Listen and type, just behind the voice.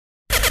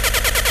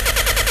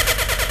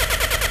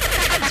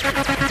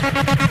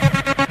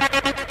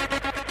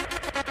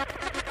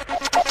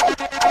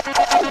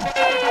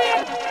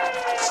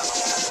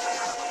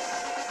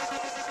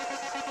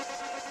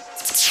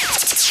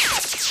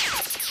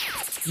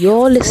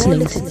You're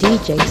listening to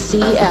DJ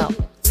CL.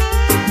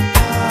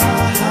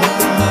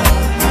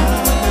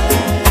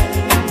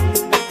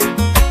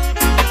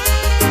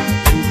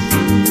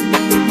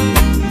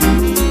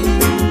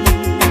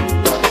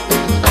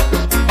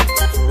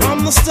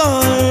 From the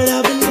start,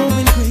 I've been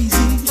going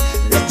crazy.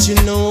 Let you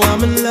know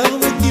I'm in love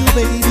with you,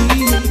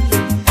 baby.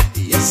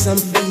 Yes, I'm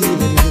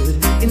feeling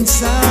good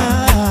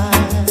inside.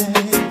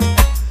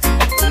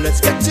 Let's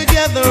get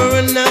together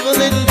and have a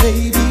little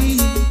baby.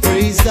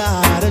 Praise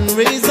God and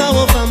raise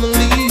our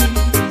family.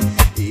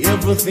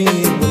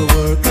 Everything will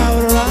work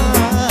out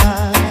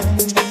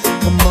right.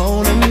 Come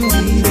on and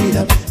give it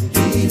up,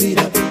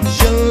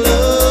 your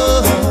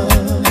love.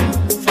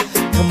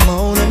 Come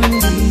on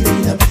and give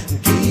it up,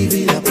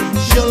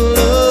 your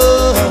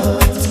love.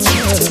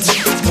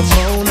 Come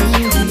on and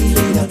give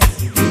it up,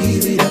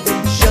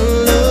 your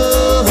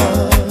love.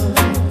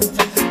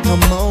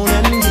 Come on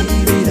and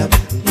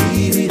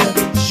give it up,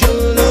 your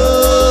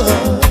love.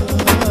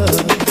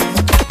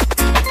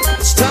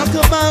 Let's talk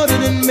about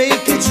it and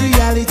make it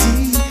reality.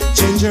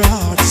 Change our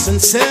hearts and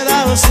set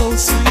our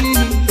souls free.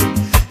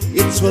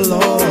 It will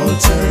all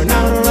turn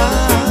out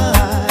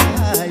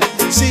right.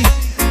 See,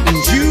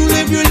 you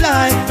live your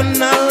life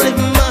and I'll live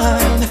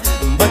mine,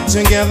 but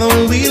together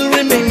we'll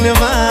remain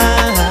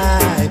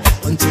divine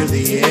until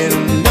the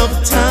end of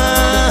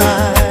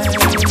time.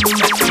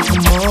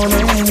 Come on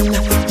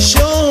and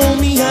show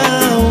me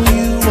how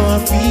you are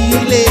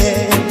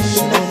feeling,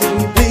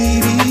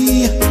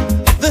 baby.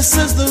 This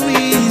is the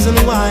reason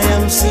why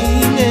I'm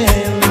singing.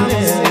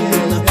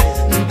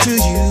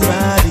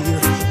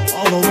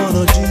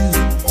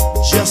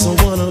 Just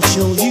wanna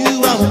show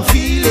you how I'm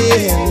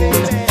feeling.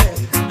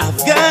 I've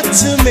got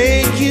to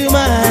make you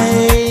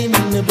mine,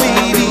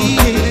 baby.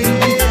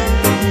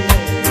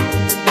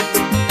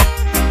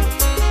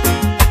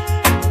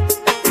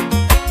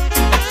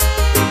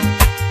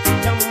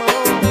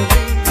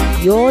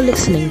 You're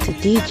listening to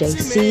DJ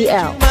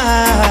CL.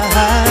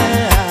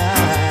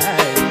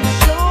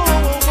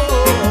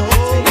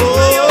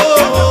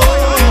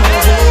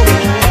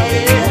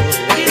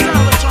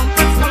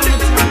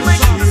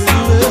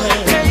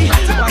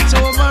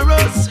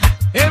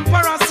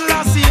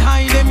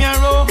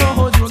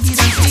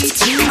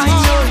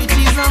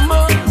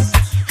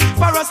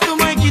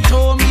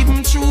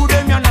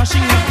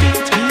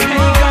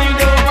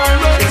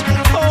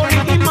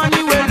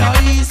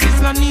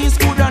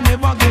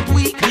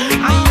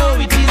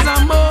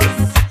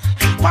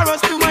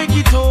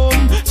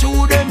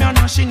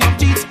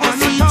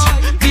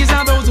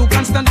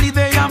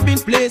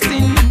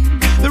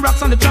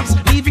 On the traps,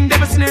 leaving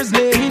them snares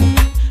laying,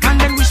 and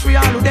then wish for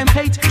all of them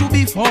hate to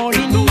be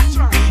falling.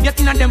 Yet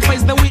in them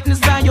face the witness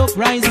die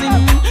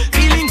uprising.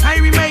 Feeling high,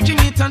 making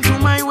it onto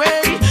my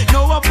way.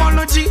 No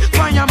apology,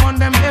 why I'm on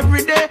them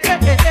every day.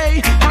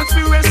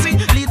 Conspiracy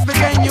leads the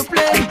game you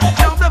play.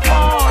 Jump the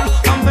fall,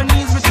 on the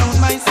knees without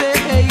my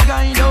say.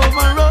 Guide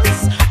over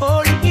us,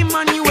 Holy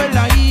Emmanuel,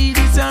 I eat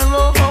it a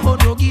road,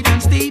 rugged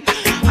and steep.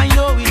 I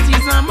know it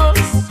is a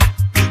must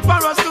for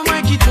us to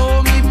make it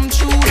home, even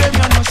through them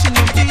you're gnashing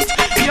of teeth.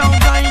 Young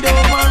guide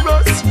over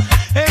us,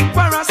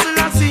 Emperor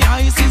Selassie,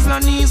 ISIS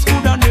and knees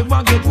could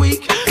never get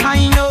weak.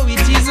 I know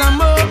it is a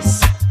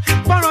must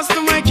for us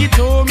to make it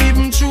home,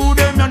 even through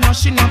them you're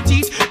gnashing of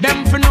teeth.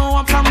 Them for know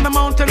I'm from the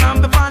mountain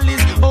and the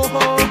valleys.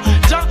 Oh,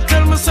 just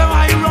tell me so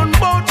I run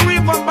both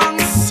river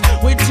banks.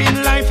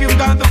 Within life you've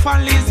got the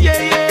valleys,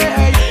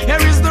 yeah.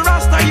 Here is the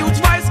Rasta youth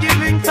voice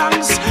giving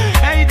thanks.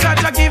 Hey,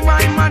 Jaja, give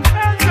my man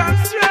health and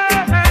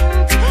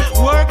strength.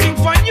 Working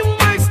for you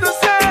makes no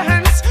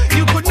sense.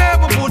 You could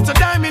never put a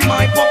dime in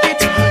my pocket.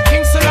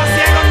 King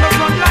Selassie on the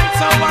front line,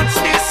 so watch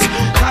this.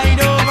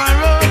 Tide over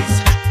us,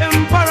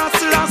 Emperor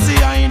Selassie,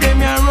 I dem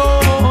your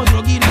road,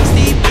 rugged and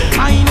steep.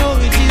 I know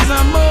it is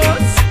a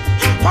must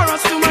for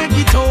us to make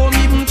it home,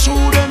 even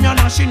through them you're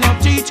gnashing of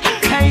teeth.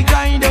 Hey,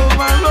 guide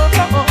over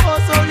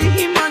us, Holy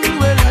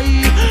Emmanuel,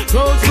 I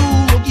road too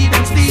rugged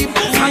and steep.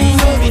 I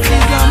know it is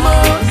a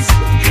must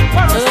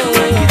for us to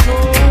make it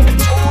home.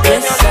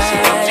 Yes,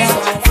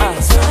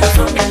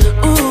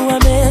 ooh, I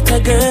met a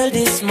girl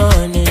this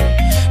morning.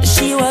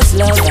 She was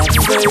love at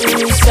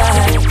first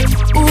sight.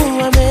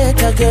 Ooh, I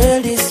met a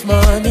girl this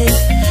morning,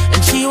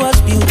 and she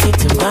was beauty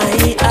to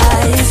my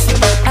eyes.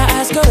 I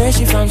asked her where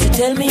she from, she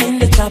tell me in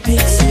the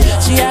tropics.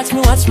 She asked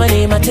me what's my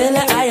name, I tell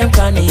her I am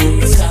Connie.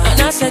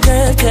 And I said,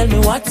 girl, tell me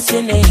what's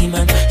your name,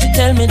 and she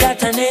tell me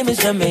that her name is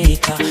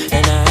Jamaica.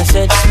 And I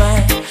said,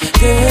 smile,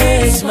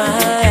 girl,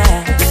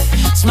 smile.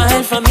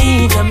 Smile for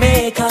me,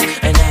 Jamaica.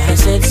 And I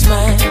said,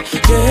 smile,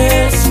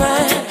 girl,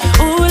 smile.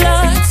 Ooh,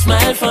 Lord,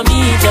 smile for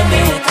me,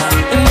 Jamaica.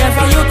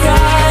 Never you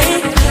cry,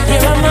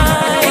 here am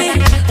I.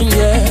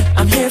 Yeah,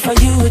 I'm here for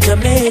you,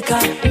 Jamaica.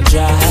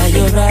 Dry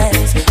your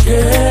eyes,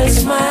 girl,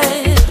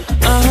 smile.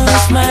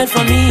 Smile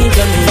for me,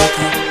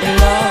 Jamaica.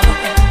 Lord,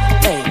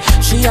 hey,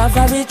 she have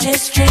a rich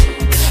history.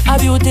 A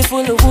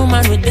beautiful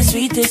woman with the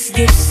sweetest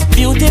gifts.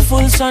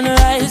 Beautiful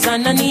sunrise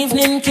and an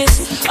evening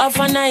kiss of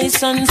a nice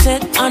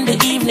sunset on the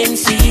evening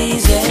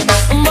season.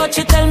 But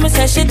she tell me,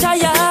 say she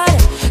tired.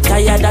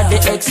 Tired of the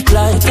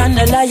exploit and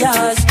the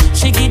liars.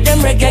 She give them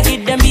reggae,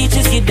 give them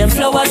beaches, give them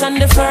flowers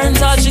and the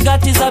ferns. All she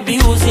got is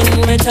abuse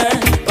in return.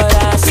 But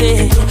I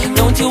say,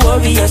 don't you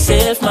worry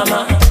yourself,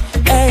 mama.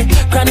 Hey,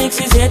 Chronics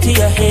is here to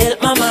your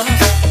help, mama.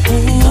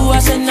 Ooh, I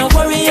said, no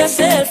worry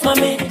yourself,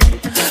 mommy.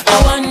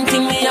 One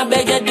thing me I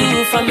beg you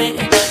do for me.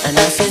 And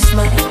I say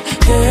smile,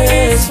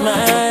 girl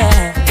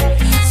smile.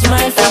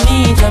 Smile for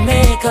me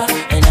Jamaica.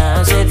 And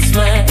I said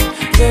smile,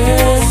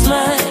 girl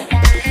smile.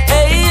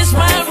 Hey,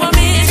 smile for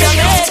me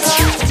Jamaica.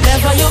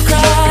 Never you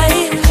cry,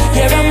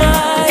 here am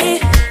I.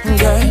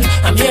 Girl,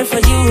 I'm here for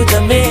you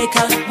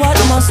Jamaica. What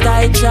must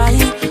I try?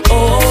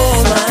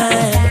 Oh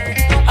my.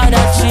 And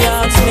that she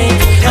asked me.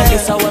 And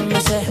this I want me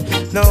say.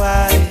 No,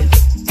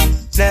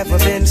 I've never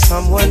been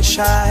someone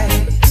shy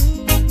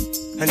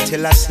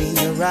until I seen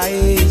your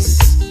eyes.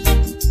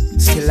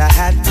 Still I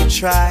had to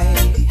try.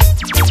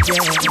 Yeah.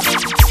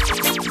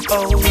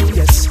 Oh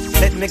yes,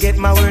 let me get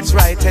my words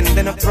right and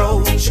then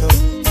approach you.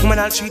 Woman,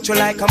 I'll treat you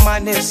like a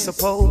man is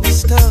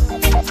supposed to.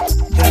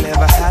 You'll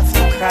never have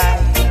to cry.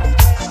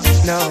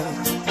 No,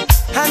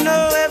 I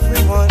know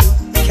everyone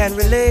can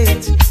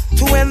relate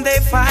to when they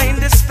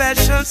find a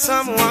special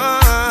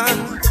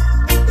someone.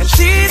 And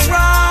she's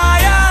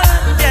royal,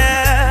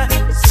 yeah,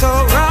 so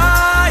royal.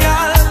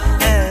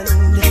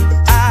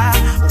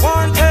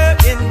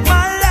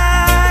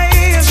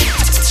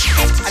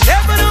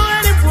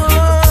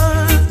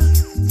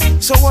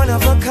 So one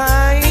of a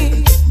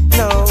kind,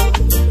 no.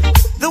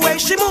 The way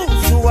she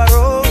moves to her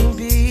own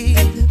beat,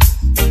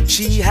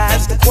 she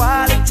has the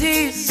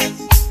qualities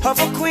of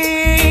a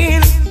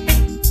queen.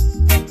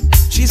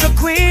 She's a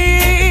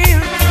queen.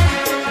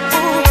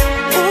 Ooh,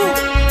 ooh,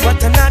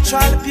 what a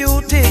natural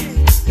beauty.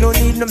 No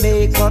need no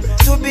makeup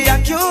to be a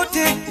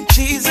cutie.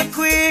 She's a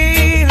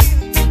queen.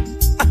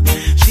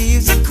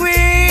 She's a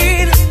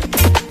queen.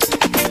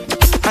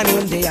 And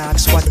when they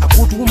ask what a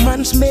good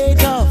woman's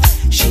made of,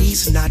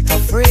 she's not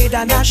afraid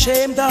and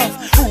ashamed of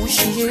who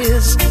she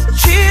is.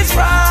 She's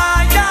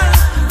royal,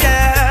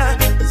 yeah,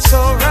 so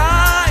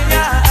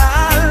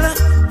royal.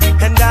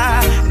 And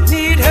I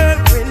need her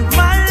in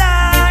my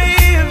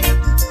life.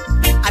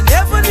 I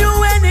never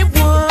knew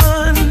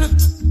anyone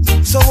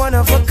so one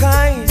of a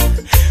kind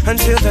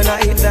until the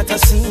night that I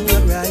seen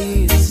her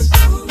rise.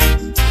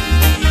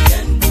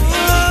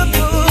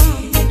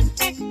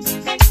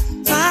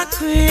 My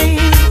queen,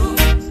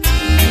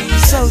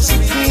 so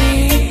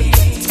supreme.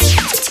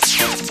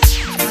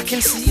 I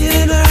can see it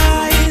in her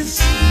eyes,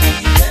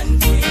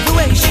 the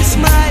way she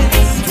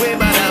smiles. Way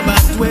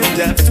bada way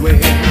that way.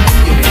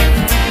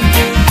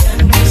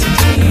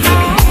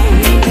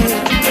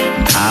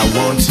 I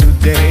want to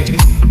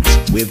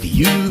dance with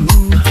you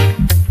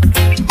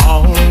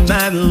all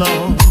night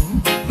long.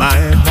 My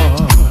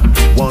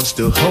heart wants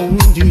to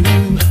hold you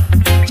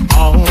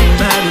all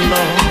night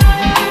long.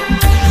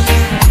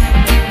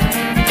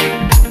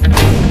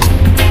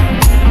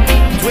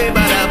 Way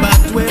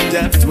bada way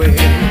that way.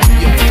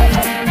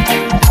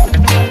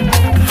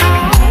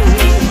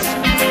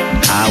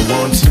 I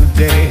want to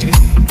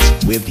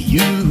dance with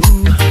you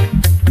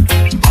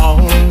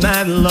all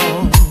night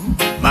long.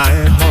 My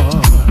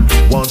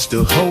heart wants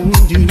to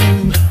hold you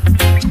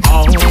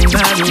all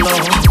night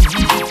long.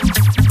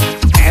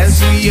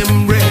 As we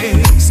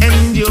embrace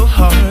and your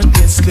heart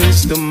gets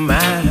close to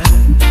mine,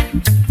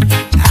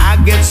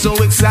 I get so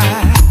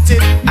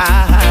excited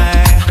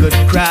I could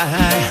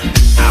cry.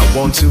 I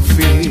want to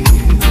feel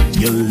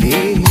your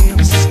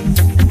lips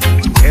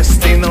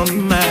resting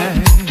on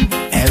mine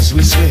as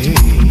we sway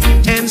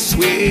and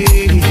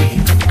sway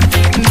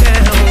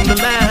down the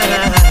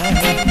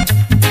line.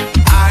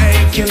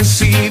 I can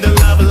see the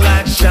love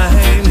light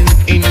shining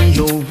in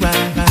your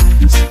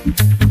eyes.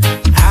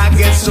 I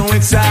get so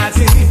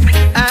excited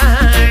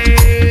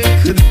I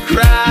could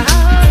cry.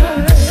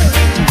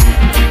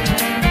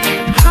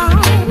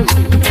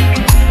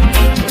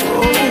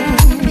 Oh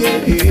yeah.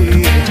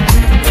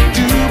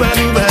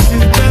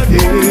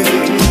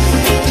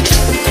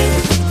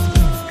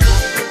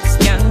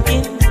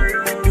 Skanking,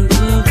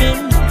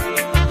 grooving,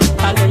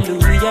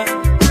 hallelujah.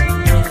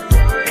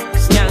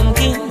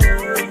 Skanking,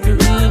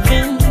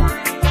 grooving,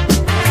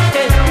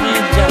 help me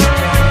Jaja.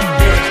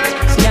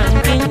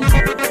 Skanking,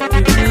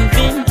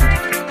 grooving,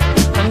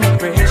 under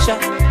pressure.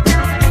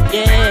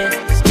 Yeah,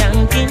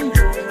 skanking,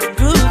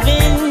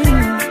 grooving.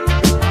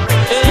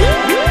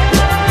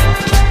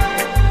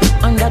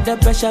 Under the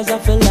pressures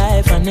of your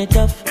life and it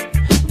tough.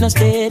 No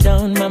stay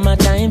down, mama,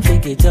 time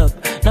pick it up.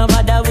 No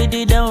bother with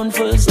the down,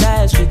 full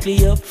style,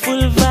 strictly up,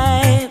 full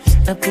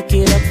vibes. Now pick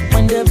it up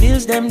when the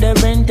bills, them, the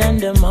rent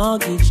and the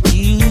mortgage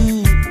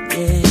due.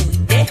 Yeah,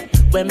 yeah.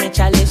 When me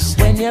chalice,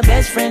 when your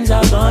best friends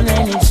are gone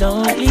and it's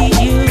only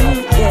you.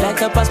 Yeah,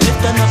 like a pass,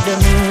 turn up the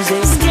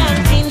music.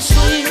 Skanking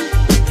sweet,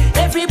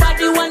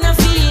 everybody wanna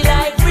feel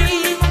like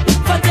free.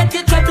 Forget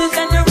your troubles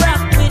and you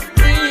rock with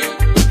me.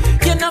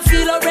 You know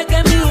feel a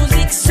reggae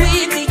music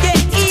sweet, yeah,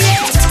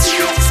 yeah.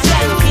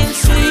 Skanking.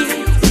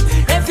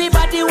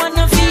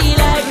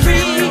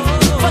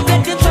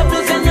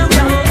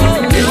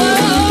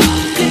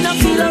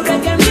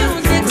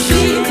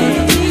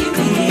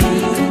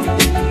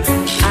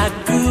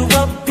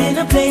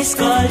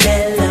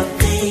 De La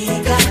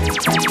Vega.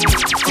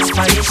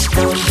 Spanish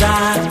Town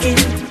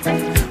rocking,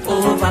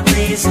 over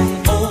blazing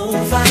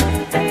over.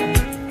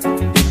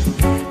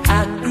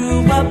 I grew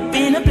up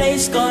in a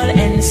place called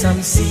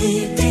Ensom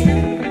City.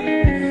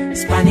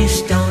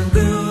 Spanish Town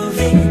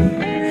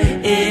grooving,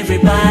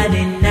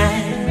 everybody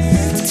nice.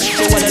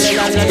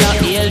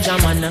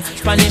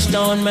 Spanish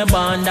Town, me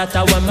born, that's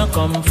where me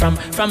come from.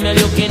 From you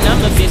looking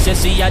at my face, you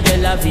see a De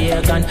La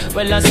Vegan.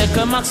 Well, I say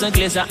come Max and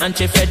Glazer,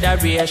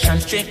 Anti-Federation.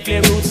 Strictly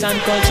roots and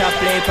culture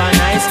play for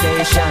nice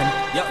station.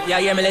 Yo,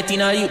 yeah, me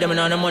letting all you them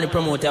on the money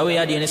promoter. We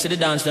are doing this to the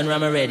dance done,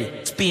 I'm ready.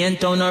 Spain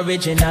Town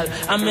original.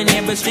 And my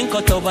neighbors drink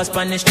out over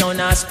Spanish Town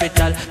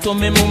hospital. To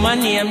me mama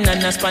name,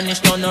 Nana Spanish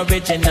Town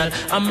original.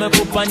 And my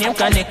papa name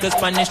Kaneka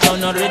Spanish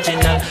Town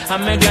original.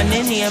 And my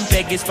granny name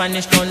Peggy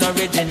Spanish Town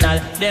original.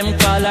 Them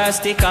call her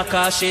sticker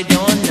cause she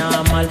don't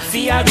normal. For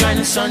your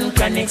grandson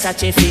Chronic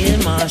such a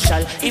field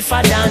marshal. If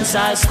I dance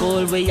at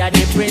school we are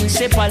the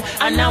principal.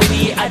 And now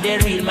we are the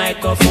real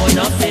microphone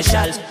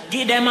officials.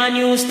 Give them a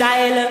new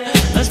style.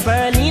 No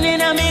Sperling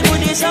in a me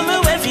goodies and me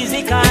well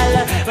physical.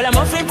 Well I'm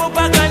offering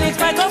Papa Chronic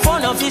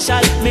microphone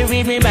official. Me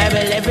read me Bible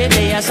every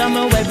day and some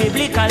well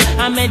biblical.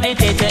 I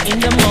meditate in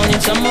the morning,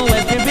 some well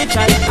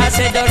spiritual. I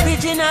said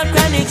original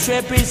Chronics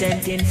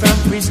representing from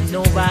prison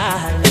over.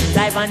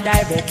 Live and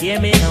direct, hear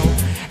me now.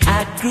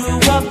 I grew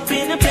up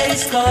in a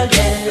place called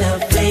De La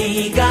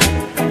Vega.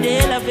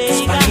 De La Vega.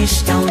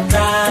 Spanish Town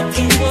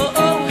rocking.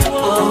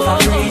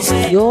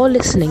 You're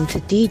listening to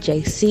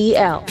DJ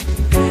CL.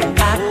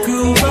 I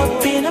grew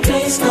up in a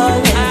place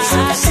called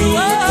Ensom City.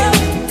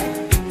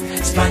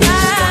 Spanish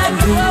Town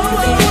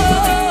grooving.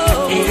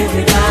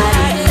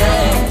 Everybody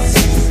knows.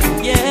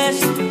 Yes.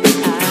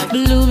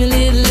 Blooming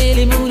little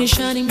lily, moon is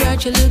shining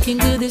bright. You're looking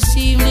good this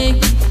evening.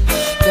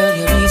 Girl,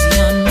 you're easy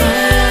on my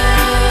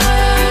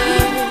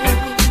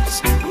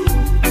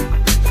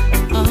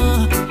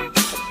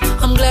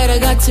I'm glad I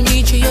got to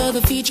meet you. You're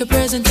the feature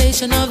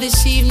presentation of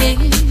this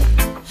evening.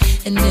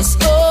 And it's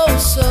oh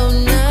so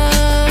nice.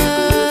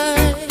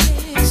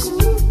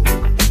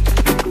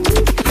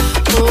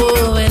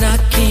 Oh, and I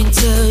can't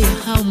tell you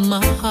how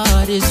my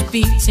heart is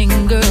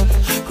beating, girl,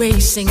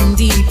 racing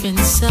deep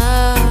inside.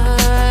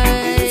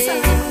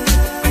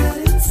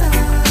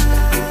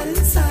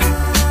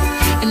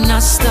 And I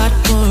start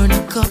pouring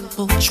a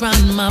couple,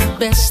 trying my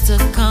best to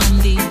calm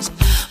these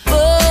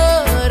butterflies.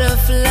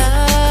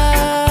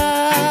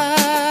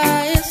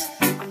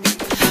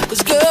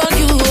 Girl,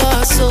 you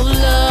are so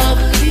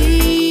lovely,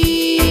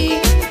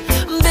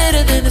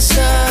 better than the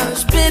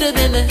stars, better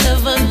than the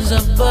heavens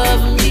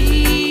above me.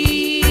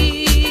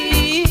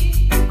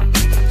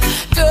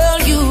 Girl,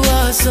 you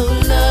are so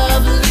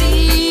lovely,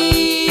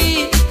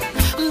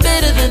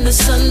 better than the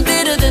sun,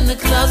 better than the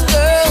clouds.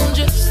 Girl,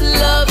 just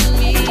love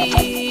me.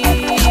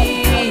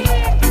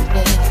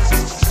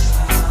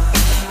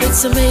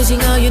 It's amazing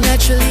how you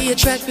naturally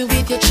attract me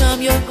with your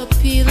charm. You're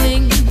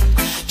appealing,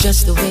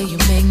 just the way you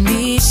make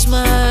me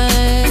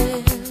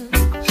smile.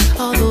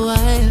 All the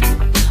while,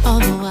 all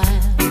the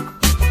while.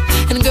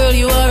 And girl,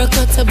 you are a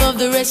cut above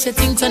the rest. Your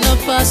thing turn up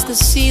past the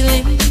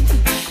ceiling.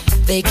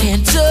 They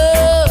can't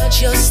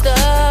touch your style.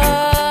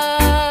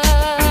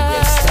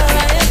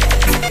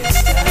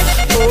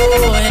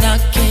 Oh, and I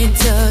can't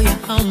tell you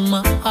how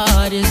my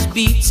heart is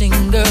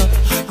beating, girl,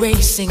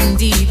 racing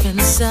deep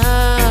inside.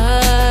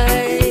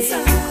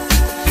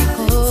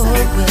 Oh,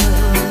 well,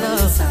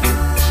 love.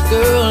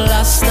 Girl,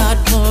 I start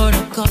pouring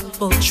a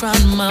couple,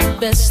 trying my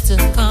best to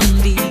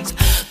calm these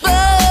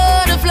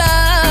butterflies.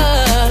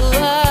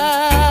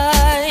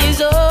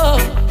 Oh,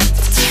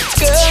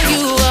 girl,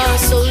 you are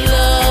so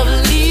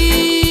lovely,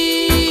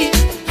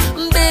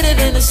 better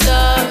than the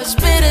stars,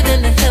 better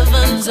than the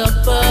heavens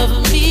above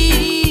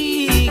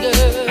me,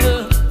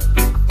 girl.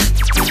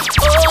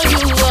 Oh,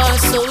 you are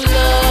so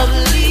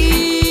lovely,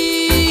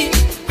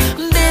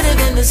 better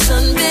than the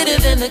sun, better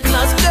than the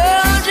clouds.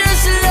 Girl,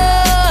 just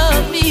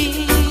love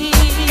me.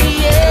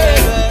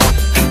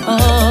 Oh,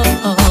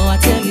 I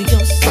tell you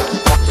just.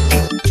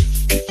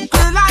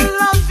 Girl, I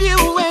love you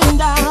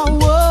and I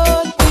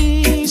would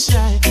be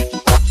shy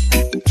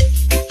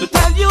to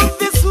tell you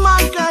this,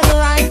 my girl,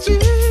 right in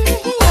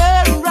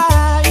your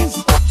eyes.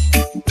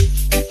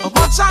 How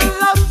much I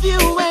love you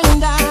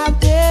and I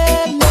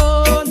dare no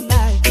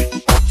lie.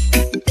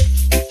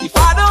 If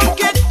I don't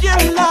get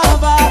your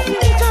love, I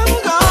think I'm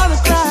gonna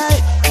cry.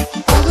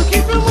 I'm gonna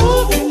keep you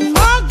moving,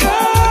 my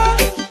girl,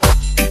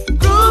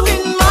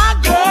 grooving, my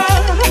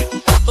girl.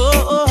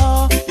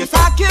 Oh, if I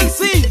can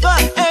see the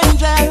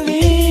angel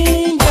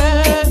in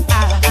your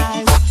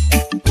eyes,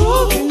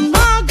 moving,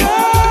 my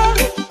girl,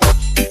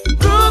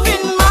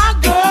 grooving, my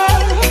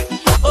girl.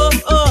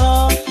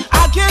 Oh, I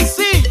can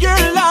see your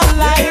love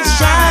light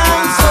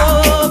shine so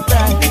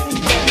bright.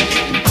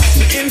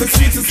 In the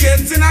streets it's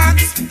getting hot,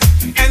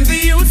 and the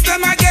youths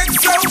them I get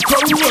so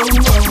cold.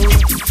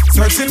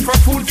 Searching for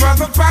food for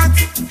the pot,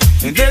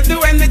 and they'll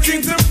do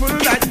anything to fill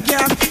that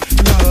gap.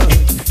 Lord.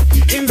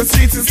 In the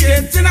streets it's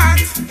getting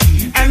hot,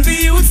 and the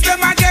youths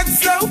them I get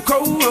so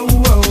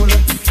cold.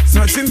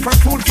 Searching for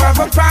food for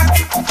the pot,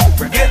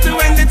 but they'll do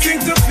anything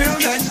to fill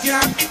that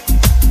gap.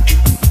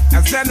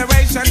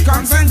 generation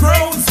comes and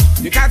grows.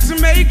 You got to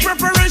make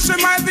preparation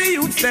while the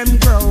youths them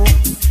grow.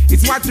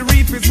 It's what you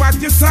reap, it's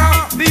what you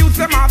sow. The youths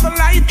them are the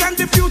light and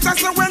the future,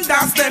 so when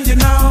that's them, you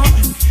know.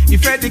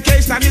 If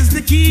education is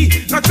the key,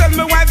 now tell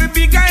me why the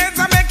bigger heads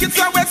are make it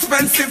so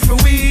expensive for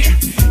we.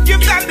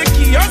 Give them the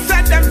key or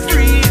set them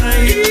free.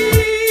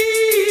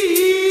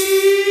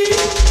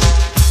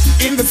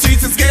 In the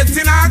streets it's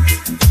getting hot,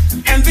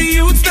 and the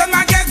youths them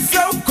I get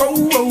so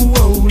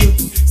cold.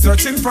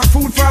 Searching for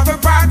food for the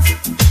pot.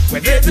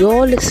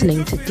 You're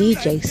listening to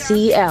DJ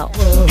CL.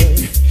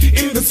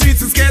 In the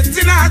streets it's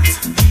getting hot,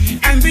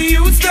 and the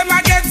youths them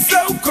I get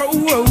so cold.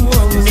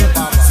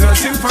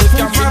 Searching for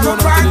food for the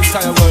pot.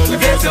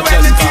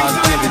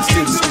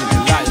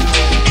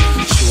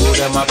 Show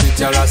them a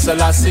picture of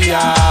Selassie.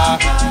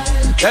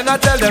 Then I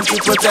tell them to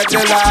protect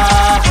the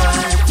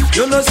life.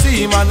 You know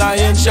see him an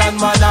ancient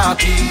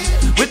monarchy.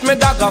 With me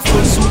dagger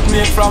full suit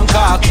made from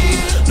khaki.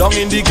 Down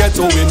in the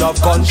ghetto enough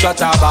gunshot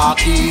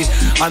tabaki.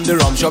 And the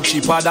rum shop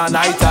cheaper than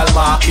Ital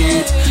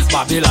market.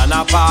 Babylon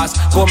a pass,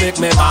 go make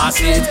me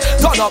mass it.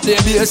 Turn up the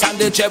bass and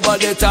the treble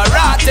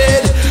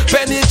literated.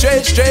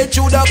 Penetrate straight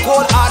through the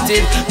cold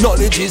hearted.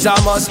 Knowledge is a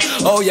must,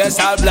 oh yes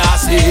I'll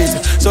blast it.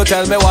 So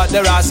tell me what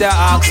the rest you're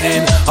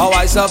asking. How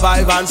I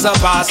survive and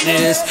surpass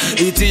this.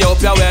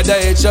 Ethiopia where the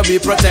age should be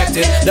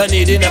protected. The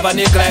needy never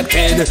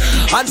neglected.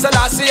 And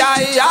Selassie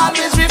I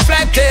always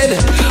reflected.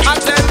 I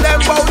tell them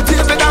about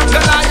David and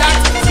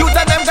Goliath. You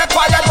tell them get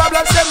quiet,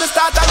 Babylon say me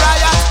start a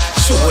riot.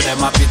 Show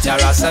them a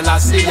picture of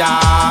Selassie.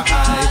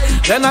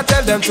 Then I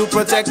tell them to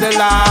protect the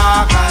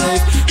life.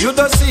 You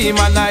don't see him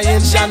an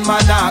ancient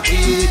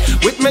monarchy.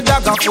 With me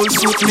dagger full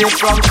suit made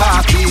from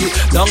khaki.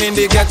 Down in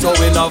the ghetto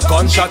enough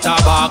gunshot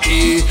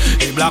tabaki.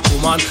 A black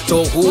woman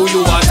to who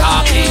you are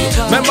talking.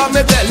 Remember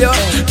me tell you,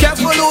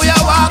 careful who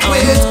you walk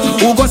with.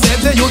 Who go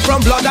save the youth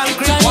from blood and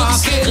creep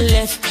walking.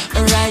 Left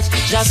and right,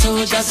 just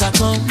so just a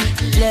come.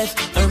 Left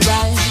and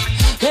right,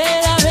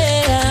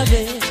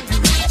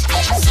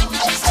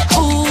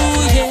 ooh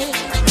yeah,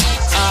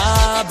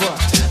 ah boy.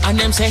 And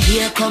them say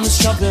here comes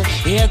trouble,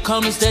 here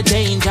comes the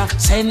danger.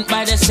 Sent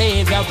by the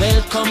Savior,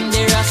 welcome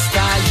the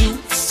Rasta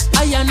youths.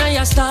 I and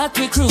I start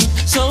recruit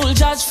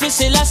soldiers for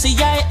Selassie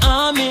I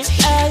army.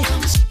 Ay.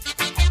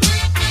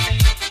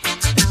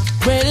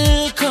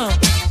 Welcome,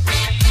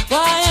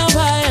 why?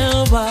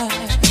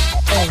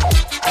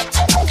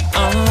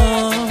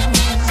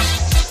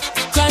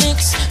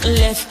 Chronics,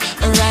 left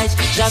and right,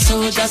 just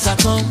so just a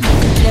come.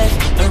 Left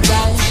and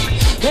right,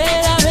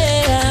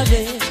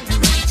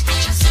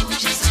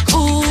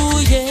 ooh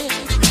yeah,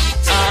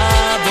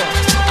 ah boy.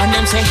 And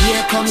them say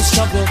here comes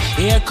trouble,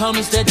 here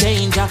comes the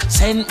danger.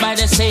 Sent by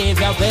the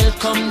Savior,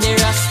 welcome the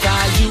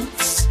Rasta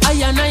youths. I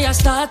and I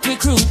start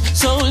recruit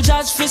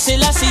soldiers for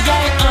Selassie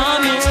I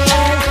army.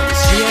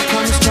 Here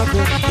comes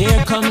trouble,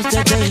 here comes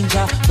the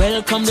danger.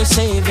 Welcome the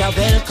Savior,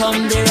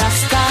 welcome the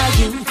Rasta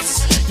youths.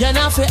 You're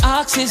not for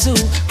axes who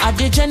at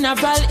the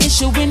general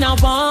issue in a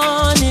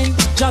warning.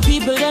 Job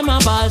people them a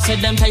ball, said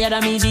them tired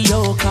of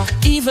mediocre.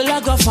 Evil a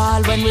go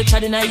fall when we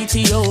tried in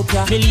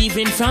Ethiopia.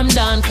 Believing from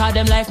down, cause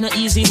them life no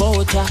easy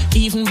boat ya.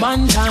 Even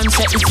Bantan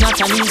said it's not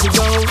an easy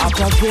road.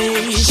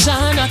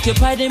 Operation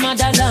occupy the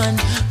motherland.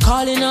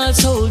 Calling all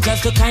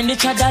soldiers to kind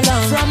each other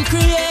along. From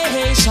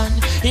creation,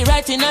 he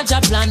writing a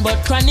job plan,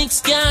 but Chronics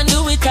can't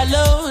do it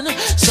alone.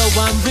 So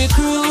I'm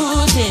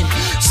recruiting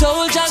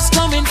soldiers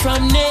coming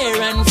from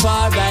near and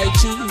far. I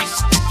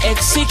choose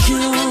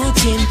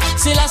executing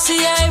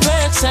Selassie I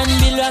works and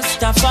be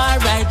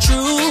Rastafari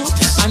true.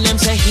 And them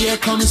say here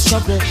comes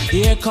trouble,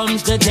 here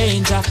comes the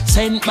danger.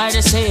 Sent by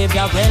the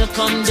Savior,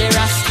 welcome the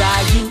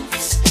Rasta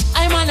youths.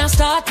 I'm on a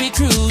start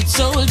recruit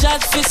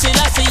soldiers for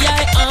Selassie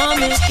I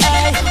army.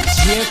 Ay.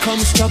 Here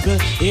comes trouble,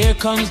 here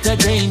comes the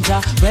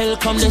danger.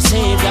 Welcome the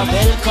Savior,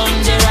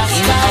 welcome the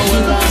Rasta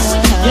youths.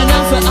 You're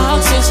not for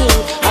axes who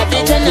at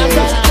the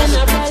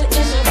general.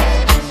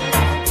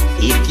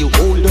 If you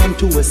hold on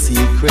to a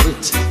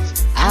secret,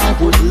 I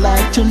would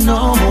like to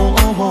know.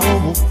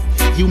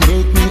 You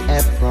make me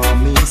a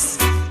promise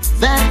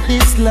that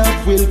this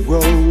love will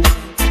grow.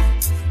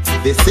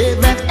 They say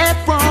that a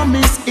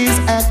promise is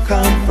a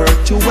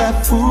comfort to a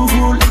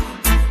fool.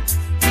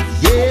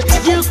 Yet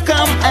you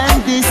come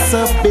and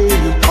disobey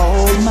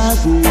all my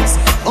rules.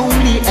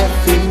 Only a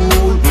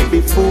fool will be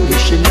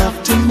foolish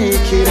enough to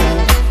make it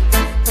out.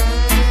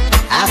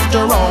 After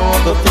all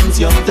the things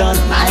you've done,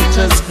 might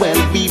as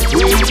well be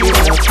breaking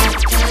up.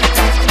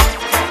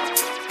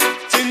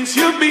 Since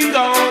you've been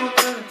gone,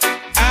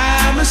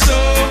 I'm so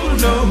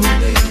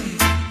lonely.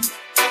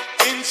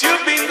 Since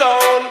you've been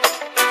gone,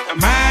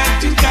 I'm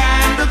acting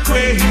kinda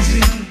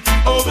crazy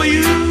over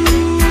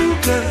you,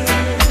 girl.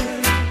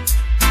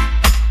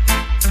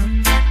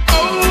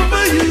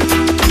 Over you,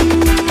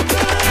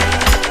 girl.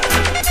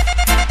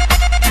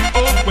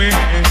 Oh,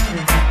 well,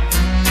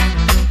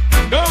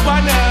 no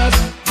one else.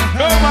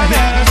 No one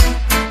else,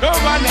 no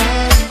one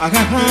else. I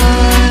got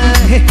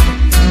high.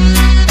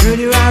 Heard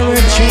you I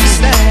were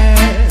chasing.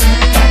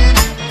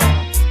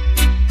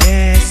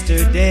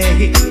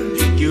 Yesterday,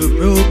 you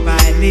broke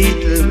my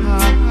little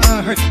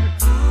heart.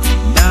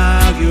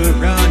 Now you're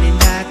running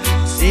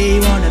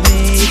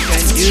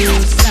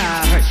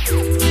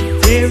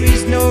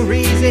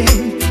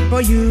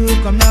for you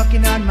come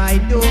knocking on my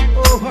door.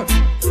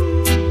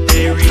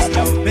 There is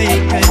no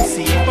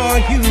vacancy for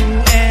you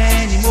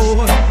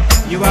anymore.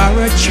 You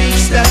are a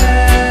trickster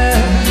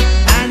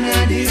and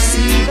a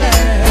deceiver.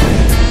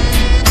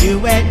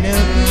 You ain't no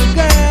good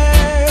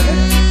girl.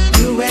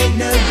 You ain't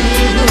no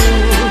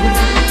good.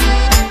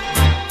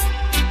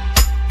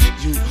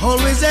 You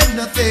always had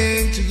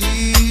nothing to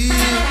give.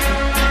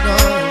 No,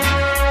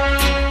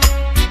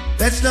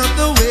 that's not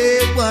the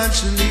way one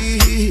should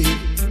live.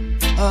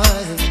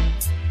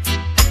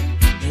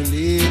 You're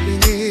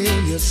living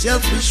in your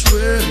selfish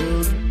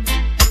world.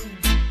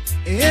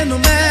 And no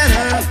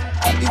matter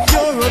if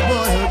you're a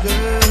boy or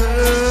girl,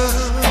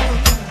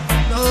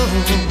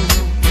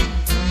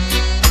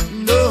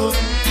 no,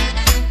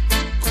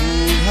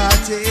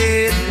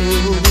 cold-hearted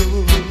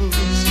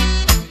fools.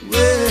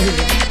 Well,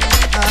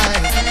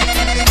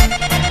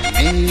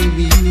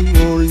 maybe you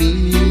are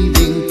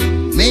leaving,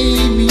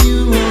 maybe you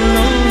are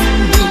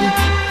lonely,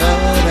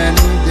 but I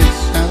know there's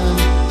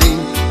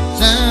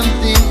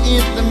something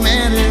is the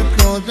matter,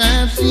 'cause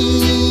I've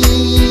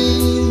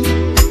seen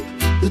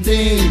the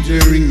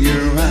danger in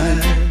your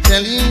eyes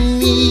telling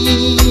me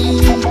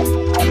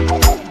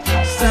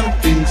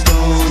something's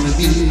gonna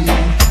be.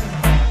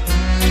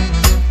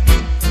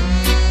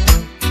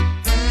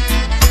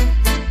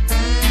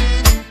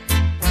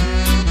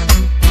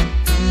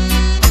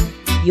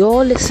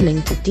 You're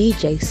listening to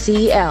DJ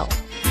CL.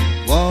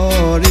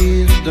 What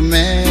is the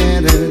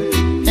matter?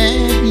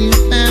 Have you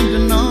found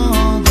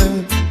another?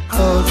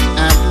 'Cause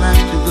I'd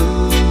like to go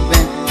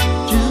back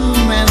to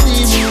my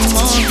little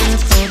mother,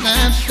 'cause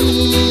I've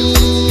seen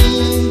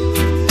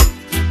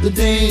the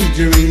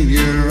danger in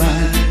your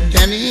eyes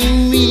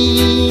telling me,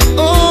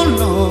 oh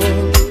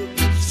Lord,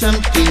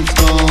 something's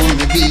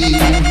gonna be.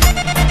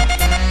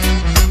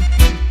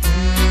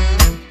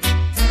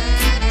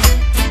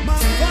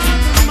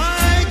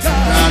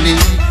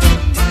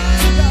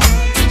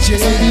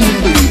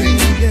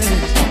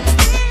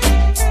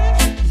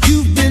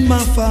 You've been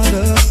my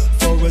father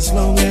for as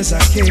long as I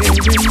can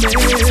remember,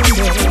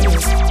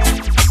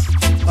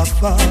 a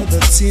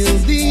father till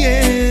the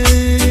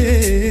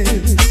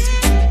end.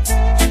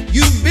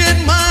 You've been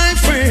my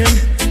friend,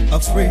 a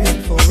friend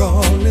for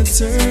all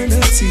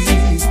eternity,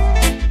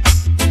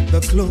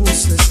 the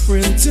closest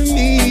friend to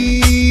me,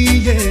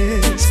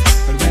 yes.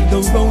 And when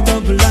the road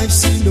of life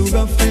seemed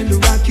rough and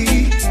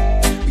rocky,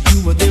 you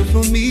were there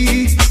for me.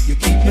 You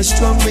keep me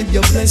strong with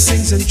your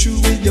blessings and true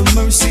with your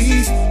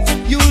mercy.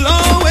 You'll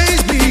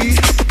always be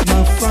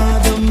my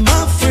father,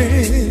 my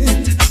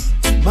friend,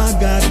 my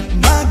God,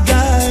 my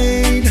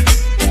guide.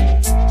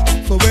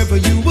 Forever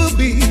you will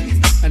be,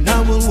 and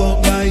I will walk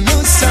by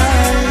your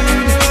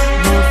side.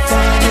 My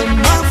father,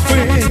 my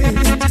friend,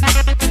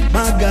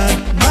 my God,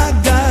 my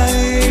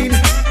guide.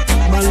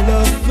 My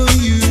love for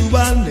you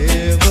I'll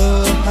never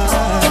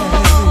hide.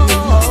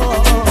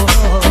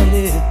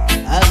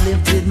 I've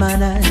lifted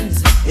mine eyes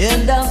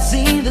and I've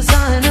seen the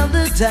sign of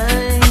the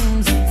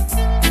times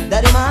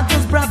that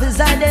Marcus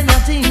prophesied there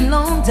not in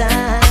long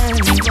time.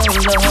 Oh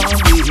Lord,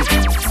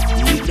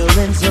 the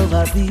ignorance of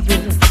our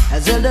people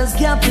has held us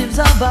captives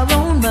of our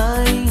own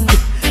mind.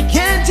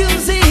 Can't you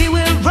see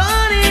we're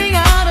running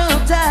out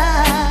of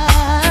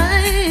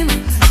time?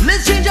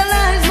 Let's change our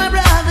lives, my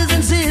brothers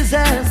and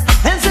sisters,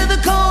 and say the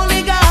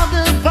calling of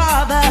the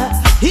Father.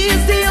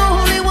 He's the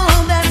only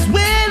one that's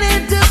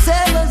willing to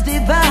save us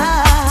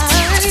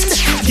divine.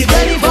 Get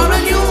ready for a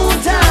new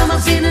time.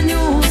 I've seen a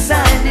new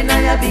sign. And I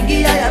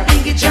bingy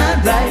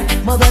chant right.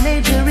 Mother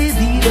Nature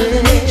revealed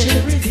it,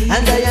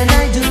 and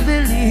I do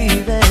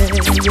believe it.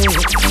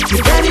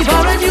 Get ready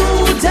for a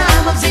new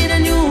time. I've seen a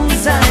new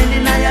sign.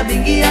 And I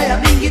bingy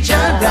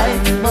chant right.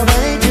 Mother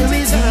Nature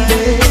revealed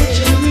it,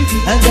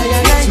 and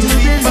I do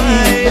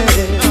believe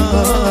it.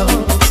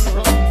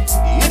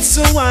 It's a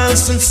while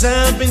since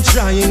I've been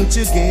trying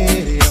to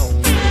get it on,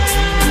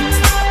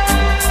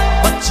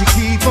 but you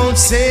keep on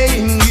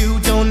saying you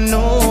don't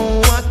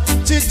know what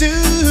to do.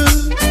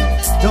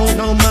 Don't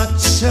know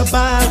much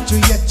about you,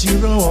 yet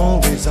you're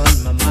always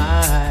on my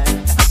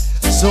mind.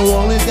 So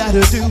all you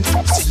gotta do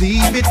is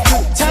leave it to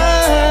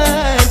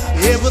time.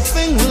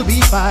 Everything will be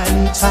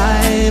fine.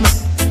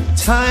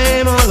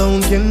 Time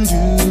alone can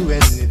do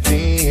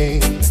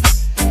anything.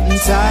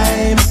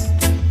 Time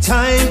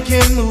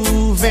can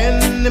move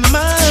any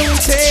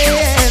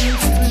mountain.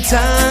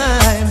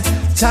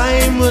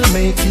 Time will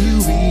make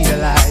you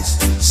realize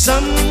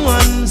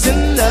someone's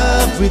in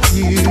love with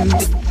you.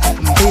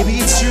 Baby,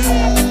 it's true.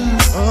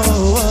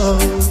 Oh.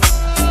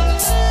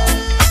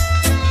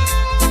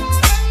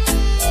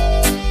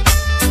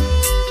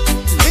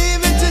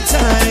 Leave it to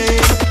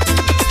time.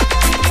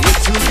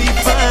 It will be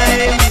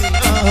fine.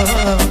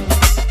 Oh.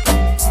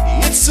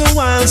 It's a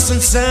while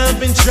since I've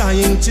been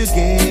trying to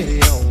get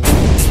it on,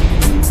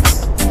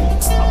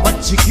 but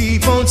you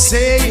keep on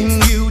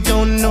saying you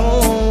don't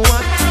know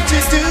what to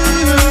do.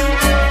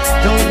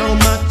 Don't know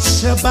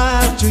much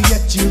about you,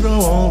 yet you're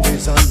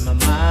always on my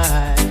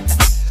mind.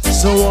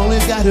 So all you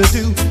gotta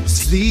do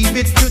is leave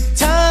it to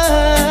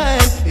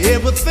time.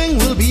 Everything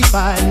will be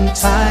fine.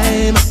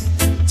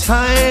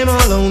 time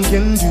alone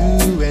can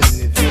do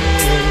anything.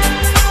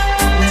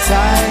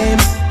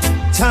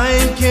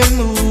 Time can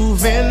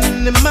move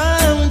in the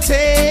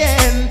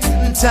mountain.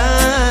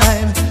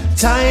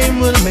 Time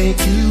will make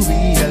you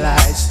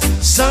realize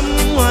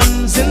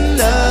someone's in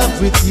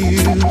love with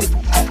you.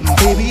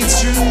 Baby,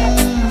 it's true.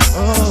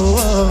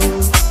 Oh.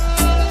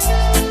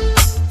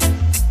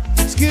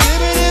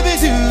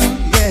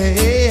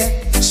 Yeah.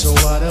 So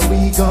what are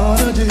we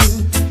gonna do?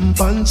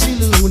 Punchy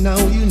Lou, now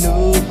you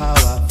know how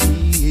I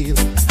feel.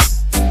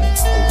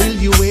 Will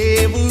you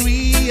ever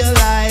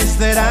realize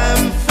that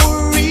I'm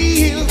for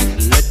real?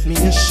 Let me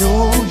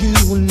assure you,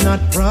 not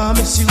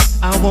promise you,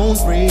 I won't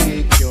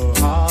break your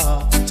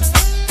heart.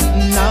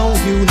 Now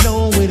you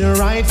know it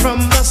right from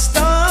the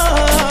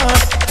start.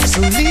 So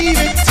leave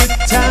it to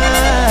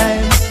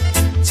time.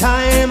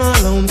 Time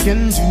alone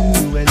can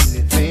do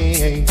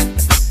anything.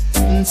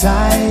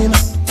 Time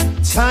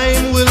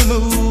will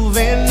move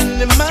in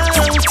the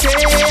mountain.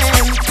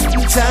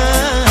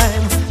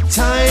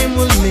 Time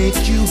will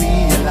make you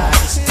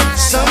realize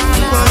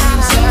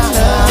someone's in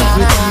love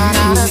with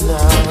you.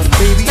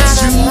 Baby, it's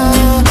true.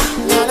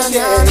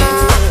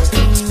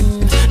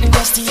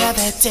 Just the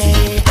other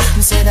day,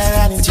 said I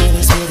ran into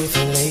this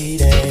beautiful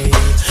lady.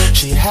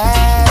 She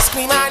asked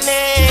me my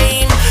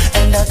name,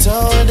 and I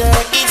told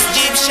her it's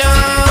Egyptian.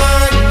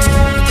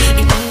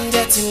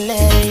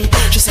 Immediately,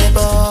 she said,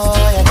 boy,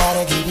 I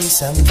gotta give you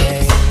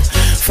something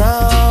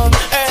from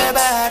her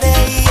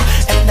body.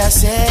 And I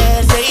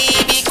said,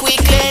 baby,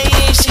 quickly.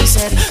 She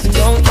said,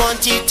 don't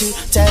want you to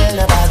tell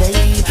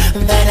nobody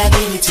that I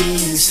give it to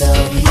you so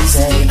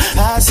easy.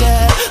 I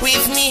said,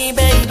 with me,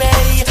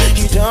 baby,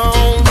 you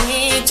don't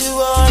need to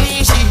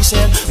worry. She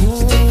said,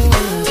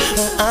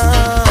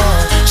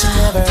 she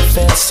never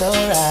felt so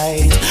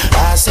right.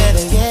 I said,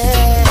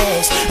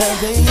 yes,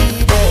 baby,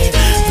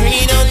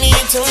 breathe on me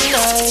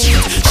tonight.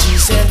 She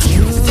said,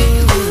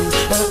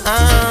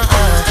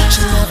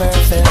 she never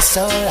felt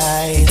so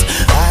right.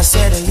 I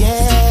said,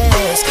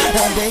 yes,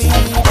 baby,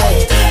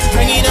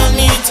 bring it on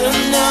me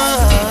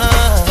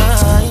tonight.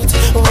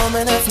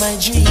 Woman of my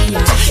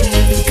dreams, you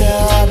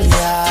become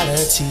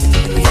reality.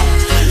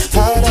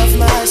 Out of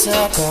my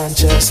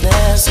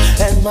subconsciousness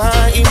and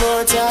my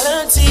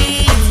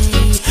immortality.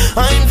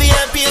 I'm the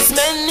happiest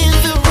man in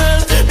the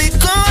world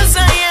because I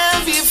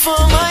have you for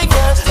my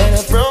girl. And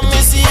I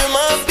promise you,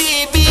 my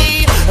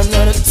baby, I'm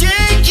gonna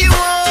take you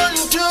on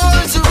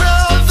tours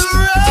around the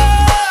world.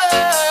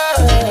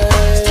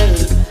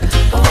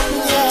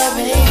 Yeah,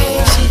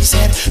 baby, she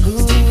said,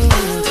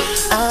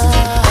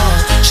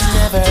 she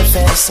never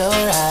felt so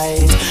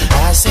right.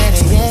 I said,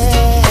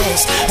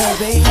 yes,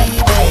 baby,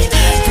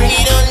 bring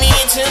it on me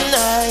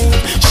tonight.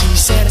 She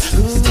said,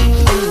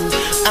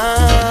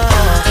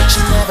 she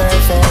never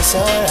felt so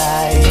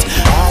right.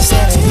 I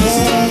said,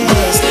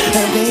 yes,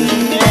 baby,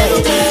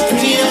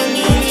 bring it on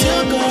me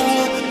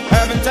tonight.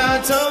 Haven't I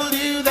told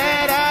you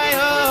that I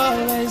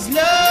always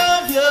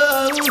love you?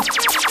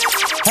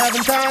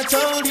 Haven't I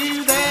told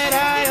you that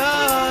I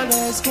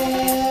always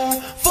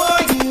care for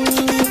you?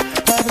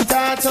 Haven't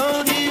I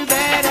told you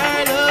that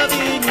our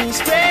loving is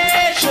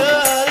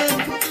special?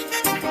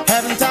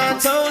 Haven't I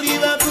told you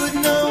I put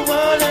no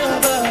one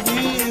above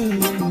you?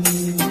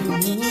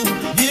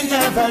 You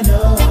never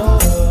know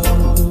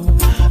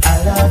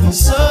I love you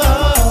so.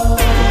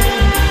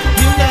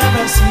 You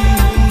never see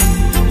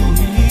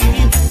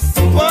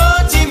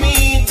what you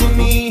mean to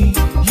me.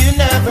 You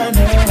never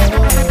know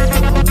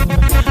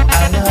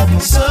I love you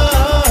so.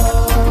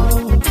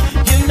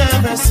 You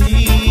never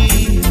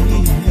see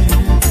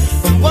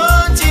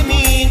what you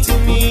mean to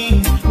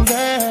me,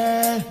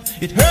 girl.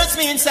 It hurts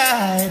me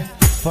inside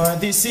for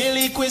the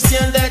silly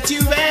question that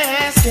you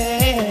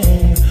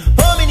asking.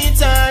 How many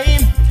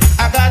times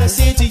I gotta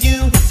say to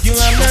you, you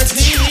are not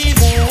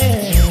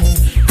leaving.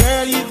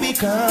 Girl, you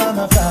become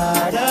a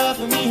part of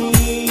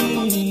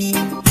me.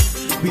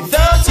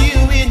 Without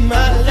you in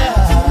my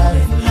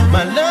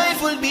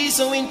life will be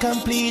so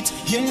incomplete.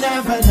 You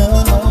never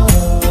know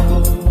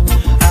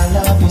I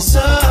love you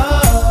so.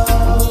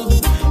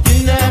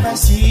 You never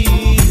see.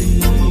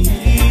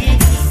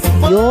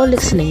 You're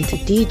listening to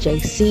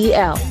DJ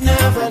CL.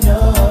 Never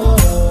know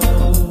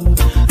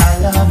I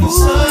love you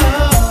so.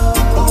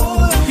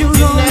 You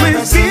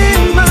always be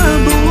my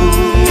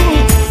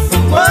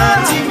boo.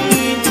 What you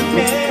mean to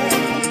me?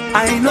 I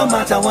no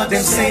matter what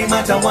them say,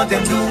 matter what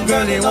them do,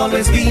 girl, you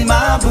always be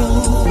my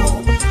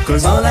boo.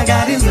 Cause all I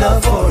got is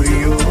love for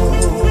you.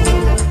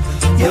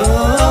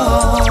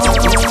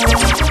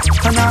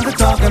 And all the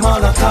talk, them all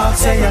the talk,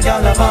 say you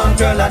got love on,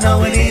 girl, I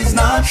know it is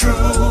not true.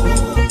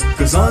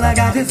 Cause all I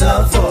got is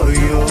love for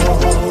you.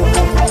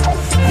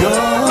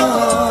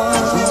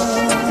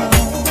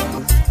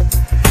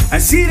 I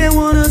see they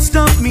wanna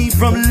stop me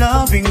from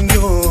loving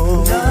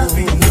you.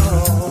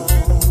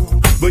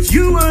 But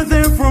you were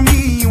there for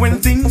me when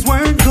things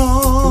weren't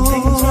good.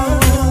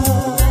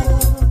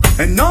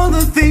 And all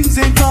the things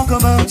they talk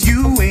about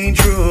you ain't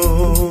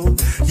true.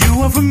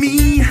 You are for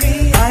me,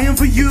 I am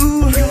for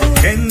you,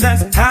 and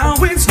that's how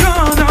it's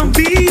gonna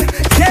be.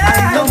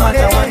 Yeah. No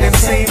matter what them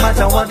say,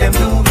 matter what them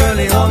do, girl,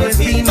 it always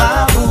be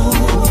my boo.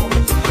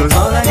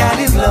 I got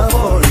is love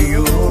for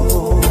you.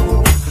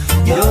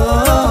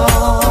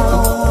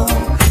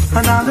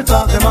 And all the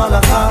talk them all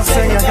across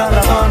say you got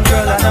a fun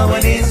girl, I know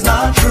it is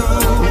not true.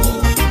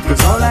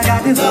 Cause all I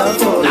got is love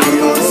for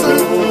you.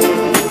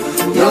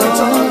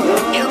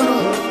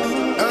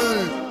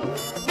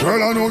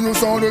 Girl, I know you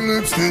saw the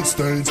lipstick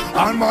stains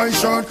on my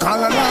shirt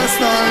collar last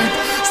night.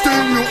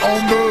 Still you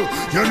humble,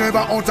 you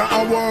never utter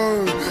a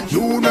word,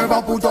 you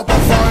never put up a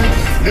fight.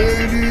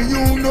 Lady,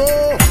 you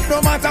know,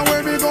 no matter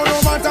where we go,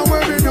 no matter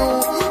where we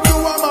go, you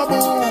are my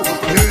boo.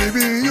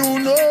 Baby, you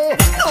know,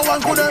 no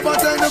one could ever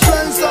take the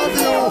place of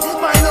you.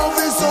 My love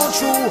is so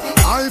true,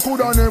 I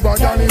coulda never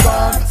done it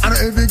bad. And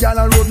every gal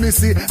I road me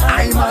see,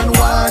 I man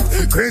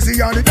want.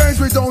 Crazy are the days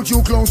without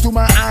you close to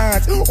my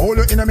heart. Hold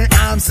you in my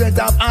arms, set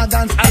up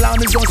arrogance,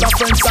 alarm is just a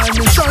friend sign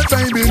me short,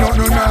 baby, not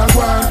no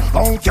one.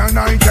 How can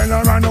I tell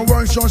her and the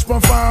words just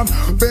perform?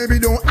 Baby,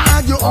 don't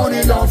argue,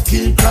 only love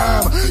keep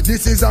calm.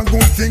 This is a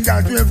good thing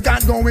that we've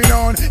got going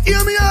on.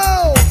 Hear me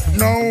out.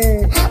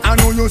 No, I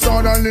know you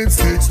saw the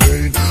lipstick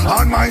stain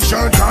on my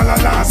shirt collar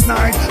last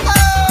night.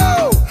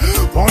 Oh,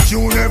 but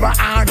you never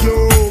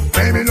argue.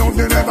 Baby, love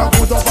you never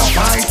put up a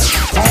fight.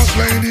 Cause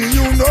lady,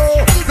 you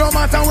know, no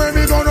matter where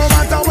we go, no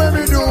matter where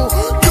we do,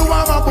 you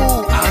are my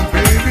boo. And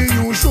baby,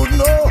 you should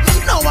know,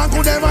 no one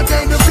could ever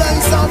take the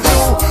place of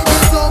you.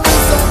 This love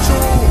is so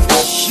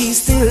true. She's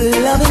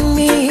still loving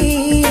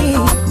me,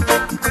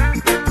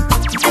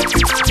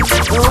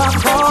 though I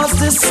caused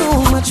her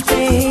so much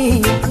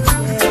pain.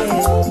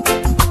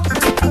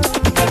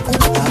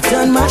 I've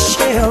done my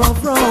share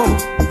of wrong,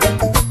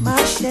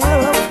 my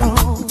share of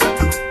wrong,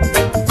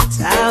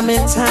 time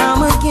and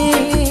time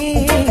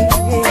again.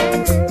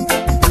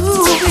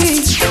 Ooh,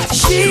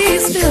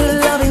 she's still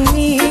loving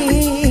me,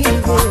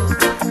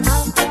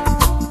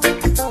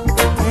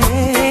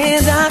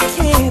 and I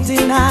can't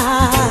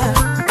deny.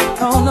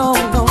 Oh no,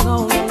 no, no,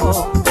 no.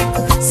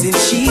 Since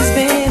she's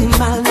been in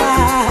my life,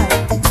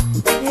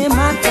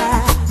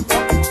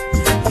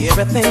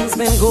 everything's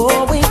been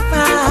going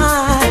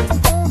fine,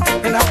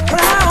 and I'm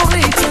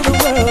proudly to the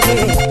world,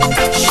 yeah.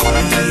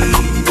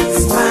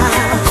 She's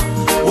mine,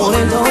 one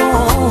and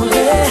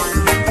only,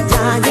 and I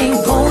ain't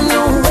going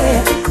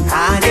nowhere. I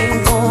ain't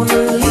gonna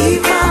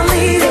leave my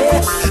lady.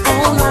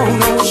 Oh no,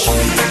 no,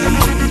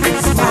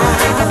 she's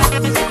mine,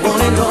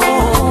 one and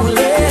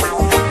only,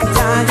 and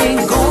I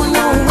ain't going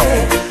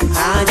nowhere. I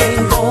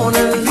ain't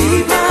gonna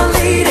leave my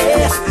lady,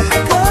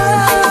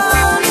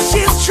 'cause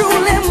she's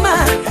truly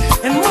mine,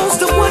 and most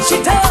of what she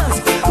does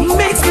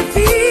makes me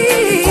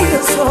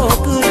feel so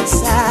good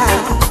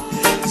inside.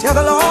 Tell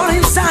the Lord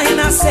inside,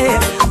 and I said,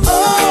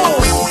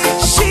 oh,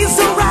 she's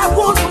the right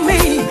one for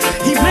me.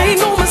 He made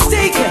no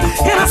mistake,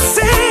 and I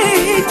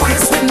say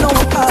this with no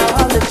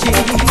apology.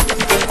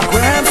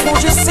 Gramps,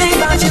 won't you sing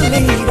about your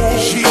lady?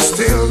 She's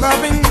still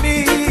loving me,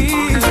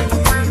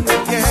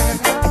 yeah.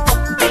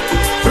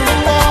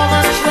 Through all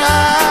the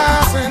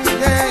trials and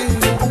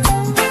days,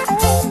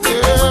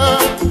 yeah.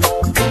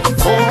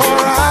 For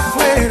I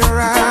played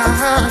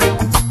around,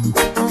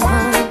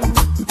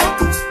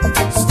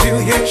 still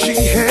yet she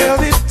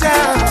held it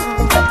down.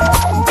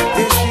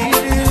 Yeah, she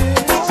did.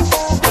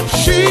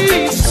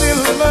 She's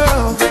still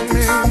loving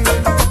me,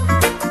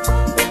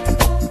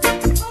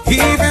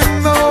 even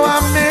though I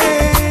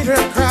made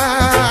her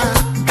cry.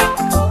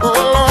 Oh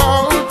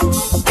Lord,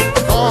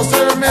 caused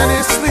her many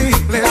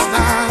sleepless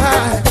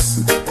nights.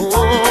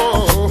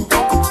 Oh,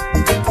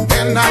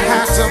 and I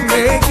have to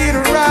make it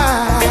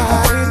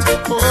right.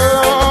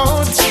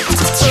 Oh,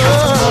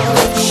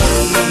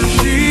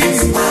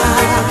 she's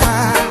mine,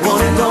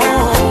 One and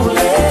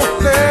only,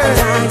 and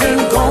I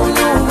ain't going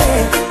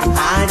nowhere. I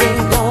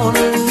ain't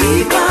gonna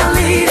leave my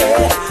lady.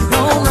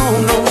 No, no,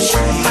 no,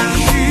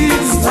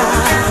 she's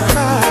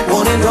mine,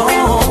 one and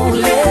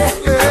only,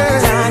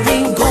 and I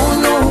ain't going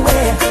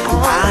nowhere.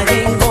 I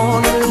ain't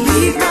gonna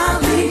leave my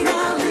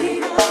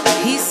lady.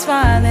 He's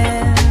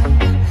smiling,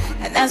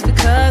 and that's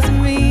because of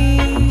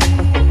me.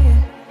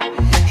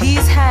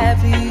 He's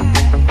happy,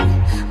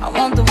 I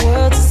want the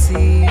world to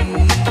see.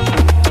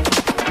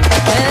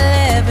 We're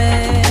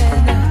living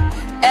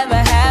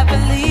ever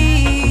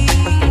happily,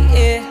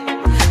 yeah.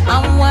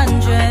 I'm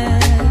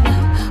wondering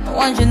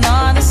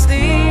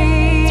honestly,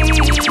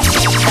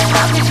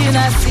 how could you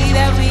not see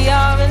that we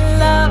are in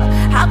love?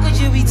 How could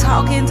you be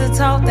talking to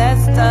talk that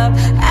stuff?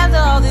 After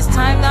all this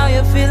time, now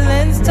your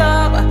feelings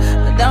tough.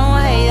 But don't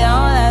hate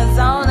on us,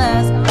 on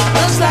us.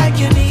 Looks like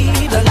you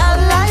need a lot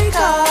like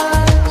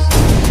us,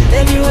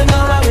 then you would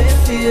know how it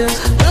feels.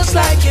 Looks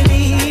like you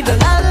need a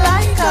lot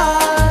like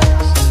us,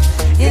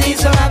 you need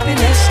some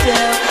happiness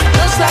still.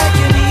 Looks like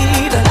you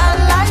need a lot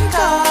like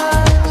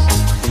us,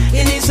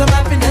 you need some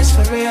happiness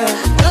for real.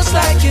 Looks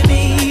like you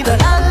need a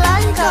lot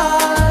like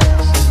us,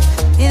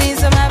 you need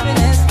some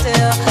happiness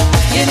still.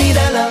 You need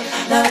a love,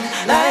 love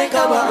like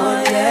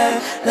our, yeah.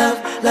 Love,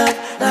 love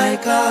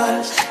like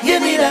us. You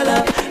need a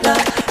love,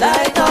 love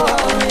like our,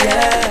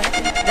 yeah.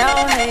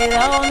 Don't hate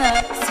on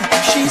us.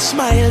 She's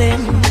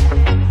smiling,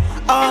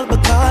 all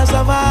because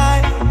of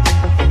I,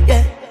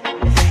 yeah.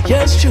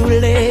 Yours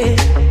truly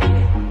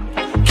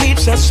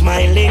keeps us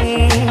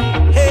smiling.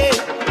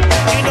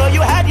 You know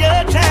you had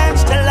your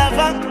chance to love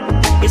her.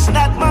 It's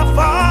not my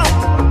fault.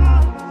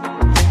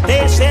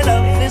 They say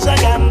love is a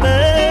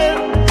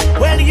gamble.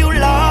 Well, you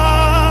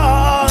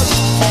lost.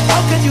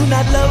 How could you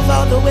not love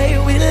all the way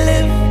we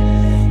live?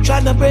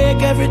 Trying to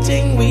break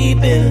everything we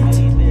built.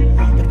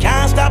 You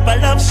can't stop a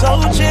love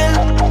so chill.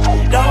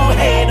 Don't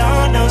hate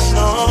on us,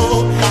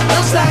 no.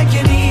 Looks like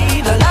you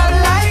need a lot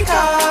like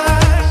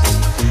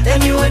ours.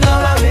 Then you and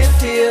all how it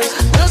feels.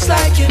 Looks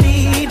like you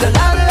need a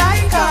lot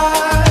like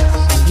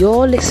ours.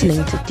 You're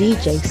listening to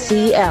DJ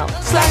CL.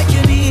 Looks like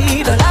you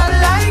need a lot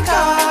like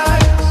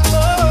ours.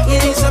 You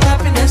need some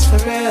happiness for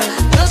real.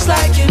 Looks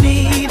like you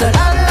need a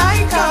lot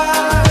like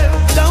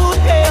ours. Don't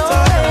hate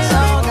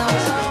on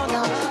us.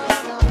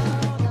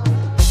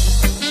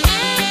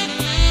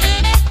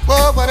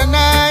 Oh, what a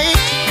night.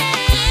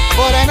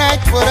 What a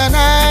night, what a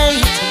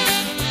night.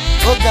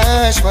 Oh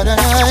gosh, what a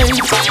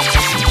night.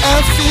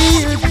 I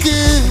feel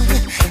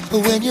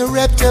good when you're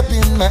wrapped up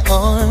in my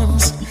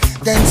arms,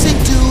 dancing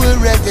to a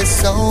reggae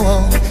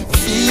song.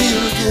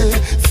 Feel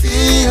good,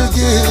 feel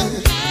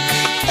good.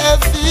 I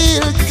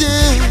feel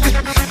good,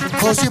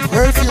 cause your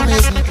perfume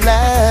isn't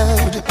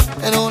loud,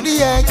 and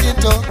only I can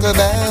talk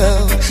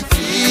about.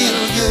 Feel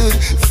good,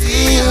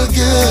 feel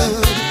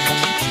good.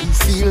 You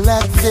feel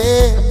like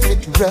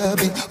velvet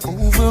rubbing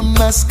over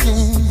my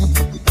skin,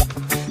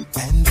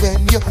 and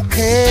when your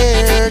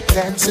hair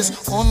dances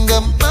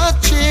under my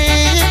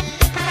chin,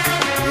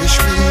 wish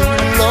we were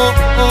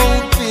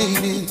alone,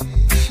 baby,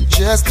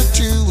 just the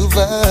two of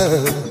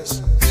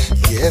us.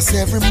 Yes,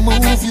 every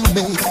move you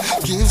make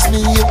gives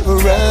me a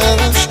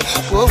rush.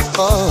 Whoa,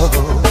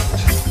 oh.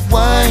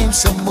 Wine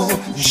some more,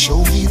 you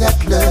show me that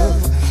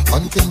love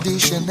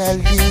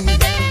unconditionally.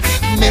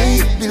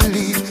 Make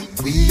believe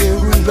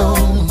we're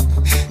alone,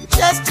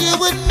 just you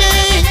and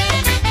me.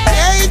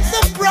 Take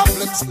the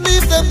problems,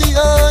 leave them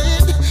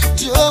behind.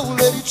 Don't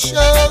let it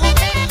show.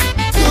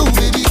 Go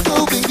baby,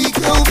 go baby,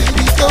 go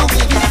baby, go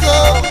baby,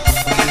 go.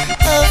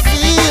 I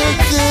feel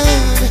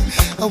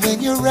good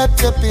when you're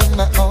wrapped up in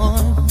my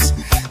arms,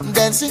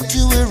 dancing to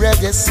a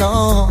reggae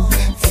song.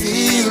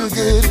 Feel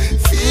good,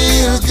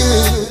 feel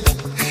good.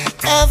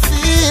 I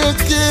feel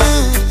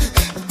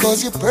good,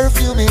 cause your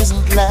perfume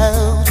isn't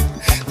loud,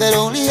 that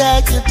only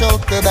I can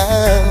talk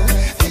about.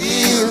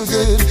 Feel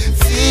good,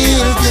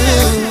 feel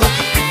good.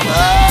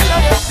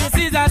 This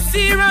is a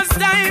serious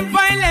time,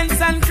 violence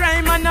and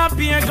crime, and a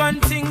beer gun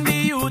thing, the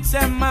youths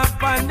them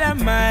up on their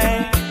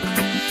mind.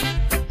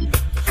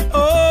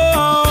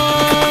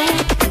 Oh,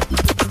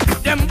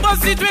 them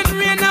bust it when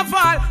rain a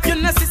fall. You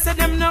know, sister,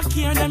 them no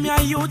care, them your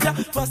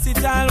youth. Bust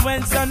it all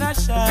when sun a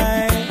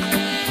shine.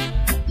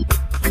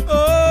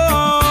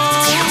 Oh,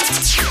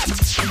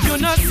 you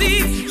know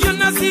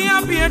see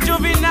a beer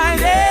juvenile.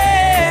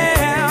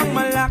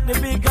 I'ma lock the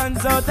big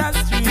guns out the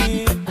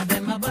street. And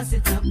them a bust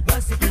it up,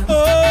 bust it up.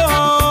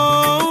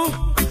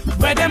 Oh,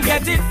 where them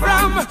get it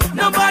from?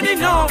 Nobody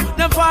know.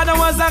 The father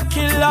was a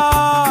killer.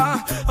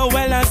 Oh,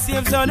 well, I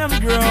saved so them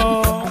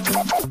grow.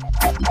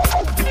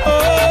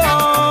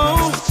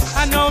 Oh,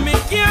 I know me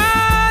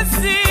can't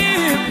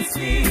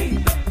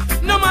see.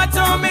 No matter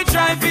how me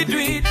try to do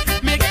it,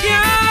 me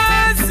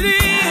can't see.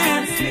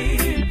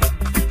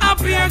 A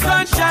beer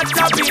gunshot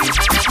a beat,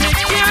 me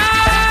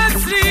can't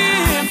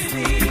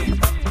sleep.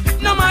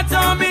 No matter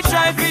how me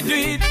try to do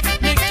it,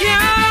 me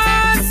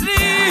can't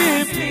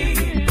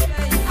sleep.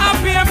 A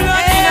beer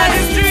blood in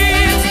the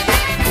street.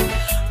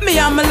 Me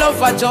and my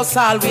lover just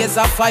always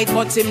a fight,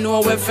 but him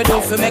know where for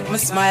do for make me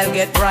smile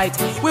get bright.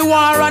 We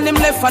war on him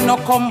left and no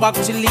come back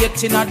till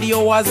late in the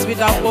hours with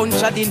a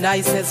bunch of the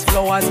nicest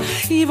flowers.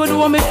 Even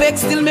though me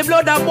vex, still me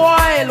blood a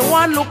boil.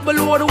 One look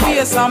below the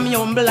waist and me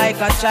humble like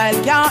a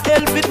child. Can't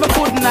help it, me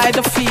couldn't hide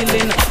the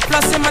feeling.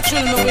 Plus him a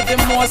thrill me with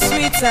him more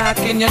sweet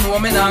talking. You know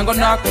me not gonna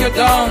knock you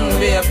down,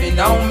 baby.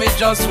 Now me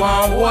just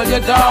want hold you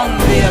down,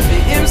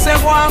 baby. Him say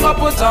go and go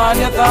put on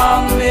your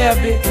tongue,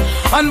 baby.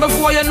 And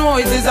before you know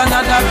it is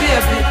another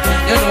baby.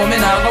 You know me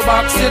now go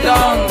box you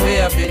down,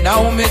 baby.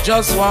 Now me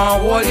just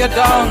want hold you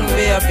down,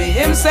 baby.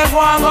 Him say go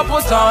and go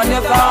put on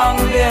your tongue,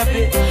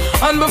 baby.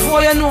 And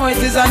before you know it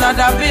is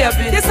another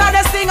baby. The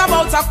saddest thing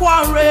about a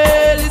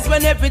quarrel is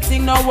when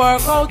everything not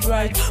work out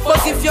right.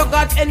 But if you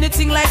got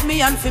anything like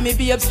me and for me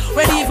babes,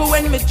 when even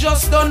when me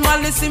just done my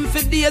listen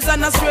for days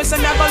and I swear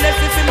some me go left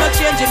if him not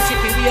changing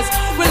tricky ways.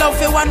 We love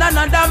for one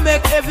another,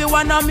 make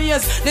everyone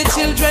amaze. The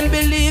children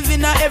believe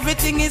in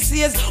everything he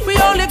says. We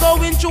only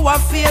going through a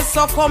phase,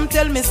 so come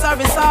tell me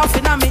sorry soft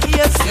in my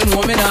ears. You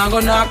know me not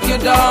gonna knock you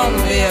down,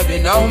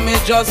 baby. Now me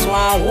just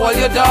want hold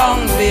you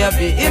down,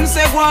 baby. Him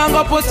say go and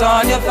go put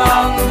on your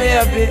tongue,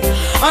 baby.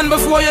 And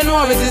before you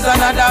know it is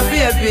another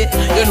baby.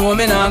 You know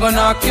me not gonna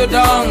knock you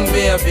down,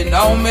 baby.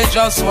 Now me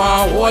just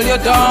want hold you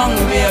down,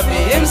 baby.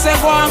 Him say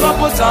go and go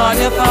put on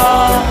your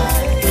tongue.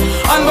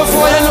 And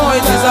before you know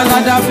it is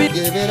another baby.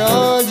 Give it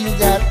all you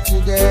got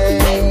today.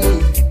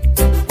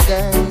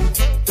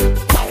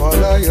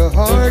 Follow your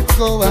heart,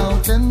 go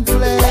out and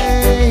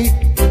play.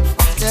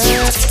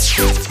 Yeah.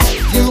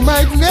 You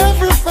might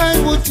never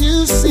find what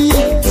you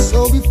seek,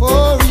 so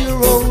before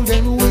you're old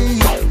and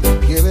weak,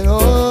 give it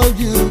all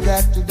you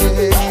got today.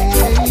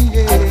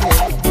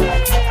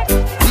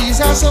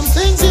 are some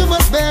things you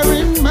must bear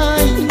in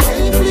mind.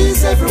 Can't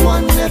please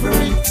everyone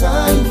every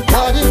time.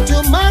 What if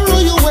tomorrow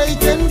you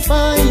wake and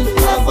find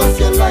love of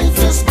your life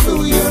just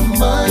blew your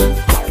mind?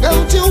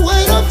 Don't you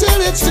wait until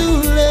it's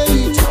too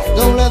late.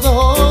 Don't let the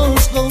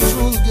horse go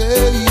through the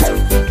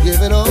gate.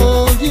 Give it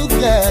all you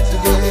got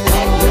today.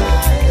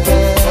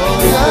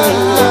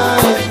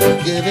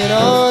 Give it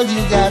all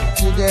you got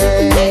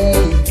today.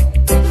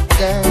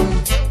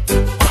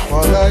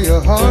 Follow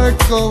your heart,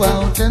 go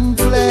out and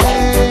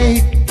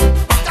play.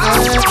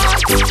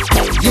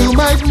 You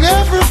might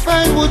never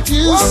find what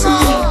you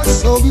seek,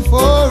 so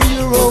before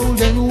you're old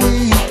and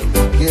weak,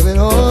 give it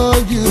all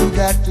you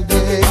got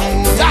today.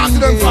 Talk to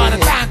them, Father,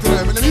 talk to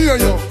them, let me hear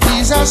you.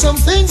 These are some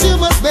things you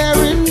must bear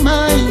in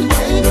mind.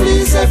 Can't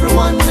please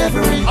everyone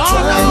every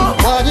time.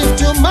 What if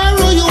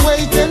tomorrow you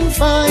wake and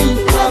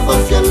find love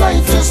of your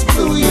life just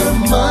blew your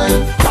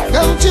mind?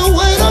 Don't you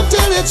wait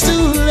until it's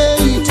too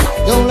late.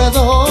 Don't let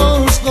the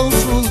horse go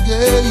through the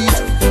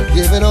gate.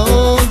 Give it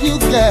all you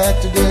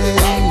got today.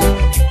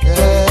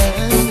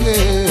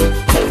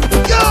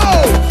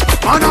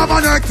 Man have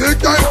an hectic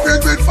day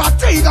filled with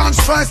fatigue and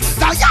stress.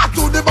 Tired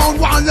to the bone,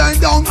 one laying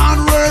down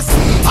and rest.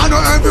 I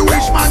know every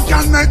wish man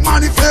can make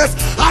manifest.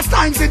 At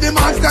times it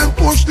demands them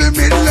push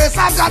limitless.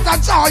 I've got a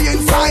joy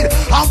inside,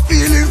 I'm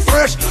feeling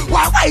fresh.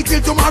 Why wait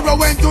till tomorrow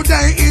when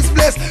today is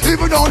blessed?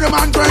 Even though the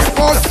man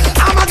grateful,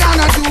 I'm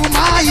gonna do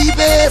my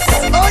best.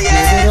 Oh yeah.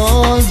 Give it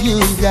all you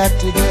got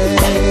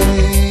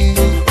today.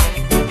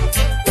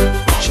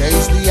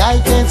 Chase the I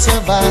can't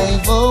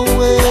survive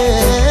away.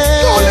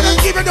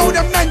 Give it all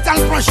the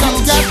mental pressure.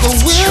 You got the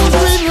will,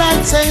 green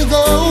light, say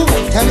go.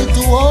 Tell it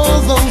to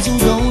all those who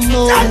don't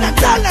know.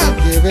 Tell them.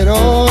 Give it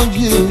all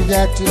you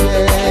got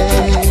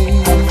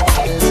today.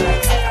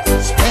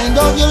 Spend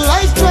all your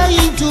life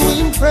trying to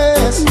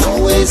impress.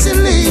 Too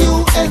easily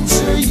you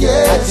answer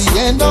yes. At the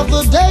end of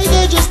the day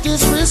they just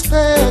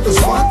disrespect. 'Cause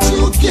what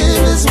you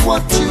give is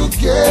what you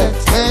get.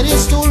 And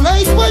it's too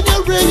late when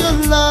you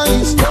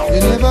realize you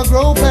never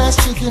grow past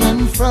chicken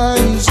and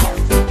fries.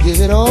 Give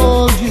it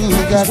all you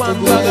got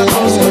today.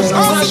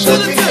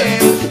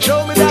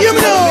 Show me that you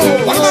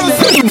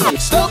know.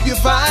 Stop your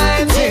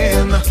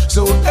fighting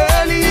so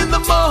early in the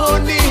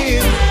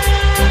morning.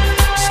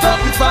 Stop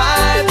your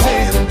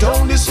fighting.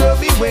 Don't disturb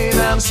me when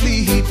I'm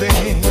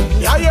sleeping.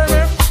 Yeah, hear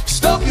me?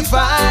 Stop your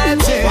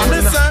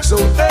fighting so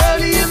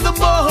early in the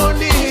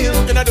morning.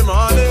 In the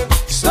morning.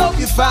 Stop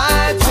your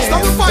fighting.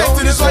 Stop your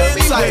fighting. It's right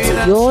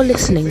inside. You're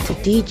listening to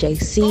DJ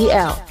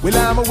CL. Well,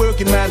 I'm a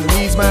working man who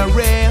needs my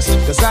rest.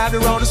 Cause out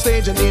there on the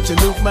stage I need to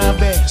look my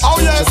best. Oh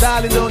yes. So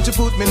darling, don't you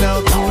put me now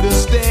through the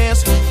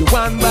stairs. You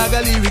one bag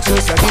of lyrics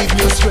just I give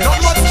you stress.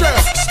 Not much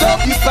stress.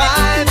 Stop your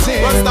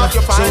fighting. Well, stop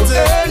your fighting. So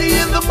early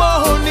in the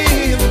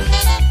morning.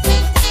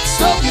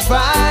 Stop your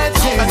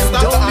fighting.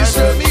 Don't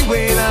disturb me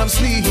when I'm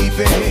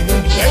sleeping.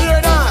 Yeah,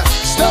 you're not.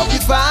 Stop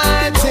your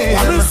fighting.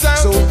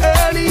 So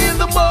early in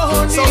the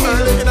morning. So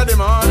early in the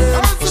morning.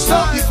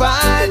 Stop your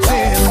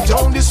fighting.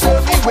 Don't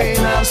disturb me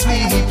when I'm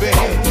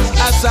sleeping.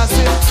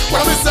 Assassin.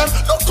 Well, listen,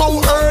 look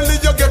how early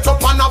you get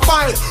up on a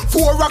fight.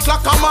 4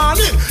 o'clock a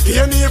morning,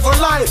 ain't even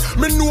light.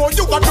 Me know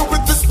you a do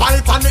with this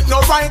fight and it no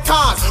right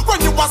cause.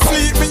 When you was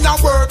sleep, me a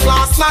work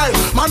last night.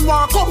 Man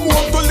want come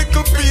home to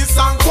little peace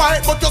and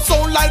quiet, but you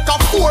sound like a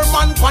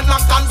 4-man on a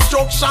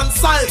construction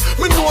site.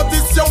 Me know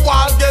this your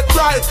wall get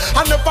right.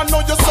 I never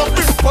know you so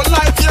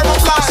polite, you're a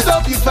lie.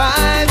 Stop your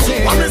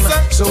fighting.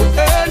 So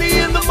early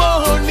in the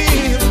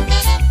morning.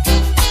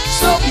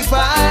 Stop your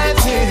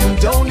fighting.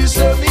 Don't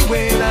disturb me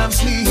when I'm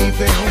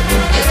sleeping.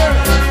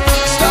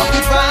 Stop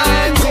your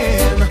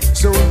fighting.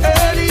 So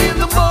early in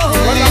the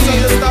morning.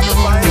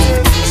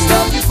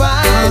 Stop your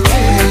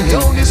fighting.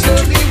 Don't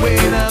disturb me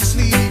when I'm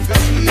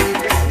sleeping.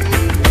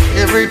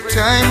 Every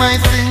time I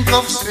think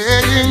of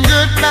saying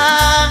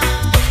goodbye,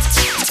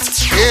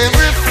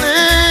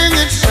 everything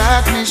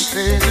inside me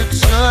says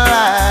it's a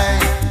lie.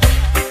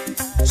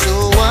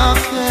 So I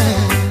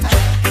can't,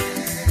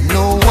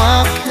 no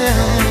I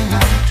can't,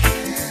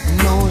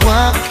 no I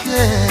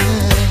can't.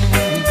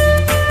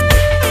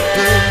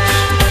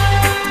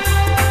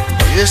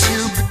 Yes,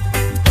 you.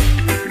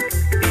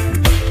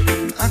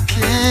 I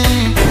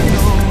can't,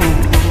 no,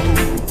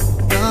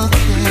 I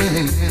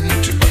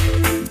can't.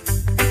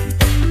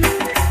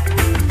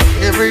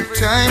 Every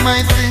time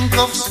I think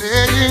of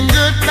saying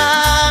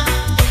goodbye,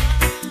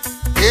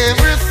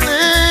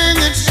 everything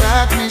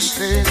inside me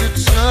says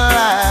it's a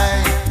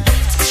lie.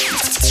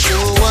 So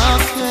I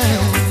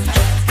can't,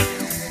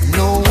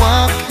 no I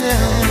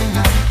can't,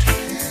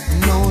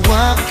 no I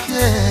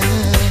can't.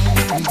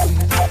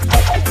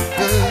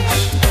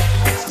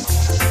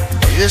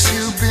 Yes,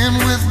 you've been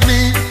with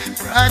me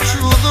right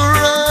through the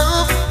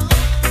rough,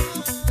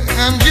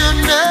 and you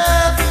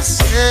never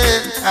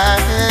said I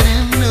had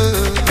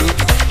enough.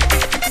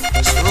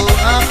 So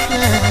I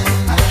can't,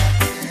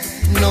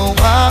 no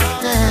I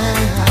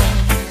can't,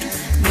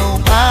 no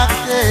I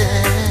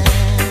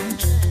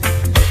can't.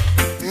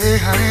 Hey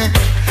honey,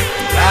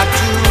 got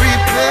to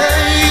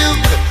repay you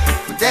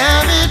for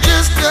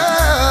damages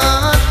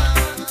done.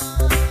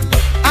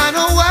 I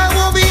know I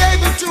won't be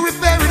able to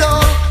repair it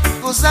all,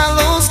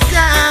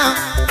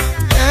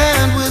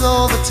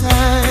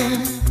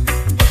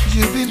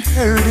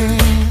 hurting,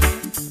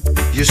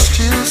 you're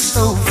still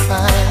so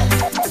fine,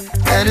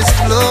 and it's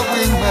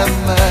blowing my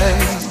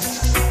mind.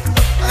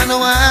 I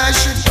know I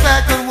should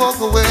back and walk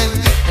away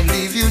and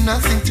leave you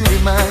nothing to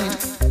remind,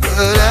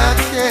 but I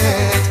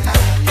can't.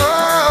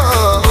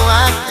 Oh,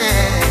 I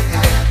can't.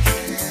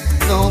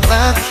 No,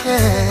 I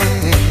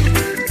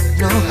can't.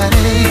 No,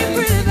 honey,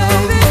 no.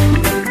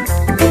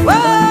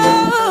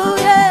 Whoa,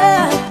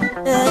 yeah,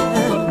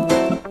 yeah.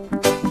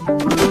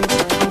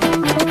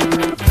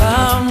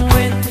 Come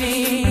with me,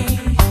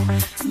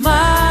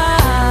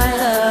 my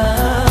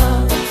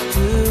love,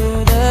 to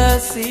the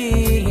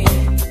sea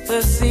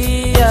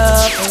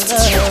of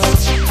love.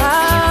 I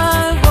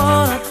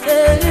wanna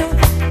tell you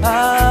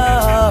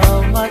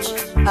how much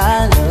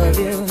I love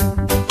you.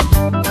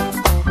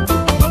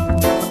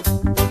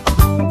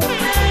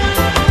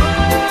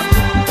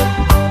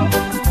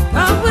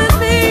 Come with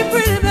me,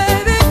 pretty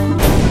baby.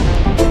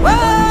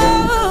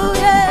 Whoa,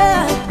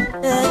 yeah,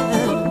 yeah.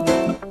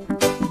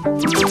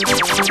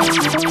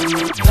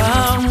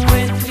 Come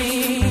with me,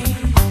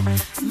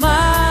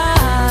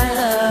 my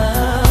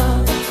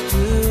love,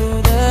 to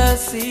the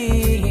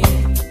sea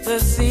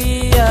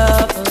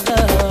of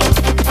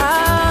love. I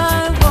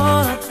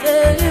wanna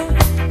tell you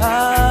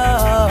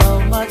how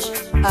much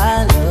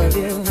I love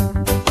you.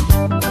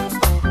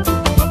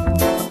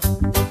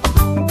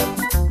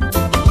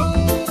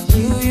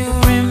 Do you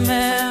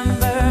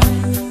remember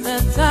the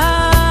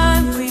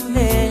time we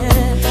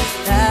met?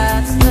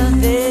 That's the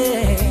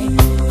day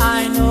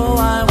I know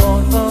I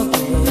won't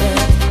forget.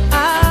 I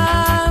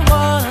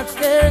wanna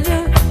tell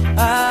you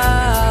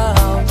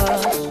how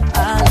much I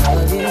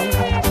love you.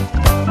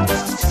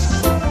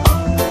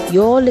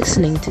 You're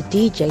listening to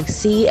DJ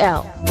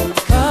CL.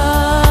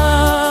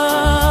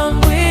 Come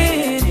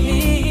with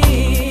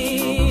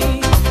me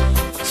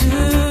to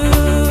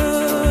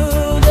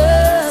the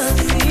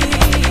sea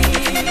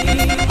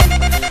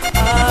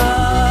of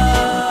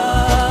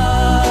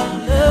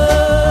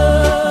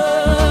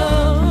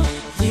love.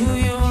 Do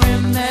you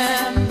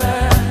remember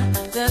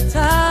the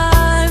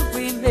time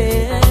we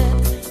met?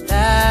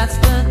 That's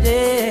the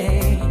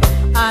day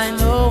I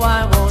know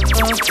I won't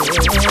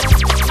forget.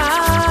 I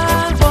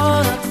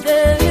wanna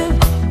tell you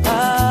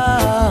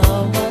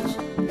how much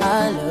I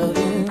love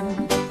you.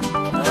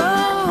 Oh,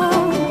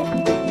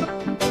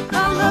 I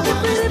love you,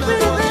 pretty,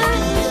 pretty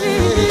baby.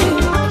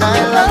 I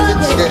love it,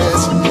 yes,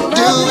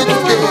 do it,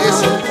 yes.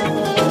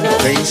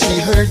 They see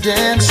her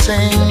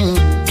dancing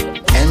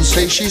and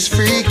say she's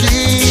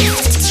freaky.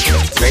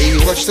 They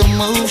watch the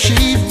move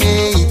she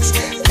makes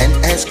and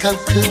ask how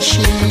good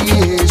she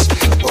is.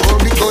 Or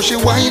because she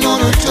whine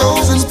on her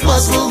toes and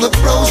puzzle the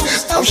pros.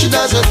 How she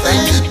does her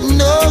thing,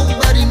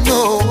 nobody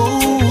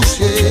knows,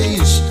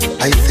 yes.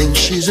 I think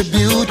she's a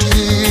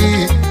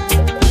beauty.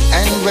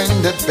 And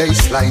when the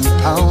bassline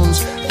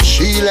pounds,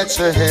 she lets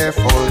her hair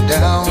fall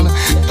down.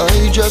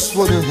 I just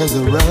wanna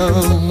hang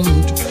around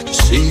to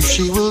see if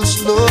she will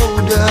slow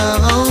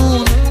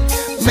down.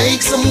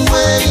 Make some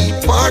way,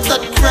 part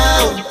that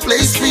crowd,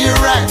 place me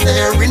right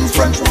there in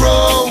front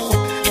row.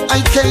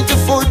 I can't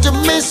afford to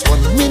miss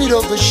 1 minute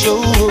of the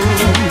show.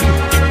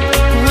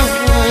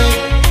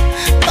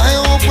 I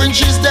hope when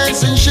she's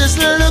dancing, she's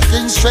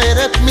looking straight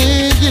at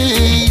me.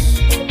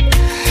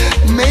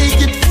 Make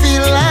it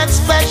feel like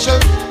special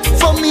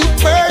for me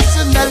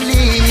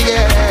personally,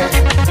 yeah.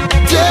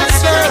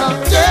 Dance, girl,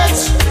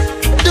 dance.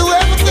 Do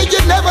everything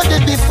you never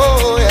did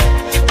before, yeah.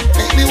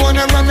 Make me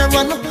wanna run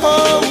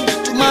home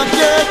to my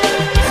girl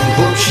and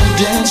hope she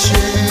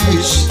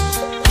dances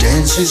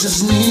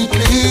as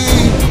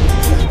neatly.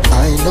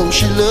 I know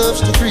she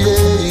loves to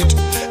create,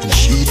 and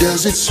she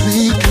does it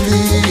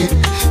sweetly.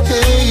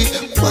 Hey,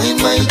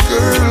 find my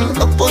girl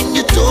up on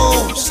your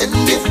toes, and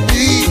if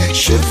we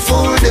should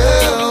fall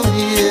down,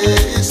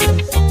 yes,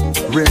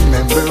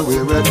 remember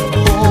we're at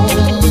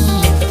home.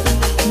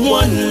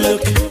 One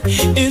look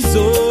is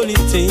all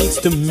it takes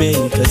to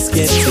make us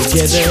get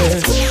together.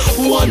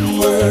 One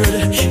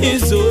word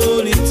is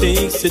all it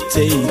takes to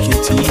take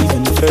it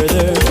even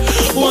further.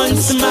 One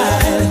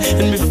smile,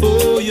 and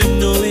before you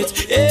know it,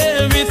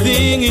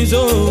 everything is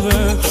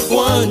over.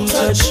 One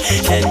touch,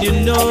 and you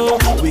know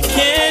we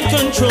can't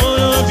control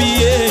our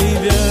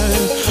behavior.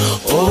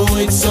 Oh,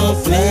 it's so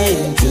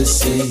plain to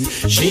see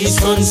she's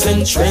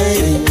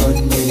concentrating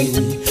on me,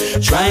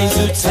 trying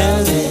to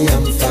tell me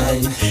I'm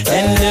fine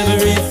and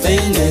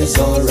everything is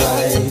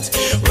alright.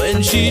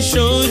 When she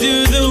shows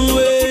you the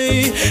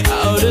way,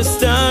 out the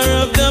star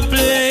of the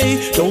play.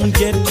 Don't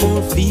get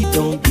cold feet,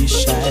 don't be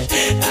shy.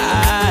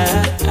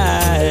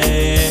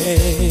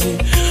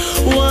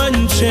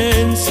 One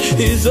chance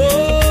is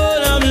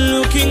all I'm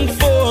looking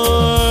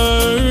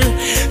for.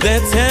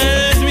 That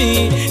tells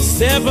me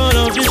step out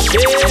of the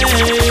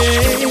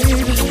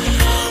shade.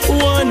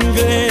 One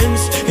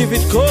glance, if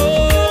it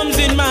comes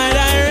in my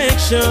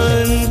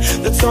direction,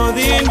 that's all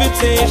the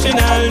invitation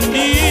I'll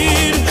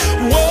need.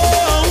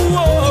 Whoa,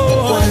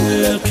 whoa. One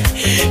look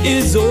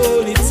is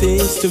all it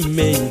takes to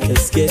make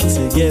us get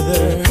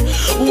together.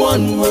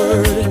 One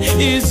word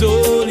is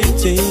all it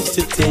takes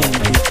to take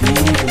it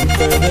even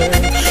further.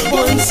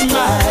 One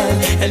smile,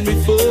 and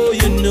before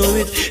you know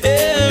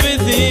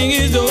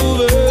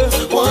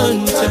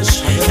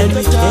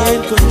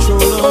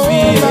control our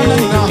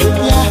behavior.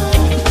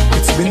 Yeah,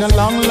 it's been a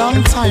long,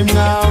 long time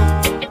now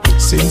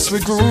since we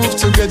groove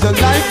together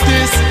like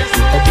this.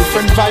 A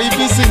different vibe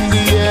is in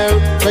the air.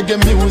 Reggae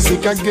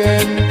music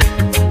again.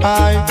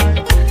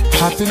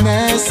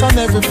 Happiness on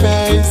every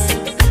face,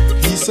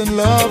 peace and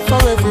love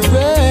for every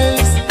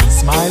race.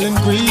 Smile and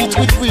greet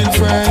with real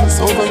friends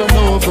over and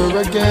over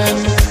again.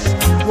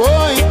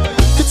 Boy,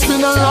 it's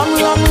been a long,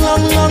 long,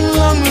 long, long,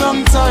 long,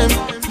 long time.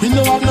 We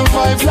don't have no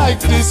vibe like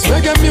this.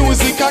 Reggae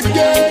music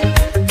again.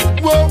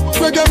 Whoa,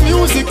 reggae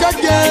music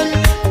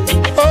again.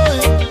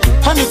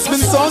 Oh, and it's been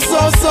so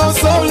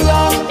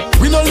long.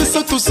 We don't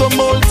listen to some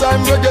old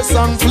time reggae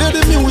song. Play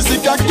the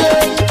music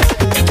again.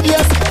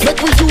 Yes,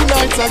 make we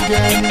unite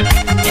again.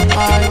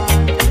 I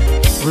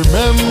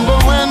remember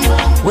when,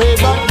 way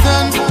back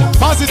then,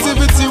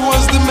 positivity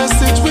was the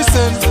message we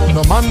sent.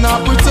 No man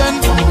not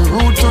pretend, from the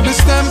root to the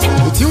stem.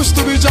 It used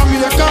to be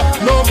Jamaica,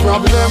 no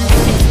problem.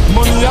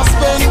 Money I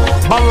spend,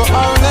 borrow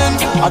or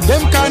lend. And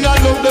them kind of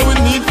love that we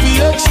need to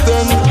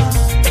extend.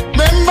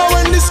 Remember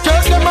when the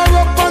skirt them are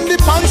up on the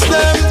pants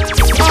them.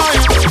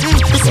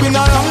 It's been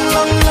a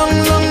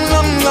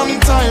long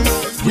time.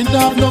 We don't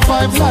have no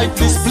vibe like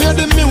this. Play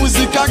the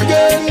music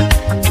again.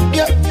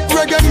 Yeah,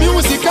 reggae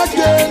music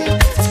again.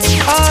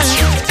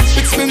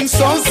 It's been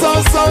so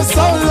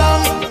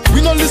long.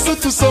 We don't listen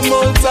to some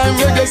old time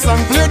reggae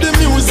song. Play the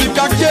music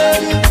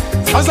again.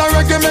 As a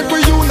reggae make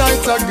we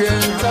unite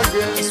again.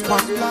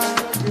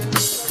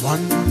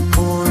 One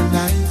more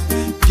night,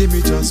 give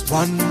me just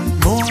one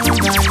more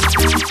night.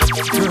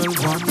 Girl,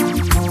 one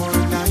more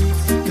night,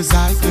 'cause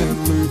I can't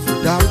live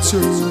without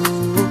you.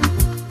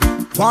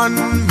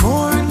 One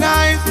more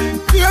night,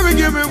 baby,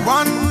 give me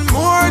one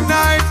more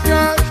night,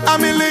 girl. A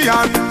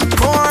million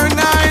more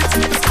nights,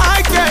 'cause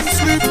I can't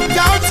sleep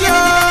without you.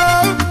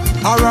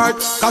 Alright,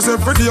 'cause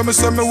every day me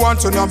say me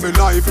want you in my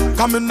life.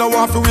 Come in now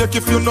off to wake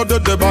if you know the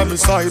day by my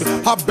side.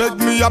 I beg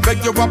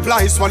you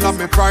apply, swallow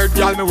me pride.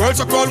 Girl, me world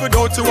so cold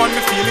without you and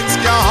me feelings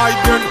can't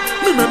hide them.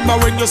 Remember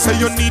when you say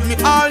you need me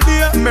all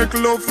day. Make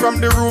love from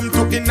the room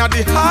to inna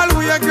the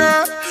hallway,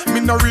 girl. Me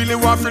no really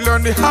want to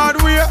learn the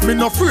hard way. Me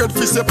no afraid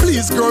fi say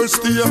please, girl,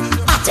 stay.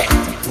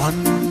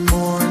 One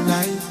more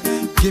night,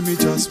 give me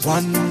just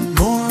one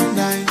more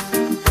night.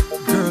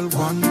 Girl,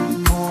 one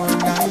more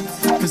night,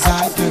 'cause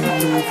I can't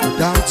live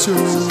without you.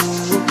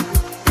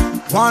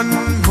 One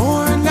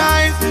more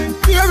night,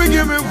 baby,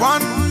 give me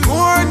one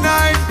more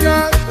night,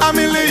 girl. A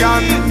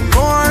million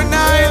more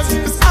nights,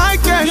 'cause I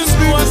can't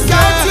sleep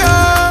without you.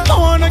 I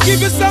wanna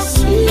give you some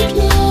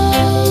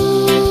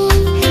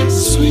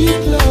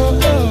sweet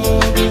love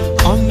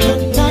on the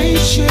night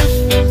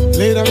shift,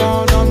 later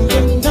on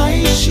the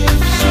night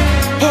shift.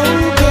 Oh,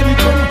 baby,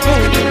 come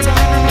hold me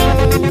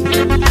tight.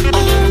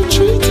 I'll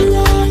treat you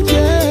right,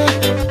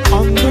 yeah,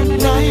 on the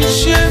night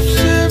shift,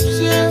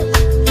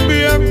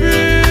 baby.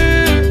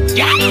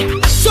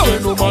 So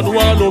no man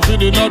want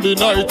loving in the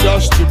night, yeah.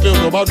 Strictly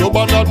rubber dub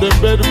under the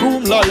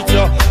bedroom light,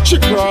 yeah. She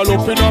crawl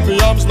up in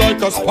my arms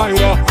like a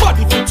spider.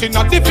 Body fit in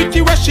a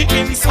difficulty where she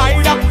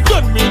inside her.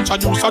 Then me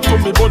introduce her to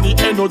me bunny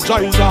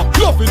energizer.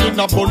 Loving in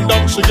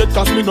abundance, she get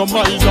cause me no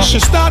miser. She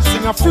starts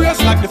sing a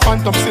phrase like the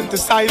phantom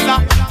synthesizer.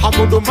 I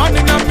go the man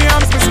in my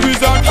arms, me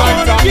squeeze her tighter. I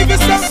wanna give you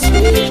some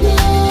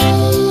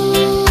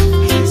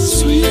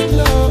sweet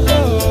love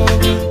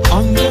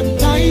on the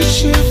night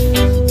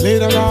shift,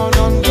 later on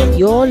the.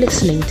 You're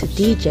listening to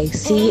DJ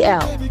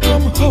CL.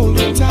 Come hold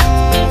me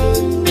tight.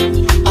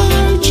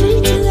 I'll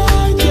treat you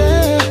right,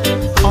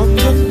 yeah, on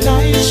the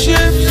night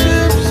shift,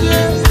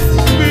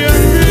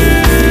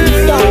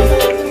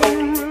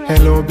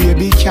 Hello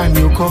baby, can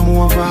you come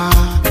over?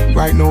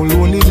 Right now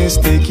loneliness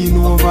taking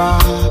over.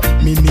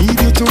 Me need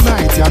you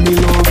tonight, yeah, me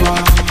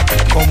lover.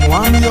 Come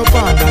warm me up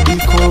under the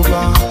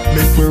cover.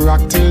 Make me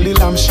rock till the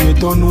lampshade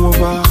turn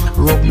over.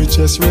 Rub me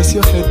chest, rest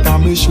your head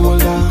on my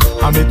shoulder.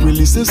 I make me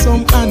listen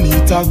some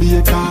Anita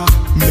Baker.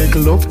 Make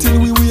love till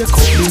we wake up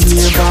the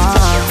neighbor.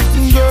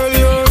 Girl,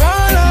 you're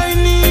all I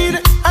need,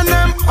 and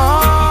I'm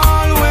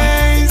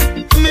always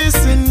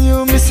missing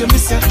you. Miss you,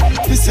 baby.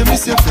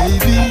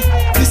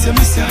 Miss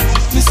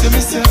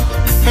you.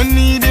 I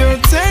need your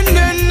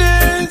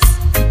tenderness.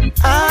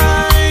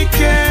 I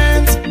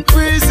can't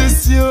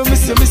resist you.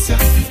 Miss you,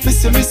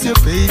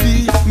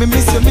 baby.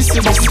 Miss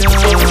you.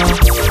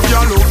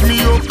 You look me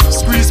up,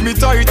 squeeze me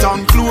tight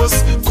and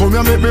close. Come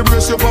here, make me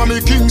brace you for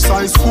me king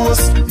size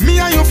post. Me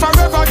and you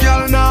forever,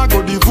 girl, now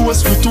go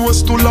divorce. We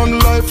toast to long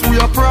life, we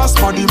are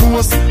prosper the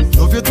most.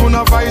 Love you tone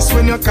of voice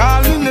when you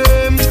call me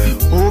name.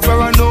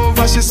 Over and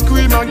over, she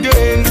scream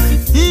again.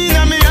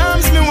 In my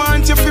arms, me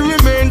want you to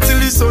remain till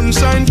the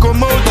sunshine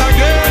come out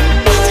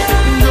again.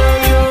 Girl,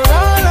 you're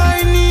all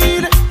I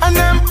need, and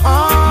I'm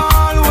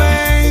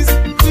always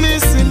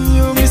missing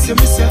you. Miss you,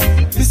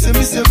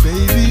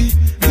 baby.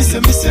 Miss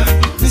you.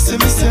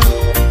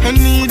 I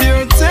need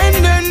your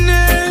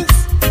tenderness.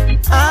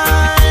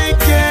 I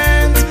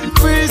can't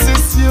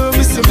resist you.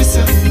 Miss you, baby.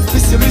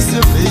 Miss you.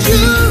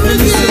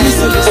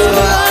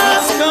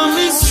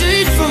 Coming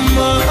straight from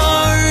my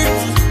heart.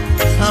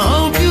 I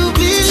hope you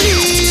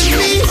believe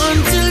me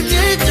until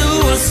they do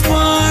us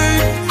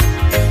part.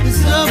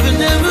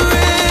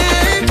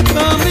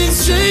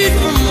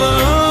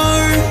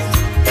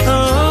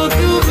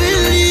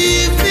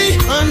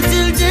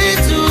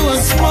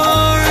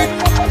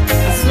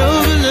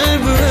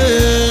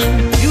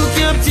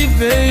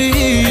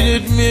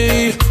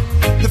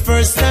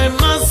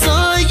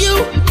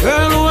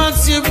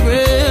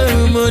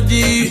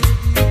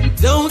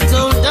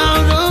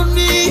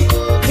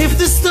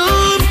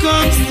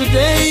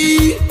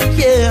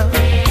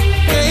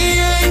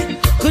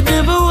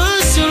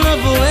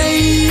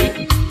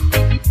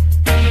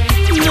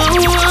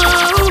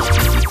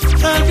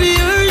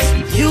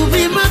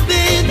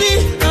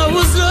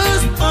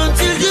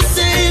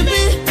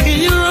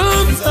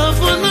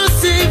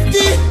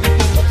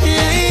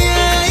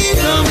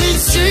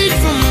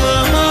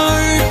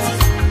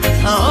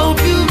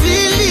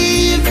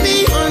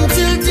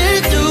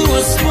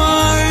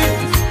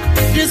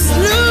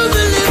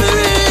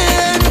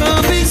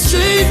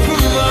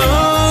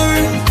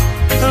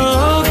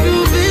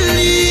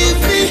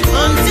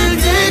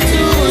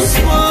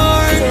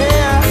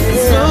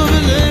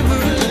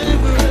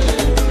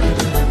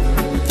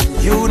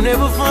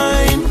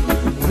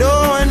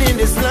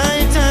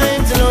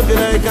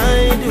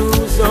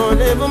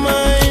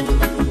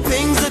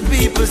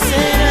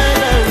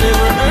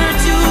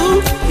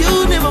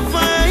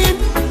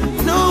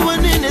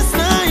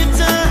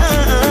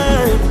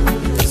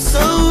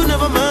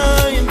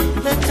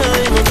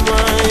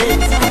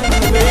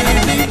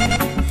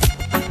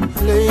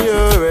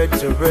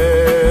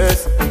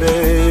 treacherous,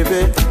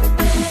 baby.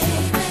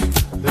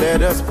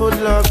 Let us put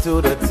love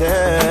to the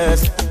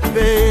test,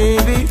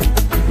 baby,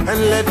 and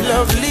let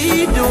love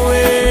lead the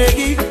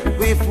way.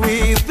 If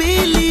we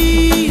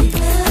believe,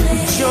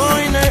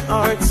 join our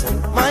hearts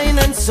and mind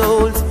and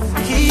souls,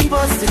 keep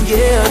us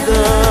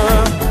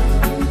together.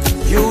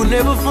 You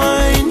never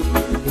find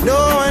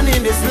no one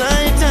in this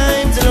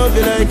lifetime to love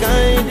you like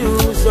I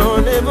do, so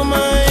never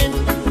mind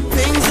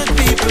things that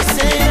people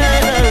say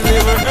that I'll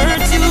never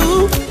hurt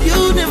you.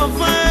 You never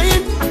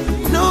find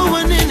no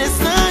one in this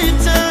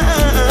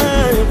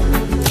lifetime,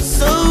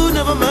 so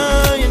never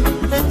mind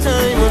the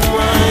time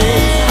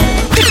unwind.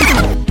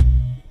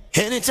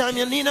 Anytime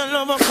you need a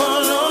lover,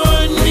 call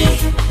on me.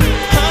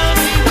 I'll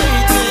be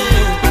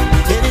waiting.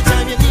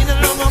 Anytime you need a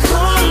lover,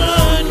 call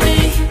on me.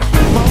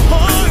 My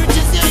heart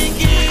is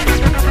aching.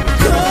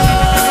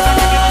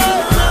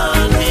 Call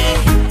on me.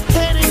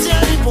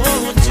 Anytime you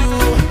want to.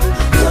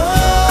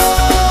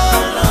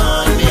 Call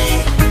on me.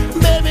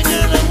 Baby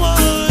girl, I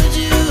want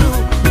you.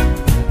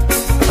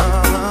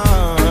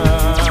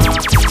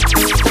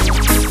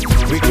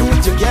 We grew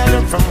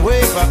together from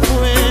way back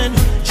when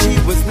she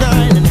was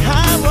 9 and I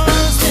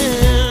was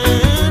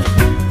 10.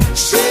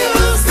 She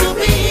used to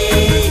be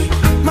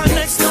my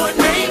next door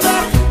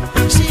neighbor.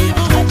 She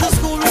even went to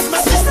school with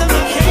my sister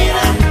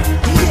Makeda.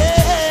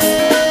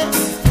 Yeah.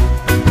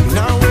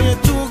 Now we're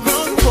two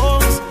grown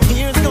folks.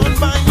 Years gone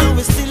by and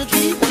we still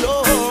keep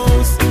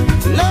close.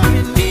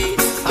 Loving me,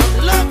 I'm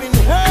loving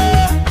her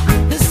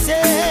the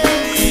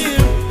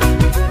same.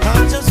 I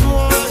just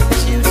want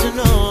you to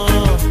know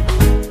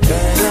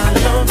that I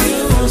love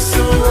you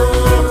so.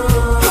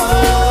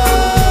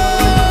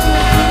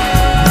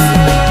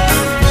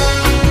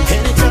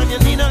 Anytime you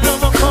need a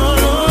lover, call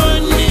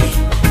on me.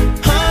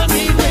 I'll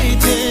be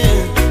waiting.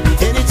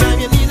 Anytime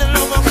you need a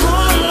lover,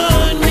 call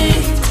on me.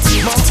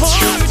 My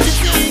heart is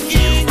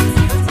aching.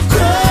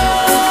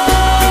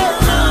 Call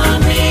on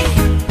me.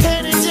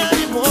 Anytime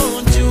you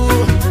want to.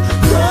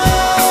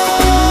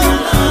 Call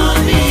on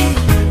me.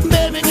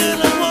 Baby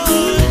girl, I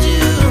want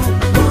you.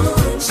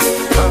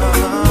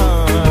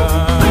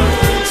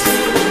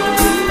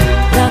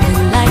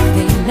 Loving like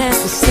they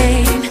never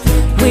seen.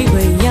 We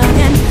were young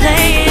and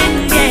playing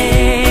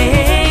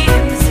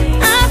games.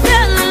 I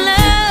fell in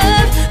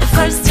love the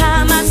first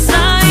time I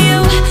saw you,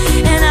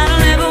 and I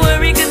don't ever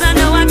worry 'cause I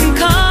know I can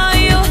call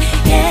you.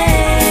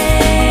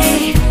 Yeah.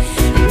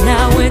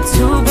 Now we're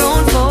two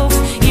grown folks.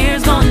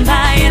 Years gone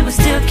by and we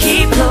still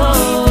keep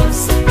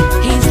close.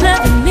 He's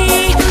loving me,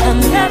 I'm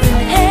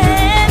loving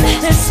him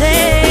the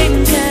same.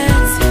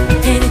 'Cause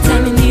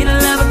anytime you need a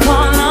lover,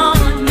 call on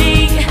me.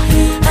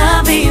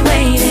 I'll be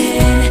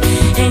waiting.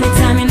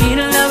 Anytime you need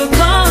a lover,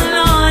 call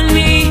on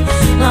me.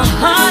 My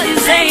heart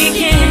is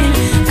aching.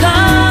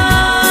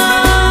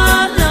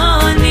 Call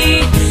on me.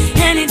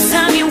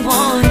 Anytime you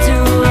want to.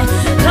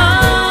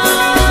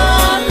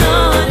 Call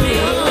on me.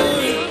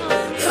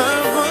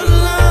 Have a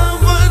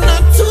love on a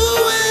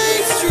two-way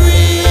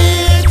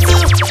street.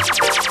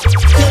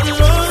 Get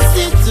lost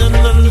it in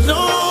a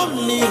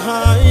lonely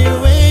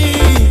highway.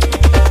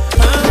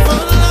 Have a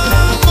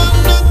love on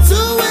a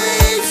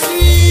two-way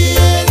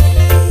street.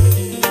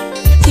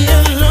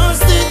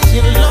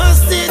 You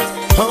lost it,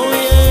 oh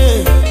yeah.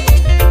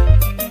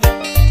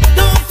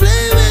 Don't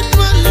play with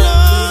my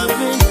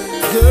loving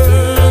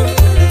girl.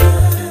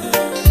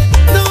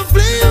 Don't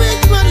play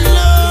with my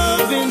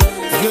loving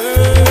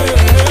girl.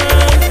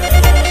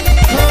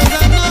 'Cause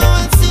I know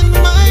what's in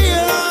my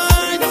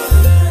heart.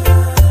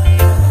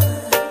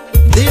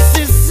 This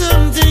is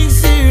something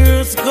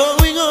serious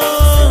going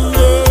on,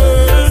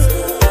 girl.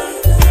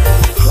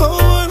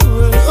 Oh,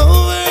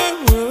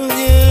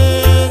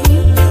 yeah.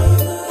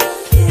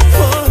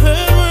 For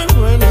her,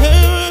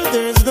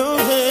 there's no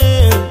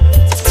end.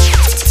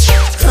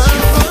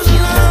 Have a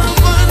love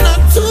on a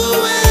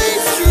two-way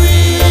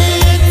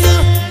street.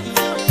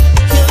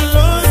 You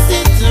lost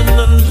it in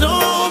a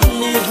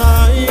lonely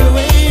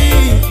highway.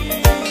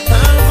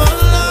 Have a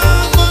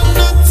love on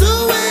a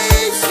two-way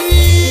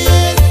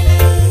street.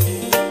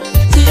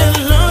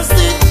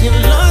 You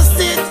lost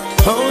it,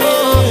 oh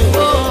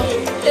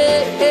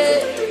yeah.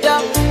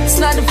 Yeah. It's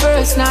not the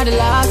first, not the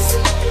last.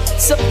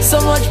 So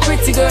much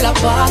pretty girl I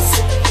pass,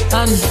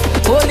 and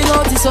holding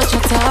out is such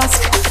a task.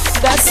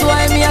 That's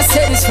why me I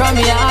say this from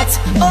my heart.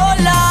 Oh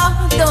Lord,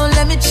 don't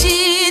let me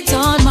cheat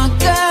on my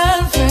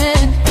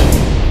girlfriend.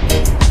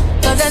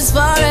 'Cause as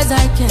far as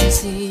I can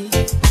see,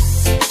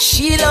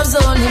 she loves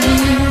only me.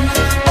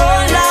 Oh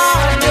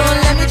Lord, don't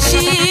let me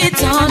cheat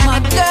on my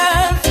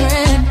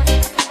girlfriend.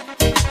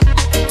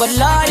 But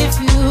Lord, if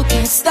you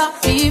can stop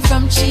me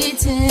from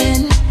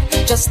cheating,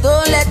 just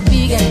don't let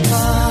me get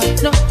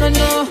caught. No,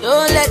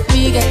 don't let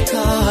me get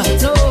caught.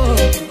 No,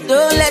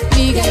 don't let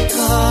me get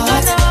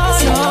caught.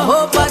 So I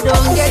hope I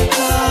don't get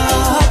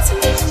caught.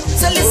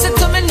 So listen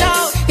to me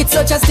now. It's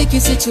such a sticky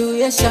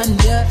situation,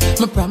 yeah.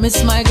 Me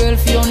promise my girl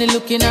if you only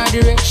look in her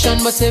direction,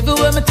 but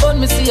everywhere me turn,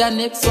 me see her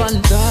next one.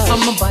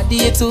 And my body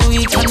is too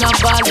weak and I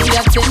ball the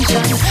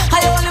attention. I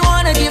only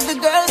wanna wanna give the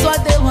girls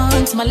what they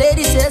want. My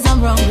lady says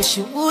I'm wrong, but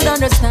she would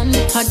understand.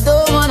 I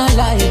don't wanna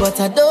lie, but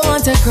I don't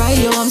want to cry.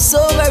 Yo, I'm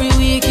so very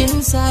weak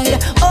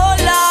inside. Oh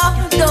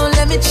Lord, don't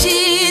let me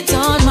cheat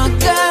on my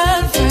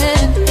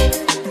girlfriend.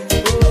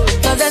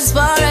 Cause as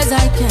far as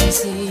I can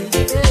see,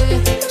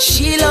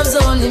 she loves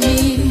only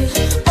me.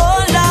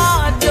 Oh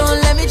Lord, don't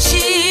let me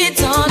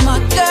cheat on my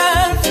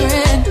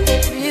girlfriend.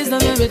 Please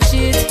don't let me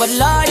cheat. But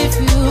Lord, if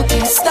you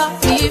can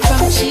stop me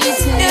from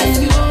cheating,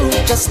 if you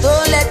just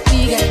don't let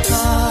me get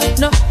caught.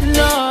 No,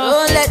 no,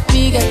 don't let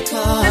me get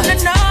caught. No,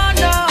 no,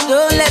 no,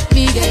 don't let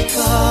me get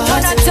caught.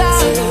 I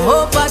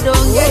hope I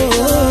don't get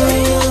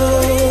caught.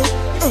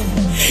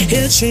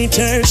 He'll treat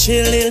her,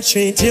 he'll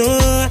treat you.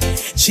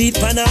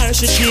 Cheat on her,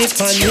 she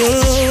cheat on you.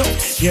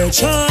 Your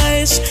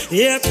choice,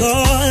 your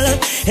call.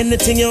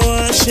 Anything you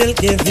want, she'll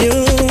give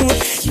you.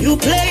 You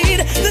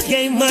played the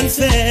game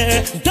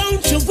unfair.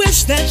 Don't you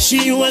wish that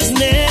she was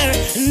near?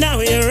 Now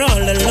you're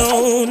all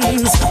alone.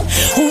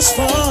 Whose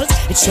fault?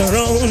 It's your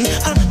own.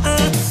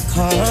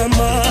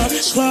 Karma,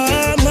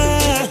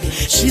 karma.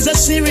 She's a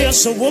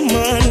serious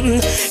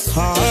woman.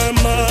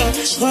 Karma,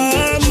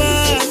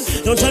 karma.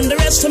 Don't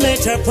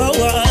underestimate her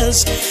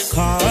powers.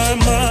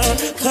 Karma,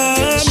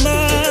 karma.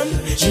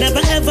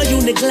 Never ever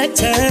you neglect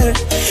her.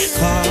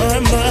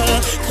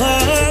 Karma,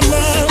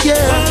 karma.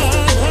 Yeah.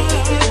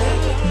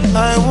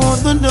 I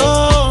want to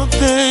know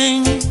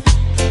things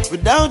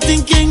without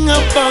thinking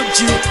about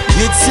you.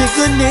 It's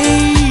second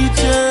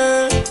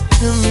nature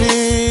to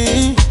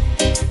me.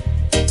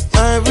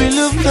 I will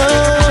love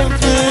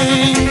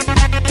nothing.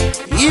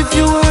 If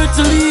you were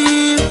to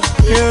leave,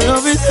 your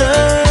love is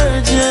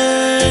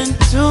urgent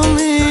to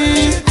me.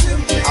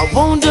 I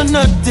won't do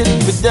nothing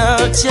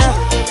without ya.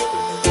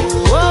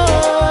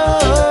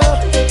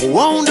 Whoa,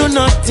 won't do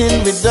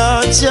nothing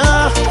without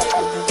ya.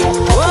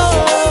 Whoa,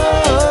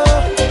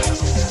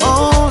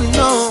 oh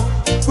no.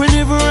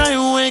 Whenever I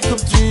wake up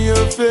to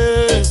your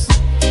face,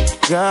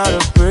 gotta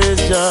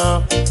praise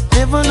ya.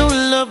 Never knew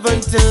love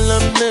until I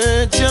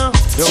met ya.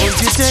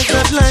 Don't you take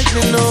that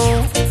lightly,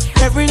 no.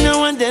 Every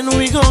now and then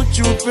we go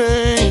through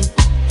pain.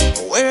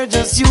 We're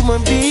just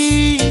human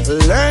beings,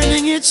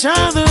 learning each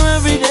other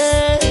every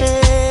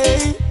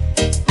day.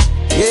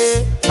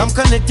 Yeah, I'm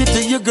connected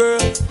to you, girl.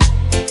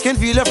 Can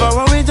feel the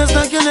power away just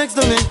like you're next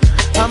to me.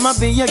 I'ma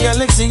be your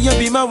galaxy, you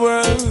be my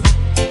world.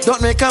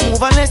 Don't make a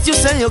move unless you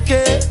say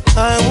okay.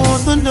 I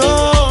want to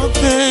know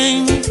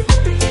things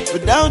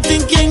without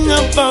thinking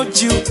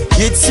about you.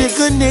 It's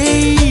second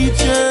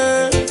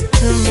nature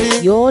to me.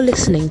 You're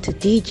listening to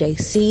DJ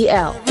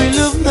CL. We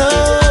love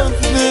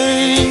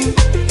nothing.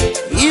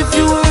 If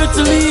you were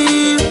to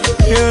leave,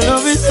 your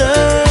love is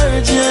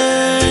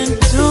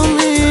urgent to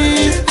me.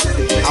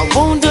 I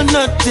won't do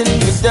nothing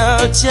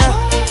without ya.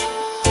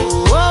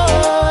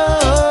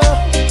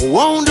 Whoa,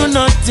 won't do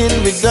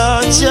nothing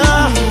without ya.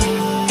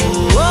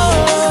 Whoa,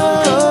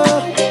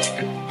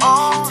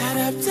 oh.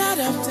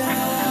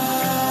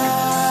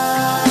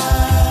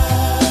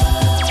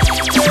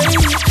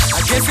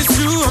 I guess it's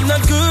true, I'm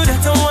not good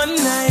at a one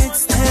night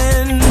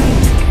stand,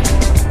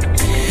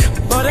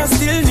 but I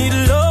still need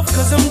love,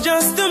 cause I'm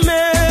just a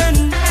man.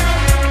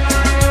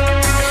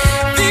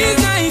 These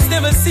nights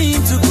never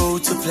seem to go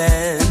to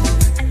plan.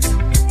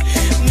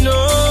 No,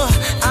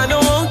 I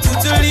don't want you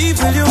to leave.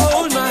 Will you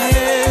hold my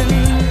hand?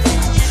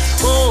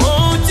 Oh,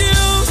 won't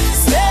you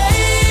stay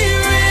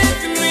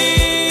with me?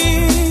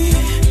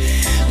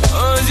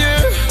 Cause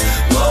you're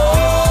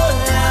all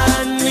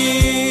I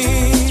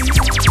need.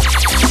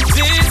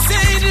 This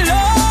ain't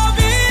love,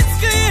 it's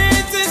clear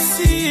to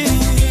see.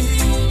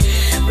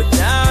 But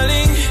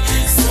darling,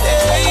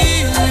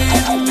 stay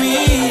with me.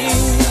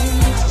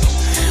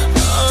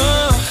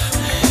 Oh,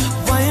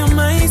 why am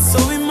I so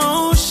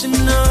emotional?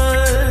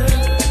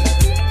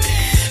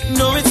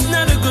 No, it's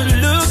not a good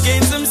look,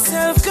 gain some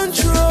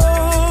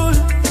self-control.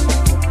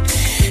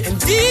 And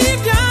deep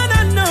down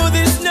I know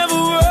this never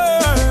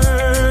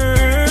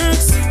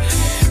works,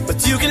 but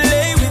you can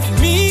lay with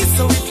me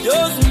so it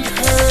doesn't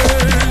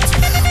hurt.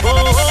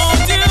 Oh,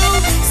 won't you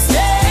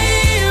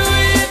stay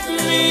with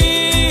me?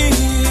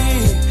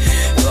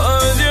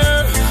 Cause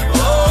you're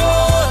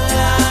all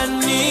I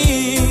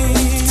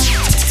need.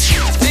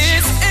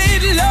 This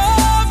ain't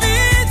love,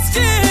 it's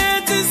clear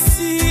to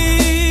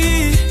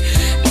see.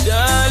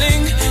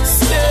 Darling,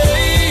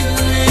 stay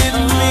with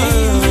me.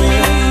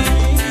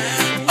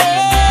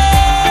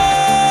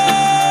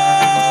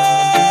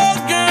 Oh,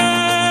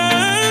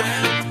 girl,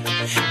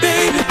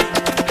 baby,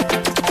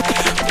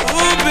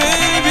 oh,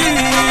 baby.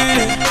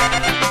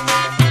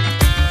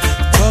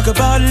 Talk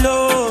about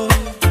love,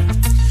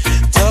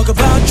 talk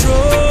about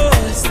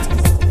trust,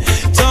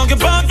 talk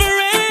about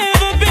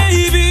forever,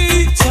 baby.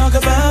 Talk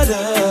about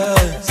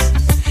us.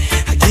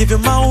 I give you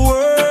my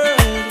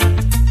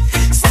word,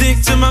 stick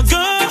to my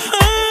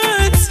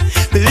guns.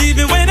 Believe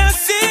me when I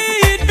say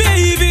it,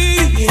 baby.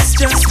 It's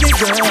just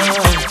begun.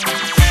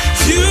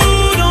 You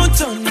don't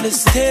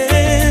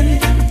understand,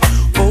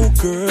 oh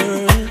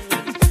girl,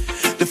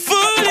 the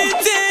full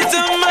intent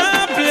of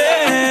my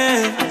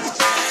plan.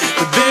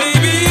 But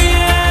baby,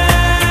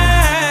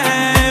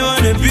 I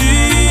wanna be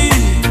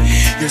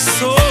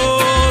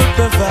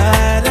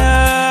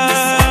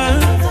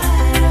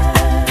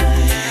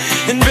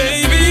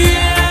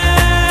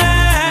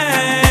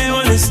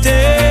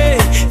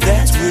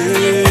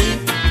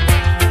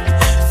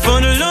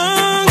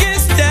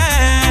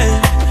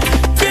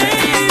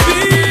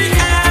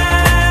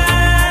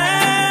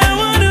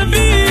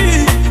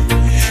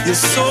the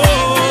soul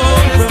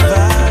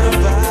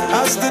provide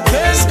as the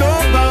days go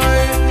by.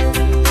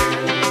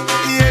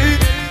 Yeah.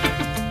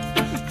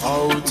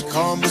 Out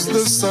comes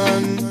the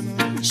sun,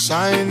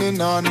 shining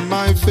on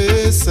my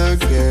face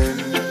again.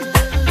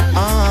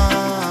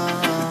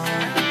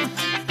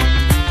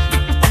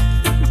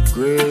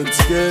 Grades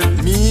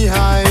get me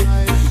high,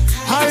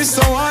 high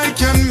so I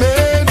can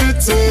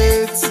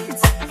meditate.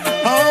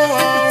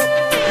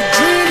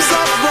 Dreams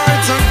of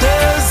brighter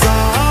days.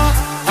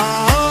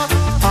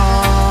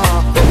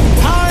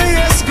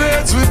 Highest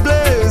grades we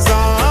blaze.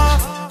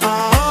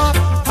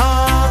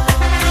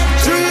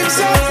 Dreams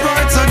of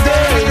brighter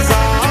days.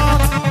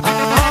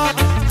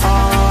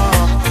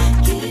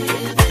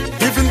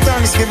 Giving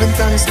thanks, giving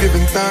thanks,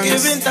 giving thanks.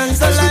 Giving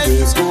thanks as the alive.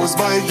 days goes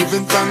by,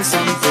 giving thanks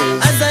and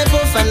praise. As I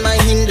puff on my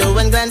window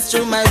and glance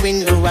through my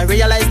window, I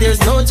realize there's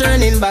no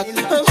turning back.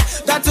 Oh,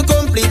 got to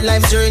complete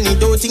life journey,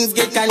 though things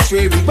get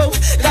contrary. Oh,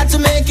 got to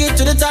make it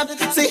to the top.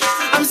 See,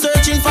 I'm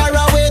searching for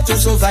a way to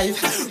survive.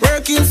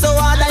 Working so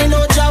hard, I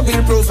know job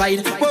will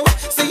provide. Oh,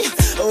 see,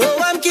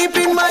 oh, I'm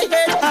keeping my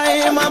head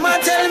high. Mama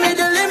tell me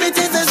the limit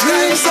is the sky.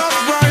 Dreams of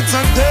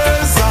brighter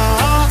days.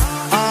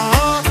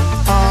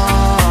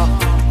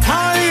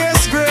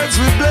 Highest grades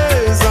we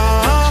blaze.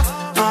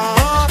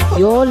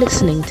 You're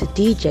listening to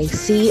DJ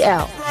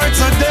CL.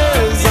 Brighter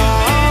days.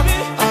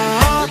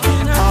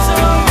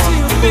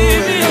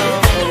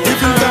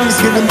 Giving thanks,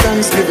 giving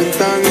thanks, giving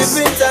thanks.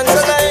 Giving thanks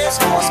alive.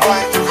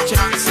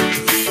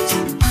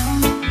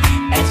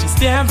 As she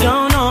stepped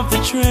on off the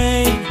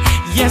train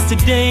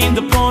yesterday in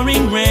the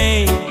pouring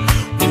rain,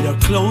 with her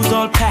clothes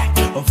all packed,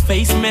 her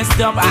face messed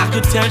up, I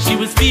could tell she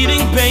was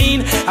feeling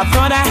pain. I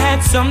thought I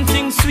had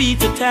something sweet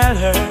to tell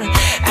her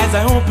as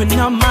I opened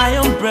up my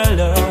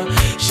umbrella.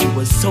 She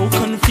was so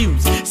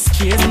confused,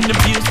 scared and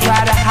abused,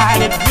 tried to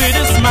hide it with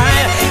a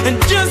smile.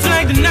 And just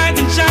like the night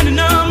in shining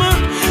armor,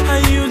 I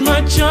used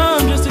my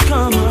charm just to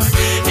calm her,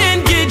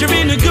 engage her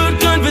in a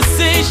good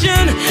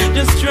conversation,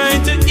 just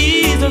trying to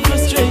ease her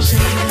frustration.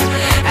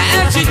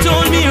 As she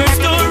told me her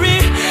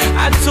story,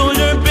 I told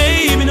her,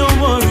 baby, don't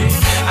worry,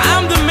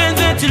 I'm the man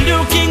that you're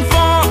looking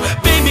for.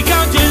 Baby,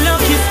 count your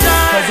lucky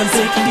stars, 'cause I'm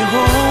taking you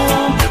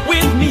home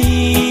with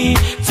me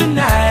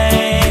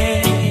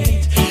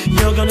tonight.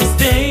 You're gonna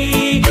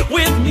stay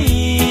with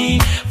me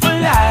for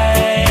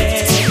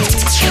life.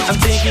 I'm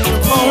taking you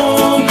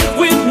home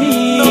with me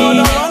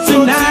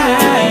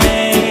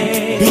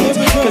tonight,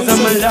 'cause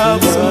I'm a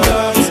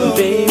lover,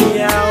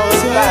 baby, I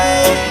was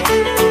right.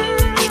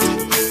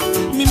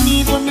 Me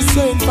mean when me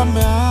say it from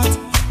my heart.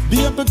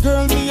 Baby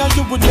girl, me and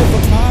you would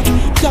never part.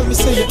 Tell me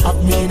say you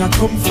have me in a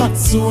comfort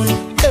zone.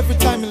 Every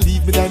time you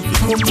leave me, then you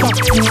come back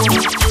home.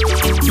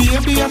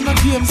 Baby, I'm not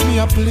games me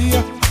a play.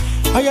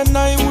 I and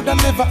I woulda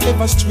never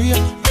ever stray.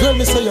 Girl,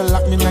 me say you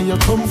lock me in your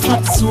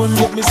comfort zone.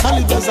 Get me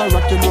solid as a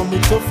rock, you know me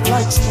tough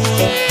like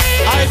stone.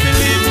 I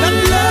believe that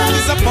love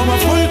is a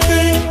powerful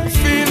thing,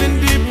 feeling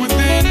deep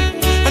within.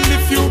 And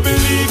if you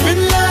believe in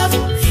love,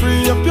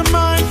 free up your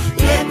mind,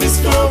 let this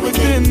flow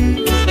within.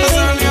 As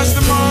early as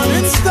the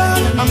morning star,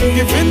 I'm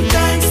giving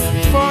thanks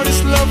for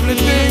this lovely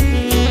thing.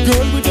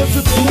 Girl, with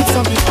every beat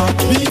of me heart,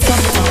 beat of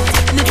me heart,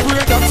 me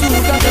pray that you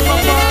would never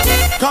part.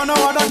 Can't no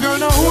other girl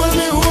no hold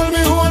me, hold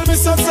me, hold me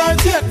so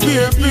tight yet,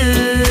 baby.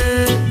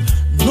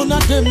 None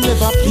of them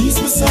never please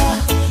me, sir,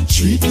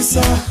 treat me,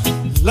 sir.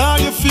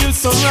 Lord, you feel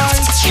so right.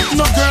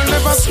 No girl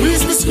never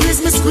squeeze me, squeeze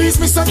me, squeeze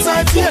me so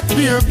tight yet,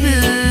 baby.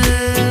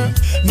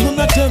 None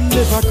of them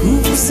never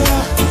groove me,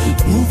 sir,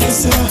 move me,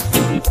 sir.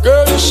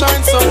 Girl, you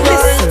shine so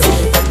bright.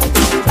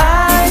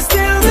 I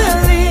still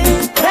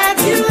believe that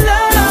you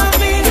love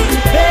me,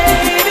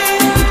 baby.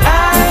 I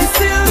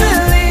still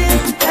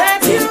believe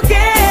that you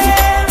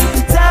care,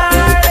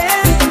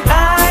 darling. I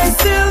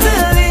still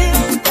believe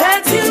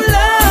that you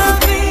love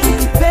me,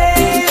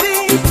 baby.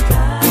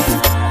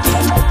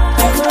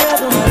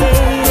 Forever, my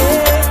lady.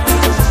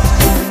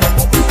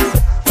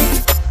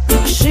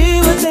 She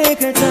would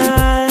take her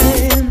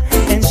time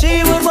and she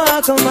would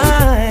walk a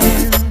mile,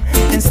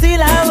 and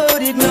still I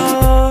would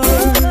ignore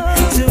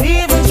to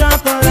even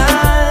drop a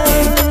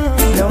line.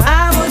 No,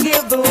 I would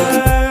give the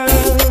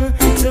world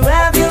to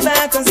have you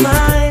back as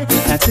mine.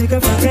 I took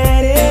her for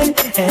granted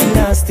and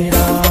lost it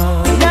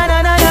all. No,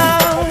 no, no, no.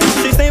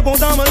 She stayed on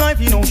down my life,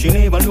 you know she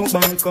never look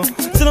back.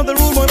 Sit up the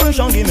rude boy, push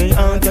on, give me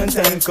heart and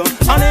take.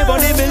 I never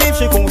did believe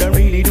she could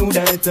really do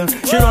that.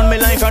 She run me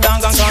like a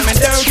dog and call me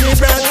dirty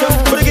brat.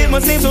 But I get my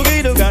sleep so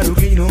good, got to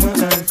clean on my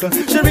back.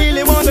 She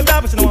really wants to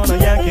stop, but she don't wanna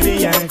yak it,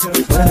 yak.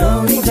 But I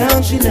know deep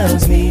down she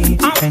loves me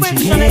and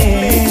she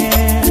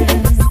cares.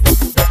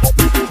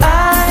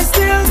 I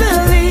still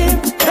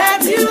believe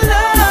that you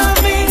love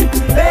me,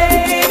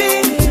 baby.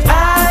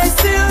 I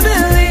still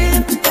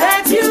believe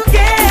that you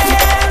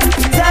care,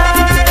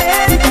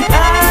 darling.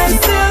 I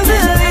still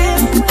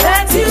believe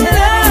that you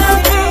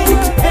love me,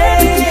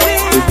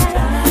 baby.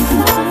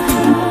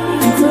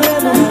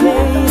 Forever,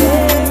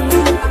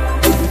 baby.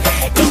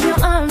 In your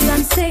arms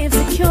I'm safe,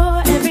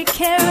 secure. Every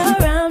care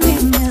around me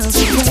melts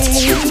away.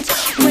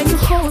 When you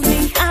hold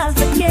me, I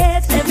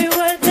forget every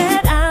word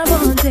that I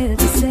want to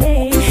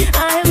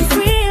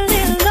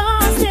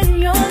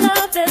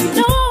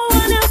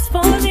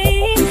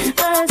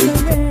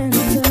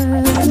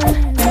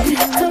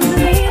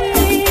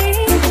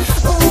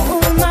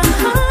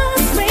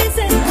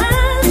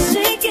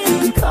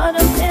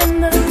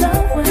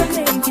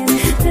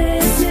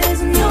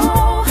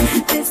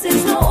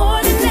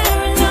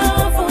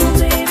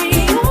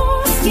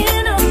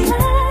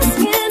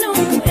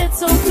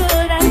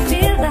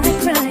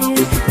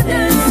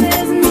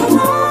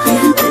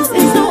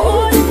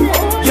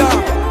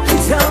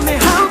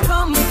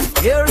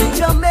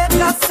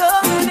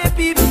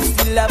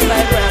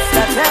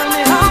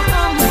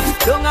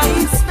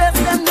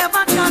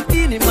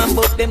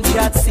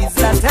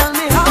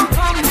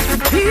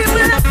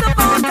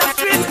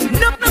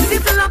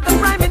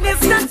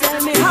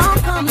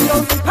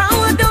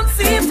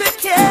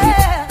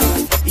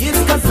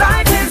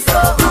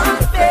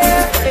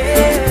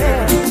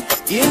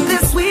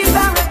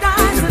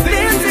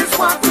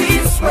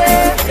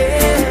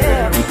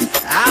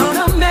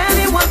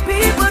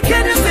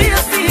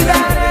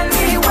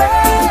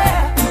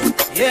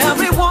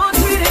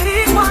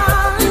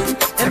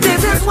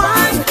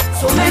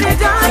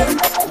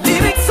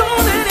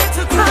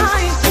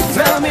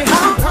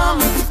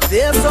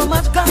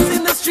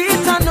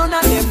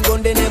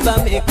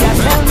Jamaica.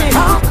 Tell me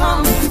how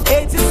come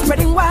hate is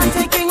spreading while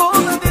taking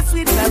over the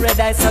sweet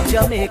paradise of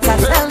Jamaica.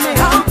 Tell me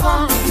how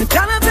come the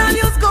dollar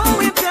value's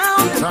going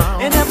down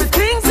and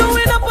everything's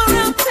going up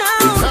around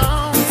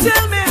town.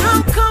 Tell me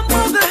how come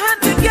all the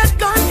had to get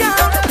gone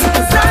down.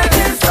 Cause life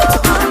is so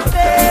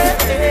unfair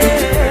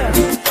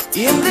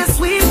in this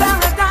sweet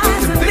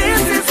paradise, and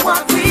this is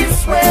what we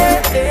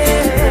swear.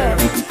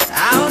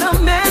 Out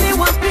of many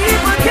one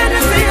people, can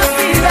you see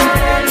that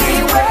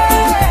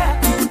anywhere?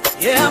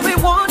 Yeah, we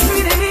want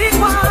treated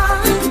equal,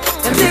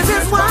 and this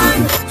is why.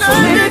 So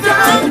leave it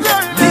down,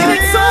 leave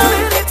it so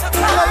in it.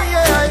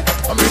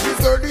 I met this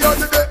girl the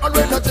other day, and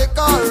when I check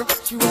her,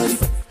 she was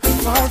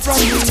far from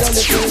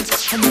reality.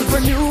 I never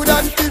knew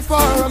that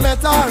before I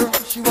met her.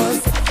 She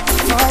was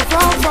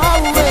far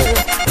away.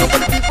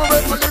 Nobody people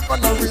wait for live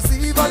and I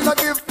receive and I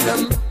give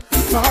them.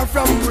 Far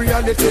from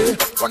reality.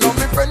 One of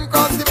my friends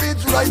crossed the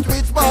beach, right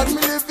which part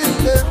me living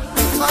there.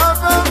 Far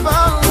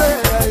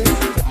away.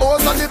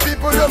 Most of the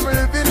people them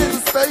living in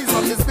space,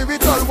 and the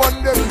spiritual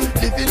one them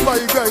living by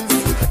grace.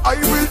 I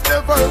will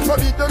never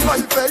forbid on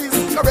my face.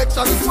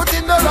 Corrections put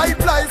in the right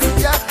place.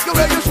 Yeah, you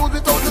wear your shoes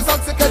without the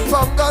socks to get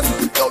fungus.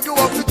 Now you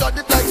have to judge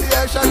it like the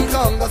Asian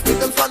Congress. With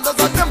them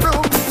standards and them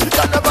broom, you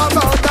can never bound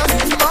us.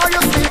 Tomorrow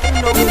you sleep,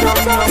 no.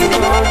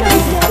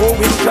 Oh,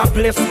 we shall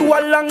bless you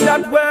along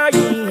that way.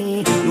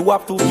 You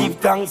have to give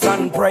thanks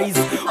and praise.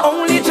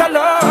 Only your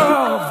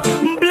love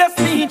bless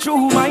me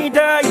through my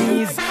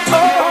days.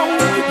 Oh,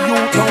 you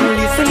don't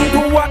listen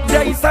to what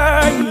they say.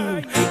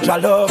 Your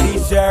love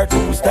is here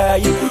to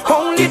stay.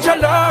 Only your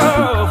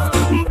love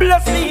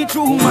bless me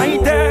through my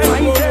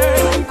days.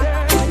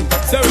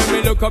 So when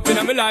we look up in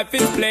my life,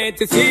 it's plain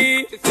to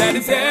see that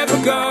it's ever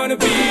gonna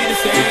be the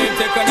same.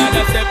 Take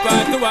another step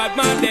out toward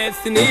my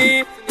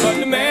destiny, but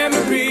the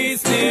memories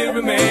still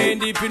remain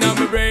deep in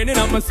my brain and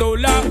on my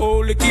soul. I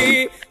hold the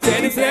key.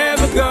 Then it's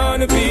never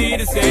gonna be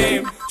the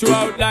same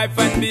throughout life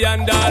and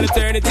beyond all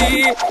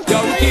eternity.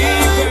 Yo,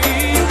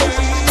 keep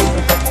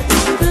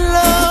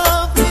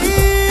Love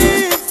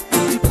is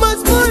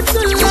much more to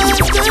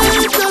life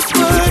than just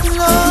word.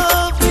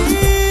 Love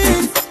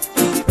is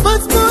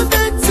much more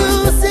than to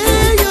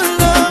say you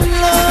love.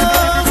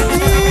 Love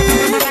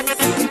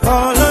is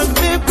call on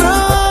me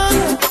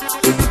brother.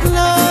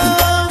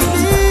 Love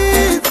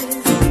is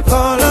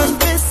call on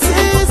me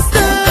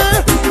sister.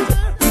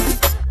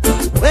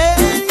 When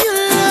you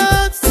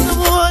love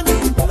someone,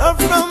 love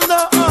from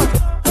the heart.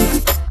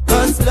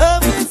 'Cause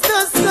love is the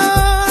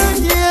start,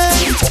 yeah.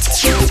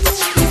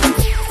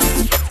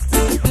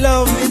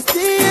 Love is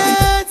the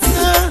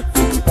answer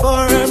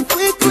for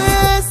every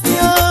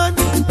question.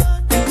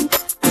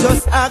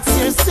 Just ask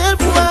yourself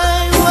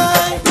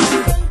why.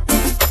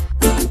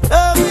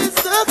 Love is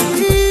the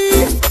key.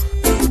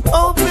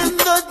 Open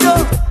the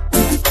door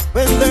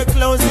when they're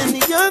closing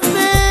your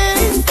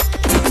face.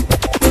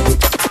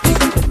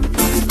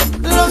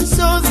 Love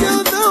shows you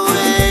the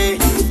way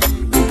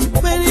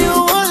when you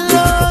are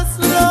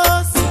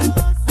lost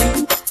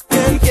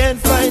and can't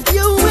find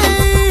your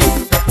way.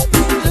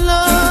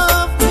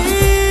 Love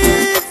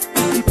is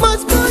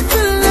much more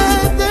to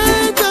life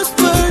than just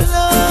for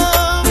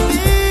love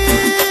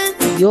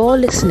is. You're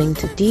listening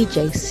to DJ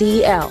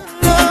CL.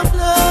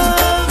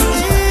 Love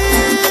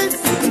is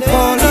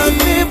call on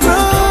me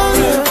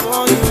brother.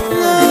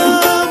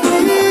 Love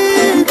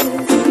is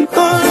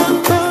call on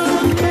me.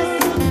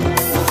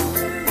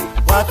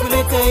 What will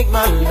it take,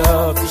 my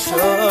love, to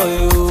show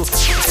you I'm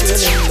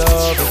still in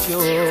love with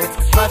you?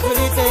 What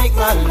will it take,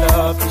 my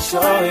love, to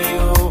show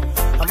you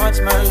how much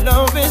my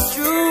love is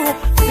true?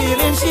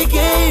 Feeling she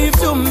gave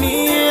to me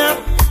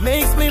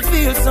makes me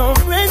feel so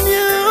brand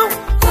new.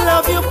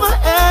 Love you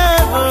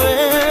forever,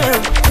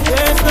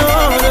 there's no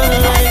other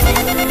like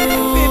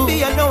you. Baby,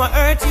 I know I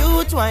hurt you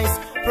twice.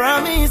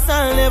 Promise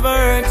I'll never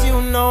hurt you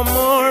no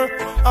more.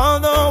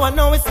 Although I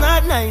know it's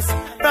not nice,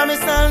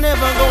 promise I'll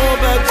never go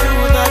back to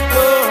that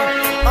door.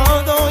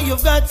 Although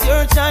you've got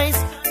your choice,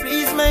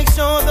 please make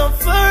sure the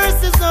first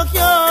is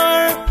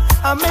secure.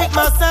 I make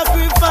my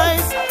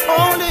sacrifice,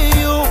 only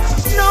you,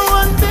 no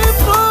one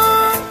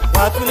before.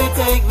 What will it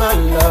take, my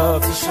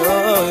love, to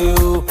show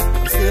you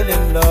I'm still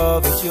in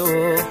love with you?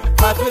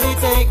 What will it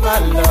take, my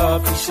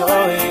love, to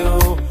show you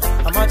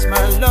how much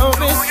my love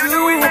is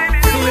true?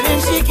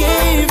 Feeling she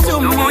gave to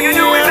me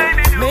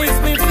makes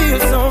me feel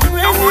so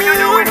brand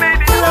new.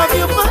 Love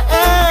you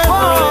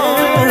forever.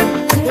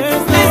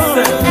 There's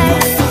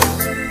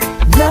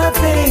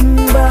nothing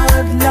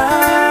but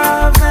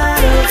love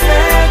and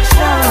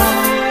affection,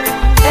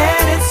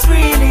 and it's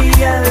really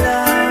a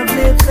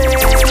lovely thing,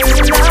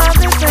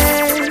 lovely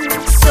thing.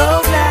 So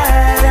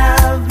glad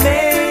I've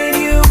made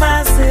you my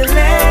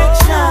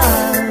selection.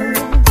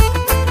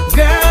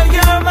 Girl,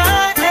 you're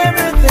my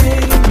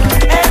everything,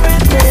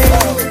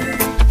 everything.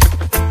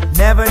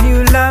 Never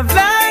knew love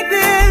like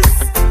this,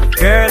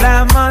 girl,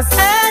 I must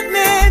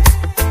admit.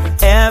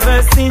 Ever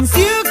since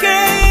you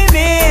came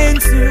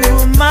into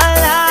my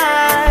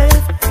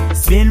life,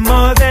 it's been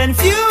more than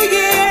few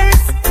years,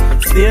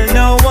 still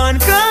no one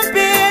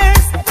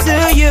compares to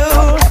you.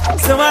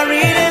 So I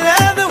really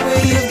love the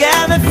way you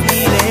got me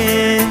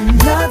feeling.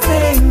 Nothing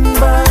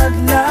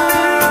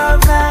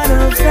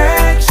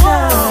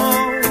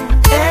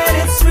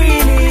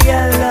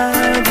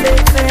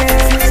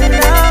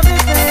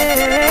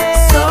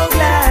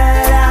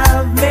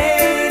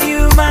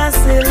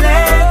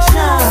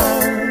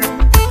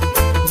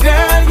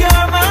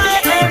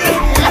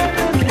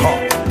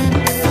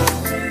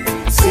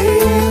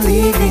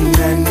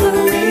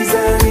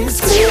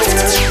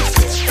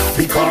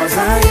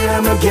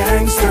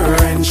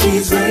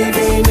she's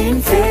living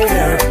in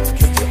fear.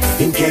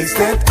 In case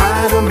that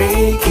I don't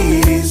make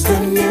it, is the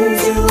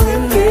news you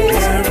will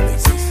hear.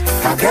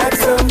 I got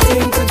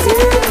something to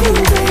tell you,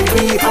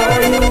 baby,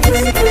 are you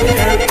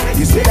prepared?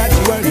 You say that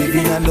you are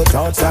living and the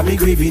thoughts I be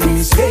grieving,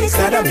 mistakes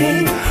that I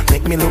made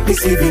make me look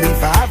deceiving.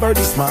 If I ever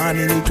this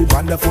morning into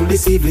wonderful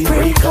this evening,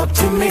 break up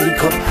to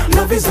make up,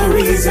 love is the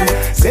reason.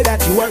 Say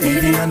that you are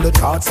living and the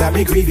thoughts I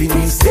be grieving,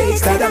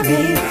 mistakes that I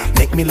made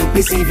make me look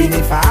deceiving.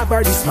 If I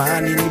ever this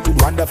morning into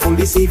wonderful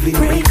this evening,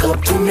 break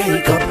up to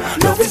make up,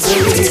 love is the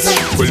reason.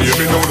 Well, you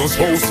me know no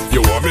spouse,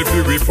 you want me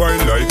to refine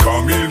like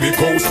a meal me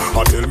coast.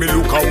 I tell me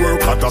look I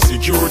work at a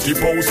security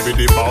post. Be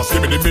the boss,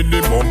 give me the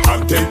minimum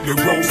and take the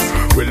gross.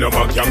 Well, I'm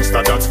a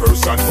gangster, that's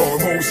first and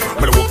foremost.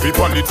 When I work for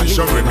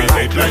politician, when me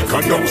hate like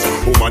a nose.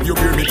 Woman, you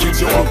hear me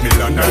kids, you have me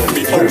land and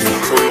me house.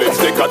 So let's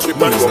take a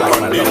trip and go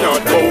on the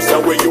North Coast.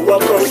 And where you are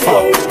going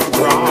out,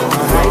 my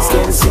eyes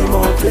can see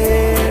more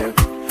clear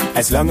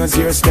as long as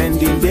you're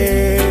standing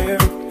there.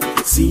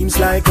 Seems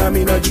like I'm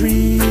in a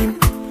dream,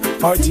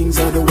 or things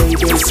are the way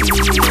they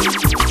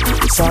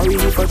seem. Sorry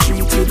if I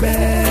treat you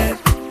bad,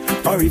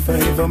 or if I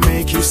ever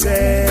make you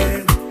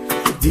sad.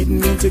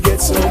 Didn't mean to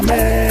get so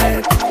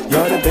mad.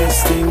 You're the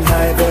best thing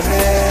I ever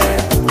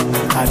had.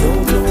 I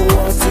don't know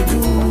what to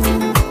do,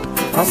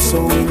 I'm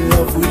so in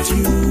love with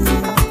you.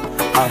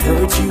 I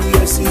hurt you,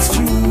 yes it's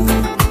true,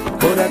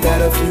 but I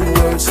got a few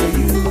words for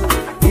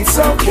you. It's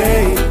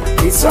okay,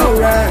 it's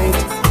alright,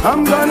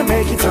 I'm gonna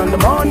make it on the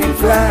morning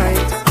flight.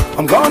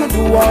 I'm gonna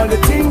do all the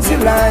things you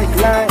like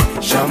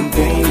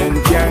champagne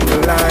and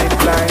candlelight,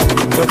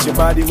 touch your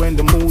body when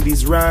the mood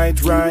is right,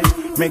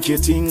 make you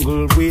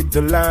tingle with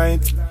the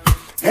light.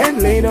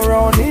 And later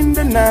on in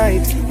the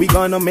night, we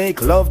gonna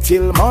make love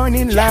till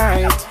morning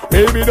light.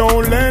 Baby,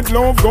 don't let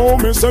love go,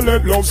 mister,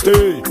 let love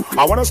stay.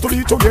 I want us to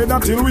be together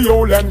till we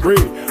old and grey.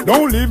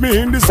 Don't leave me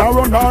in this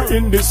sorrow nor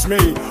in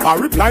dismay. A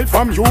reply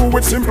from you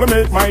would simply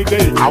make my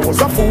day. I was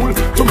a fool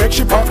to make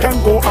she pack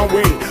and go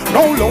away.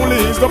 No lonely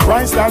is the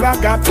price that I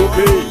got to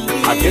pay.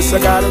 I guess I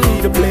gotta be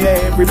the player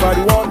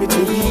everybody want me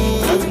to be.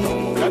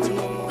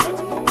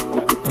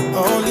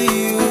 Only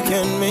you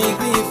can make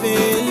me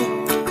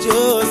feel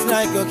just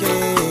like a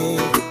king.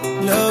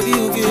 Love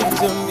you give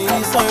to me,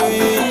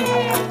 sorry,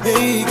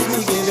 makes me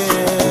give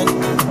in.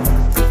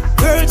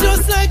 Girl,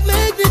 just like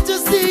magnet,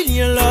 just steal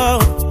your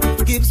love,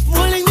 keeps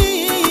pulling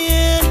me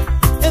in.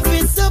 If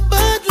it's a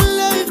battle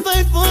I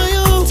fight for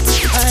you,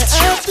 I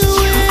have to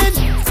win.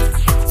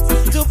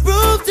 To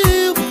prove to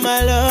you my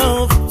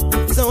love,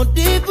 so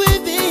deep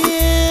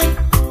within.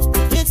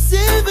 It's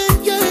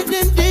even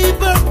getting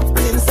deeper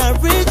since I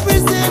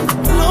represent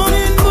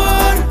longing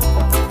more.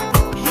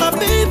 My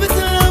baby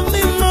to love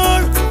me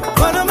more.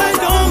 What am I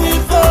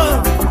longing for?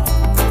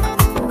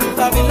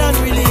 Babylon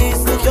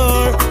release the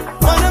door.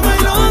 What am I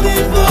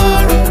longing for?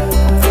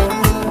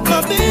 My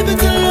baby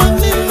to love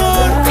me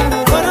more.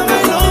 What am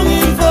I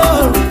longing for?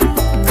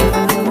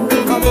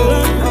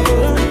 Babylon.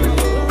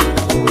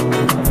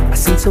 I've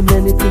seen so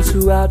many things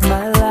throughout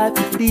my life.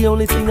 The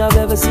only thing I've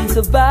ever seen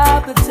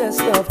survive the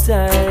test of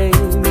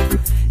time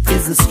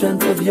is the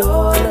strength of your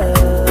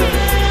love.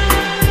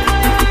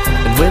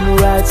 And when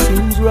right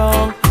seems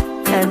wrong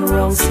and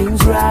wrong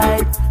seems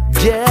right,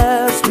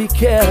 just be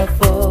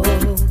careful,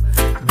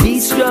 be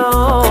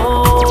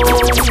strong.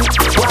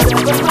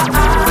 Whatever my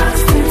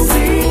eyes can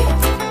see,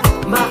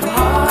 my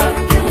heart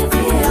can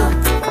feel.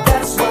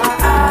 That's why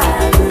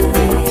I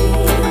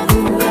believe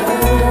in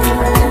love.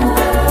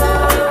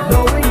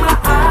 Knowing my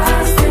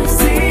eyes can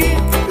see,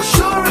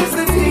 sure as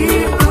the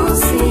deep blue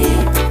sea.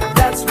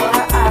 That's why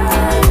I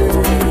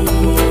believe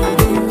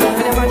in love.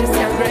 Whenever this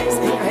can race,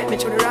 hit me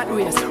through the rat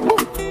race.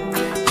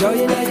 Joy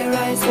in your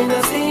eyes, and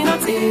I see no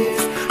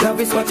tears. Love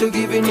is what you're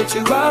giving me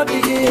throughout the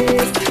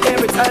years.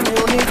 Every time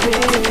you need me,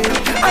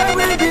 I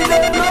will be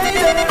there, my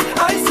dear,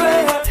 I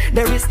swear.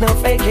 There is no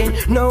faking,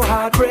 no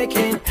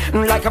heartbreaking.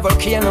 Like a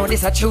volcano,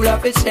 this a true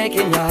love is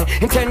shaking, yeah.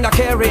 In tender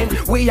caring,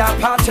 we are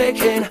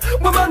partaking.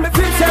 Woman, me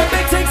feel say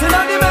big things in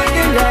the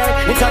making,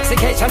 yeah.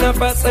 Intoxication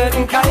of a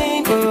certain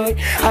kind, boy.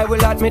 I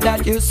will admit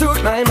that you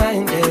suit my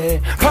mind, yeah.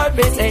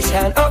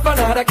 Conversation of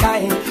another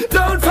kind.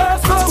 Don't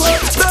fast forward,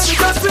 baby,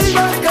 just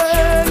rewind,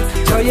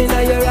 yeah. Joy in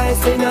your eyes,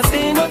 they not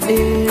see no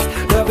tears.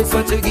 Love is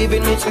what you're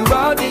giving me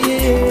throughout the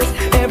years.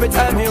 Every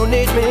time you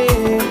need me,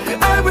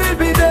 I will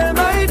be there,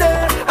 my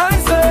dear, I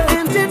swear.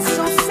 And it's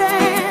so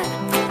sad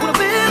when a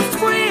best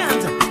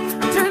friend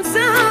turns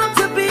out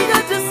to be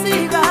a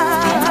deceiver.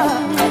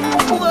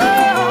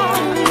 Whoa,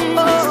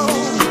 oh.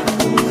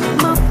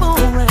 My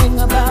phone rang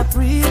about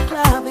 3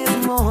 o'clock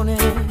this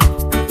morning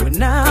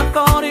when I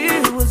thought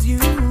it was you.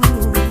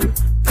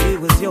 It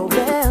was your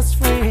best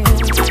friend.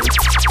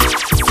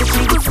 Said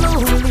she was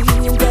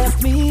lonely and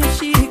asked me if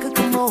she could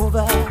come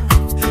over.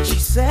 She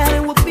said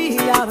it would be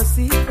our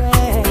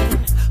secret,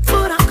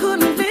 but I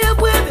couldn't live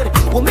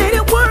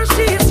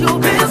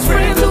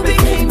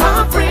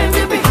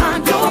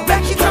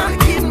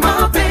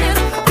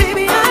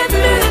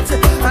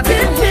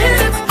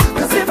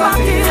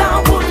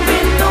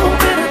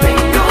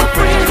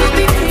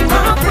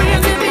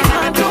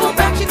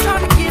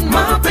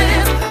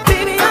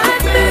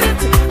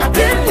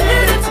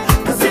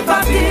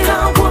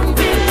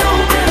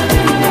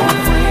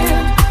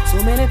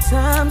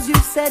times you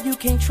said you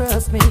can't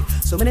trust me.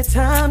 So many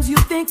times you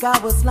think I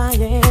was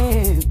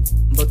lying.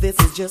 But this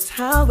is just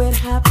how it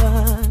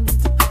happened.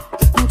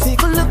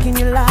 Take a look in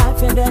your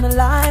life and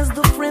analyze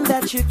the friend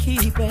that you're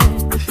keeping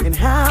and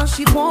how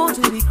she wants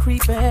to be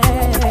creeping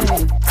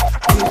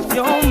with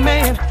your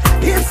man.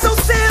 It's so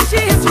sad she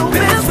is your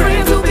best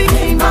friend who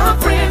became my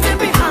friend, and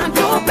behind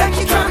your back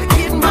she trying to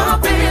get my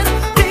bed.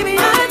 Baby,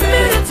 I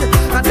admit it,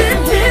 I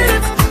didn't hit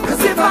it, cause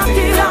if I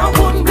did I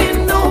wouldn't be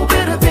no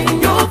better than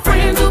your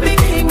friend who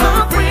became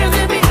my friend,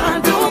 and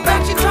behind your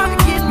back she trying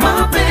to get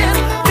my bed.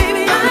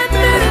 Baby, I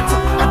admit it,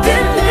 I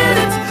didn't hit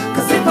it,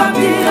 cause if I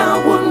did I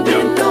wouldn't be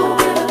no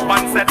better.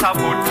 One set of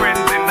good friends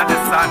in the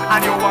sun,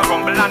 and you a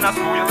rumble and a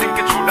screw, you think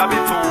it should have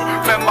been two.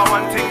 Remember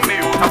one thing, me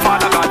out, a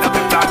father God of the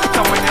plan.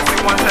 So when you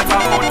sing one set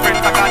of good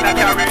friends, I gotta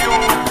carry you.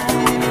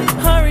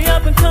 Hurry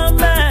up and come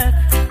back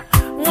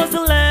was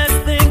the last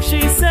thing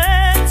she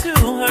said to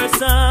her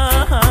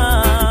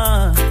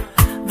son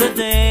the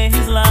day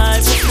his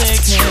life was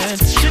taken.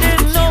 She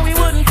didn't know he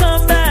wouldn't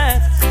come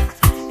back.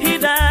 He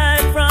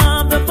died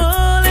from the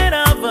bullet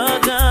of a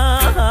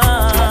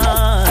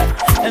gun,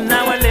 and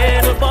now her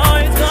little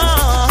boy's gone.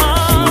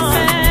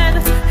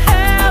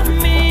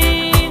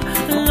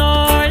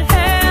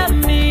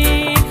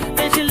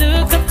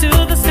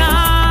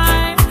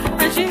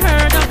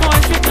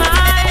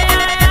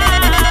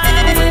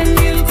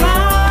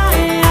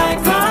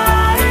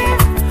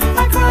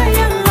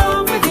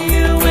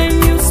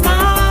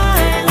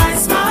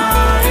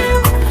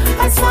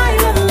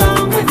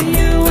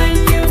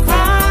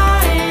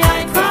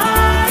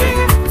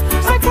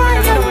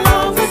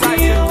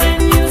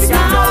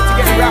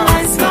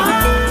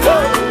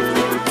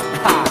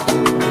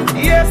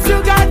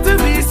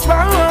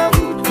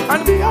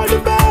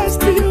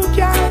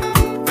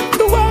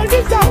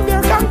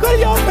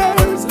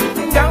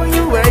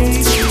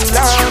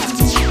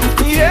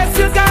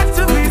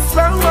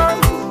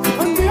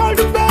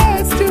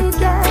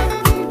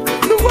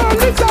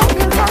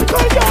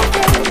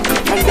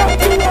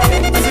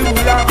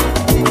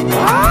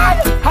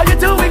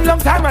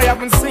 Time I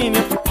haven't seen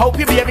you. Hope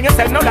you're behaving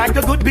yourself now like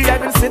a good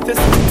behaving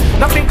citizen.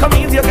 Nothing come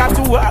easy, you got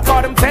to work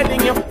hard, I'm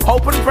telling you.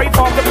 Hope and pray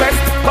for the best,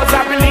 cause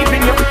I believe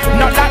in you.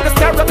 Not like a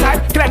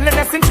stereotype,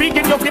 cleanliness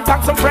intriguing you. Give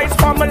back some praise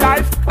for my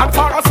life and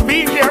for us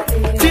being here.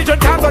 Children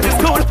can't go to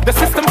school, the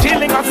system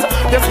killing us.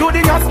 There's good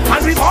in us,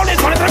 and we've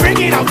always wanted to bring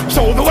it out.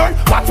 Show the world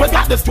what we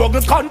got, the struggle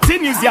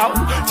continues, yo.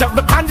 Check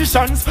the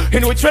conditions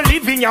in which we're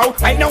living, yo.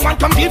 Ain't no one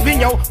come giving,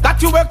 yo. Got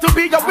to work to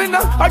be a winner.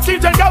 Our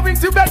children going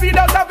to bed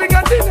without having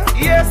a dinner.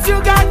 Yes,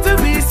 you got to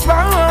be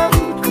strong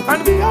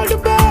and be all the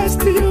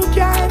best you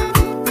can.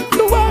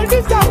 The world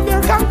is out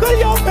there, conquer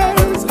your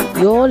fears.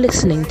 You're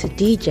listening to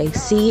DJ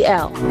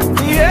CL.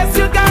 Yes,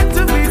 you got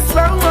to be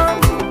strong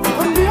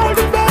and be all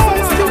the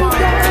best you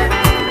can.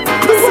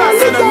 The world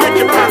is out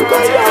there,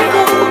 conquer your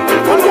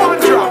fears. One more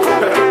drop.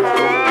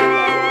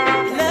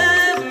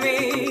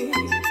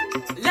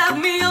 Love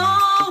me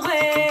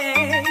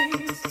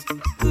always.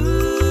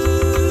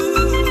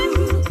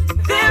 Ooh,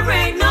 there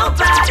ain't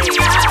nobody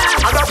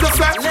else. I got to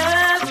say.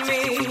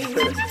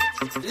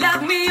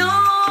 Love me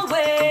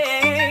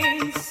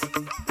always.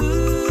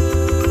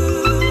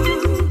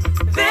 Ooh,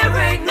 there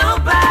ain't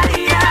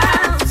nobody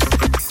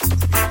else.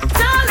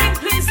 Darling,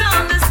 please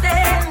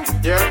understand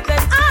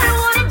that I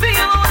wanna be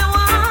the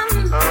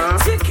one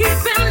to keep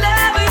in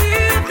love with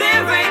you.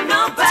 There ain't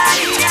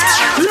nobody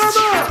else.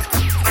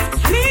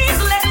 Please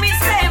let me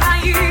stay by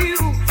you,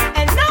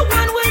 and no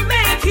one will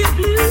make you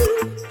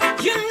blue.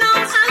 You know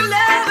I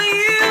love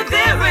you.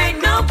 There ain't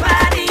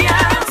nobody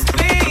else,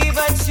 baby,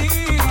 but you.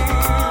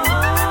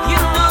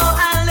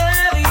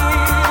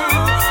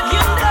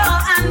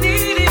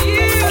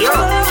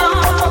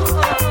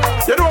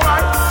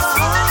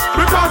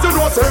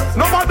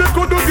 Nobody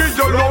could do give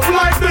you love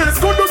like this.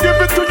 Could do give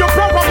it to you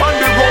proper on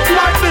the road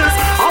like this.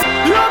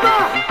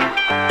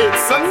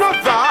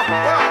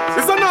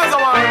 It's another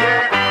one.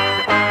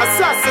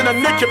 Assassin and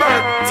Nicky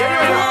Bird.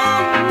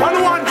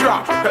 One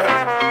drop.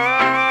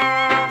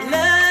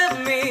 Love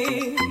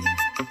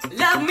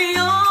me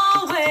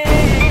always.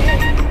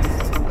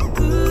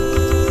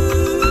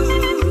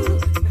 Ooh,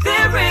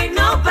 there ain't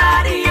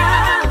nobody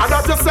else. I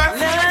got to say.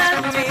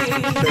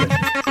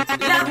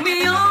 Love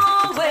me always.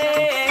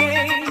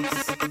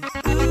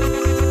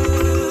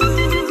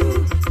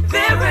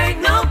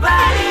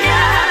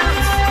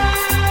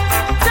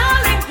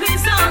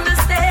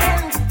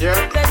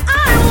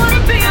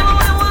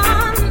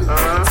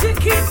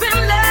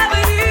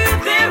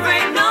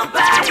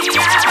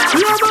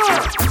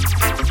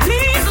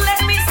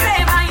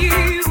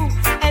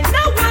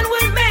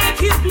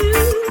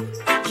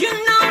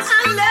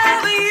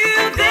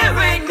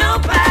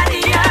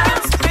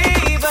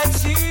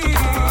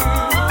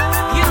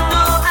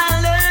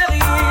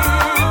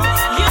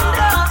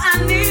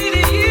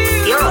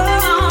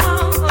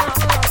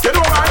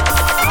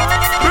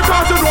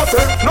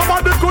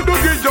 Nobody could do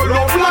give you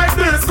love like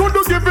this. Could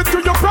do give it to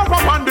you proper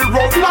on the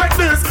road like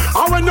this.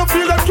 And when you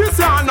feel a kiss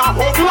you and a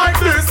hug like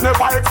this,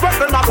 never expect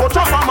them to touch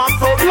up on my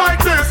throat like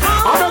this.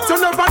 I bet you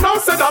never know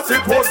say that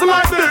it wasn't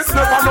like this.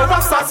 Never no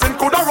assassin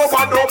could have rub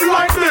a dub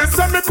like this.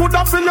 And me could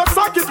have fill your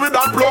socket with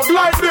a plug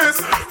like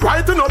this.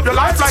 Brighten up your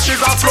life like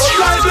it's a flood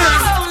like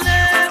this.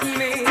 Let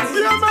me,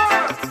 yeah,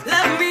 man.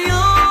 Let me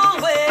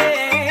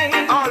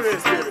always.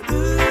 Always, baby.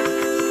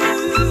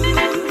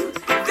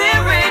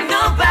 There ain't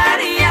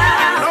nobody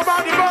else.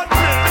 Nobody but me.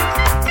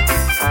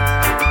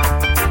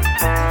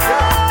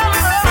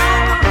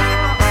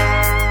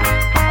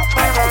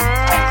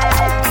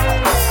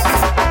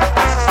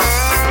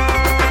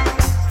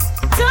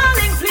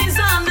 Darling, please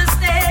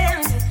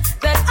understand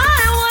that I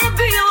wanna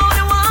be the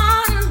only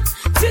one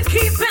to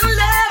keep and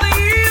love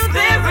you.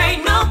 There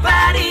ain't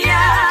nobody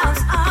else.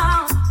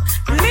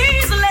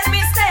 Please let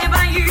me stay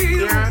by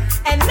you,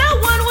 and no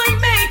one will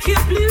make you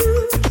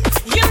blue.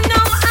 You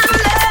know I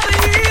love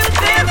you.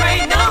 There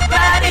ain't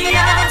nobody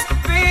else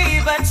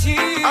free but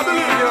you. I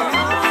believe you.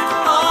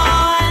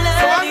 Oh, I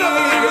love you.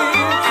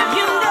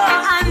 You know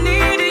I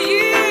need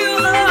you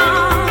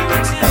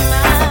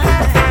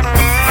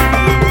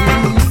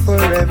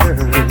Forever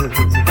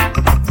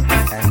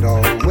and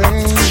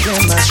always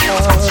in my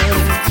heart.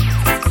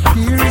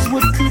 Here's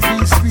what could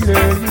be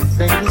sweeter. You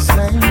think the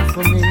same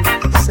for me.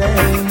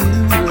 Saying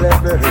you'll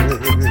ever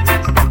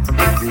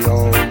be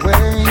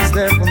always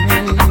there for me.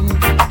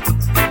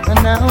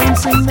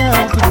 Announcing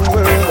now to the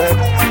world that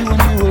you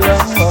and you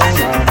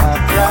alone are my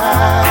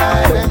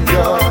pride and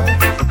joy,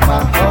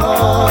 my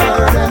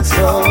heart and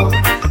soul,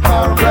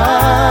 my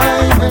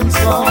rhyme and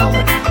song,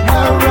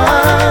 my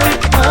right,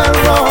 my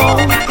wrong.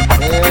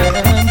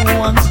 And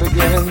once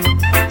again,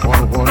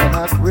 on one of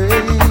my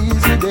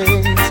crazy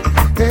days,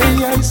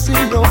 hey, I see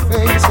your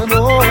face and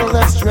all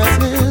that stress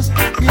is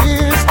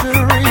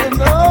history.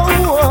 And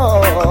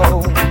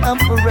oh, I'm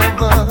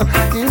forever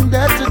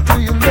indebted to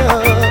your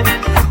love.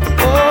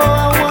 Oh, I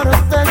wanna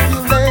thank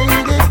you,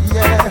 lady,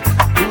 yeah,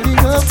 putting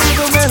up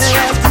with a man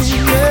like me,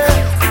 yeah.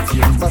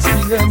 You must be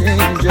an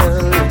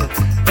angel,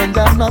 and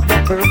I'm not the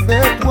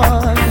perfect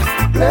one.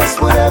 Bless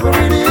whatever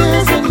it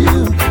is in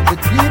you to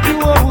keep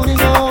you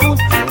holding on. You're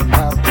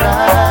my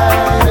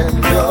pride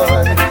and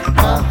joy,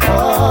 my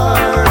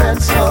heart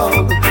and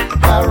soul,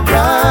 my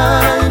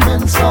rhyme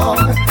and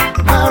song,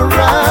 my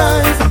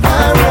right,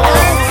 my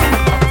wrong.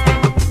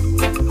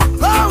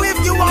 Go if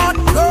you want,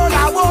 girl,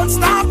 I won't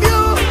stop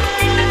you.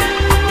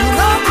 You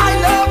know I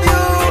love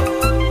you,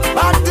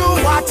 but do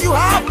what you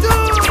have to.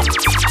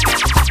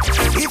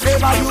 If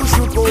ever you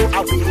should go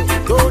away,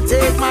 don't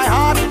take my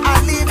heart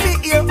and leave me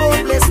here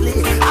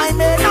hopelessly. I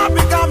may not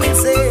become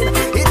insane.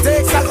 It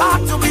takes a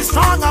lot to be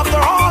strong after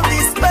all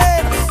this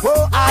pain.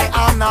 Oh, I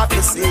am not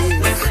the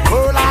same.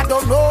 Girl, I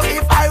don't know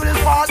if I will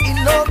fall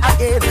in love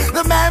again.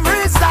 The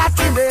memories that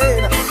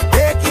remain,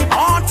 they keep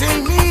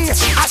haunting me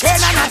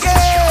again and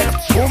again.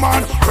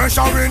 Woman,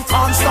 pressuring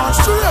constant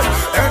strain.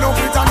 End up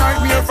with a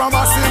nightmare from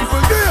a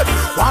simple date.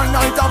 One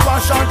night of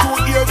passion,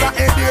 2 years of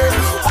headache.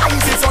 Why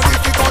is it so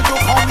difficult to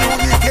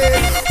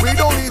communicate? We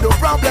don't need the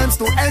problems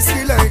to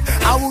escalate.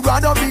 I would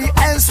rather be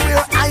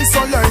elsewhere,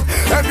 isolate.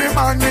 Every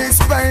man needs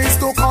space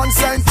to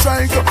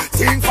concentrate.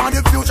 Think for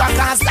the future,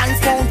 cause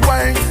life won't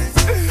wait.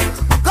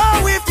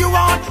 Go if you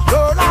want,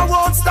 girl, I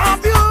won't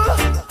stop you.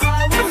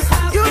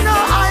 You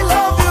know I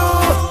love you.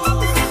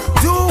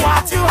 Do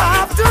what you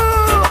have to.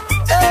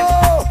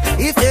 Oh,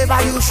 if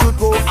ever you should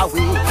go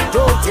away,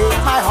 don't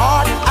take my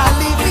heart and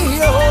leave me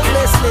here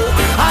hopelessly.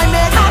 I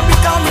may not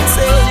become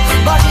insane,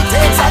 but it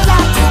takes a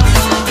lot to be.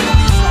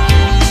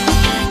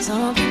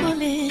 Some people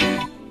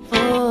live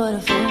for the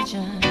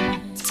fortune.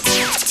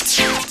 Some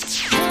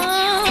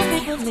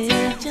people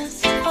live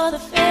just for the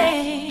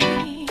fame.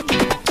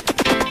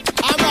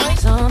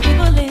 Some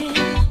people live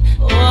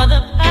for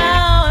the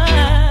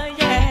power,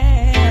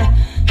 yeah.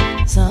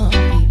 Some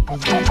people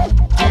live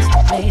just to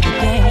play the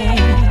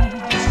game.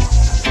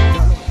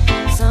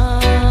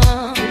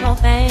 Some people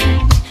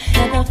think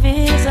that the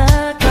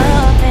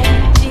physical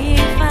thing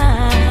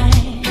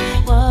define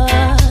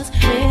what's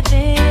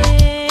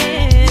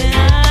within.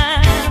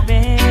 I've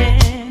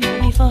been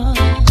before.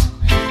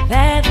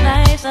 That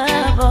life's a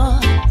bore,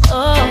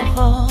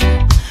 oh,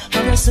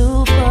 for the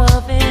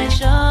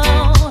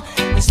superficial.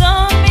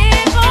 Some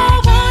people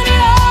want it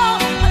all,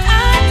 but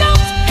I don't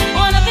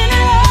want nothing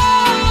at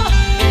all.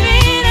 If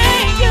it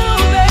ain't you,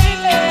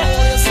 baby,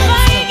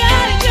 why you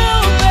gotta do,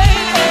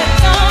 baby?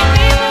 Some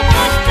people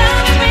want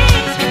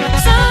diamonds,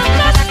 some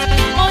just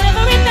want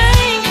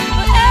everything,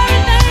 but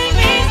everything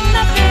means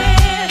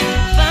nothing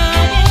if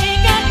I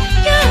ain't got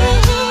you.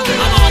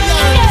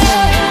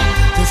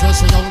 She says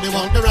she only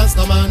want the rest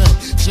of man.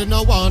 She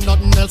no want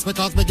nothing else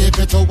because me give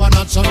it to her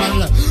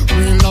natural.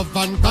 Real love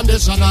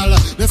unconditional.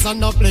 This and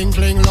no bling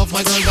bling love.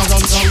 My girl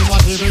doesn't some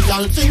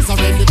material things or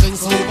anything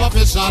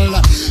superficial.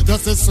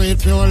 Just a sweet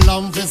pure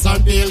love is her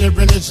daily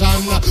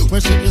religion. When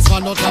she is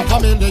one out of a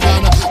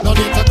million. No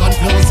need to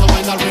confuse her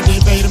when I already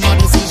made my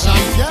decision.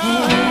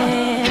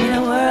 Yeah. In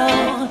a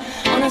world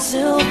on a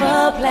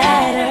silver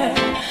platter,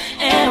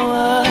 and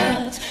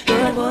what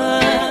good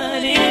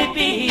would it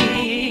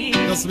be?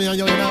 Just me and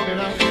you,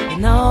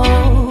 No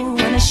one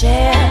to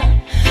share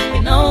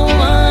with no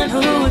one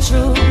who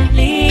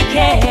truly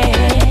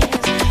cares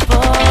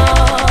for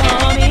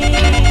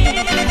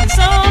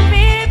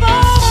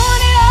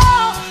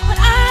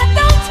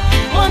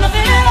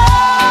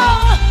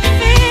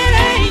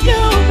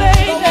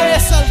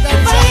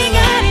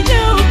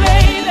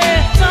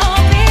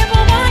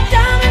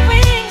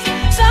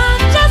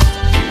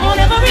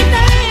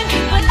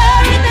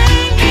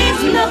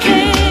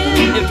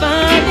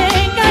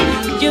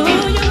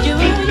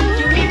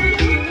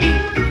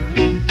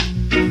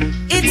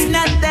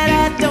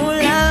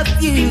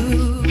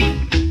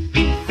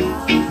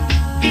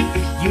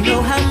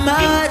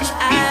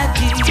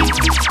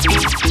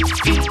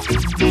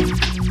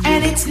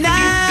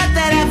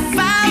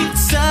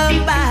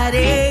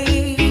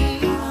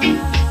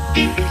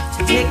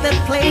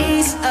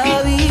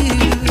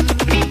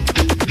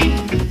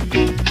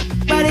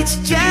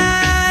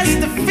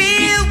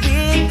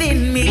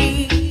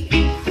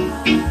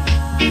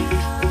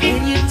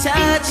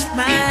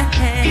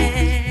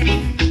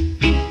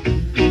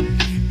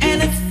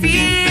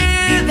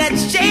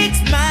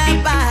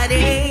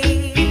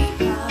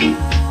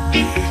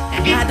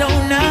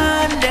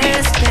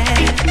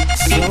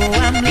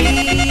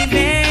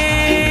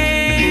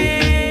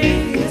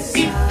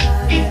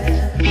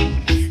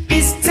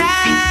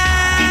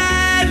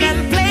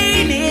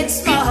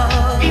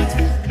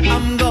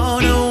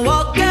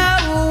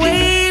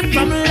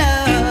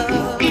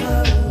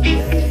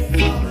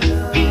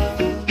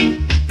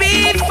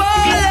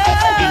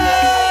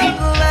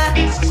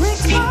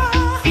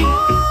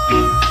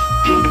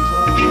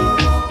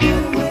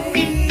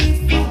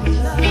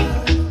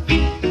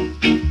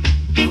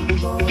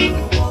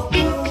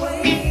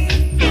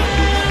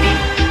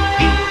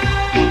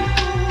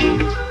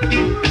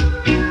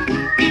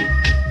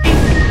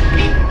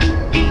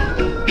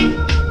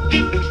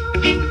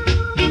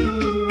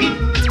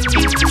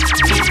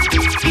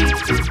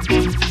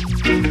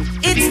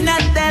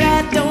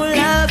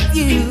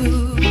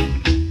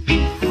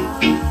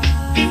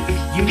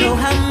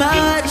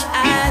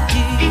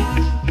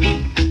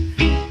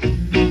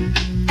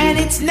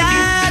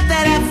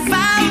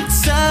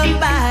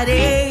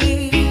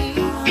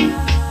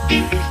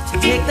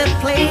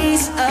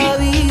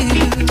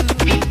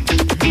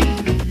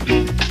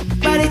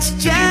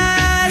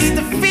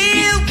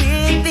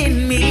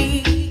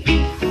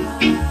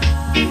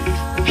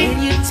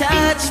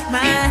touch my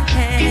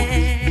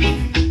hand,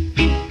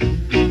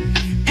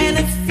 and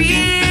a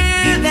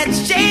fear that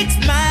shakes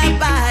my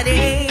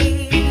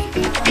body,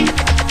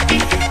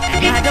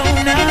 and I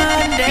don't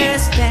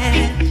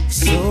understand,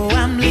 so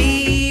I'm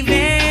leaving.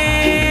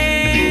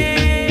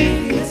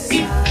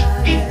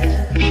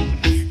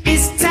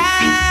 This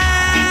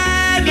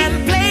time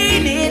I'm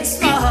playing it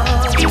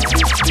smart.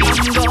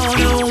 I'm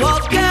gonna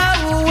walk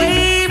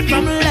away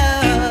from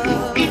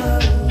love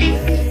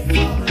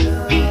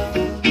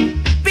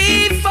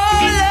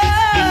before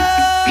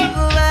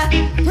love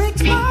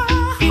breaks my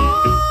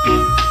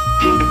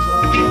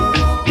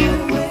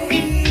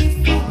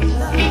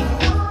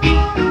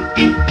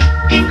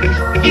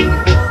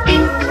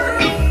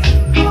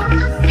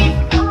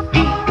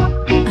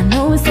I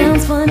know it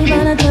sounds funny,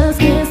 but I just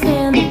can't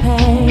stand the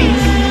pain.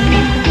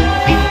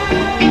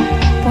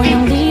 Boy,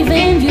 I'm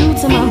leaving you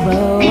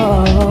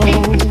tomorrow.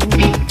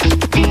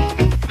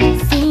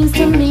 Seems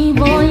to me,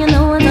 boy, you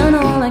know I've done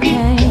all I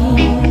can.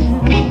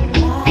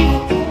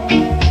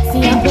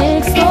 See, I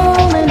beg,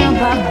 stole, and I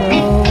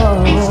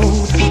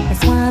borrowed.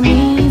 That's why I'm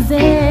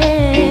easy.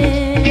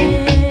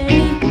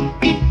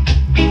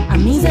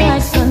 I'm easy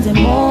like Sunday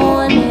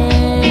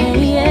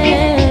morning,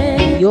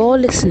 yeah. You're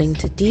listening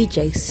to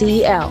DJ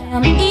CL.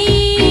 I'm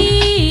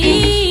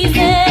easy,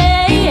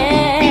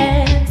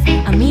 yes.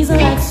 I'm easy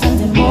like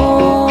Sunday morning.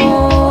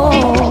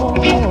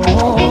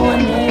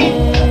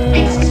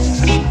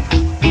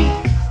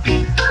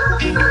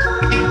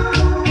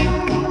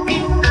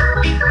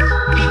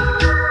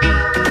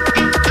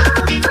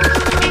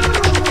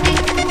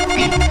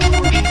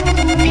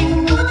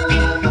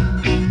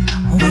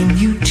 when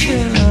you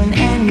turn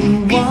and you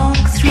walk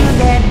through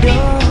that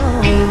door.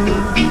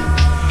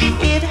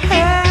 It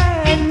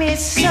hurt me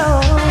so.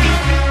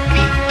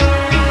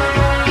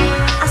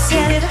 I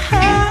said it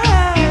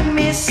hurt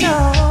me so.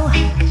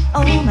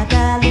 Oh my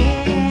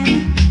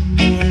darling,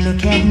 and you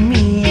look at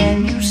me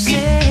and you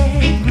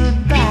say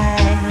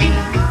goodbye.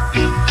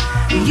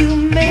 You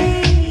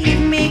made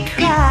me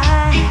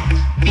cry.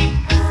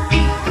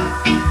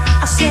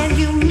 I said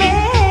you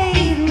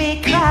made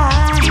me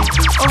cry.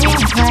 Oh,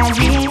 I'm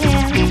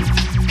crying.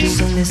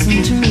 So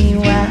listen to me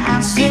while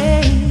I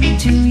say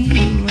to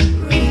you,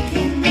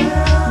 waking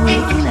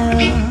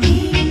up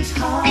is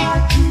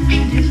hard to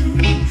do.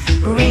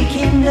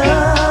 Waking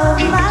up,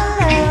 my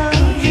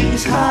love,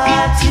 is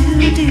hard to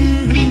do.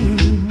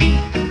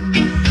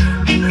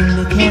 And you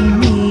look at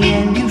me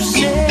and you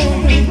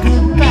say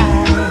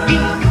goodbye.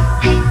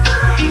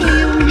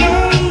 You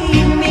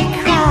made me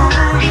cry,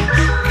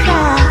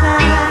 cry.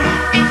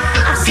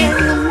 I said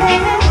you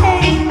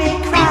made me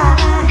cry.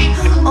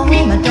 Oh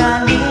my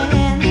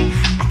darling,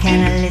 I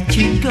cannot let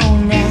you go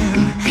now,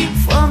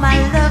 for my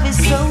love is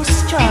so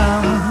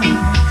strong.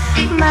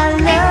 My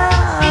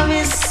love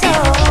is so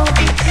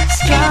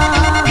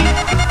strong.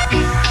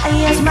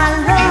 Yes, my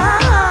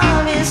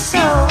love is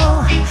so,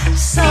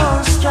 so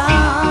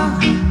strong.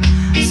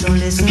 So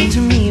listen to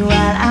me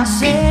while I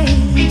say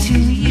to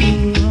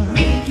you,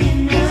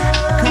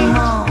 come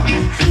on,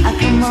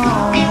 come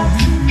on.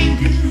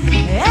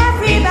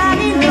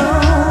 Everybody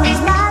knows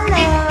my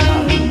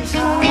love is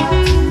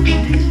hard to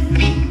do.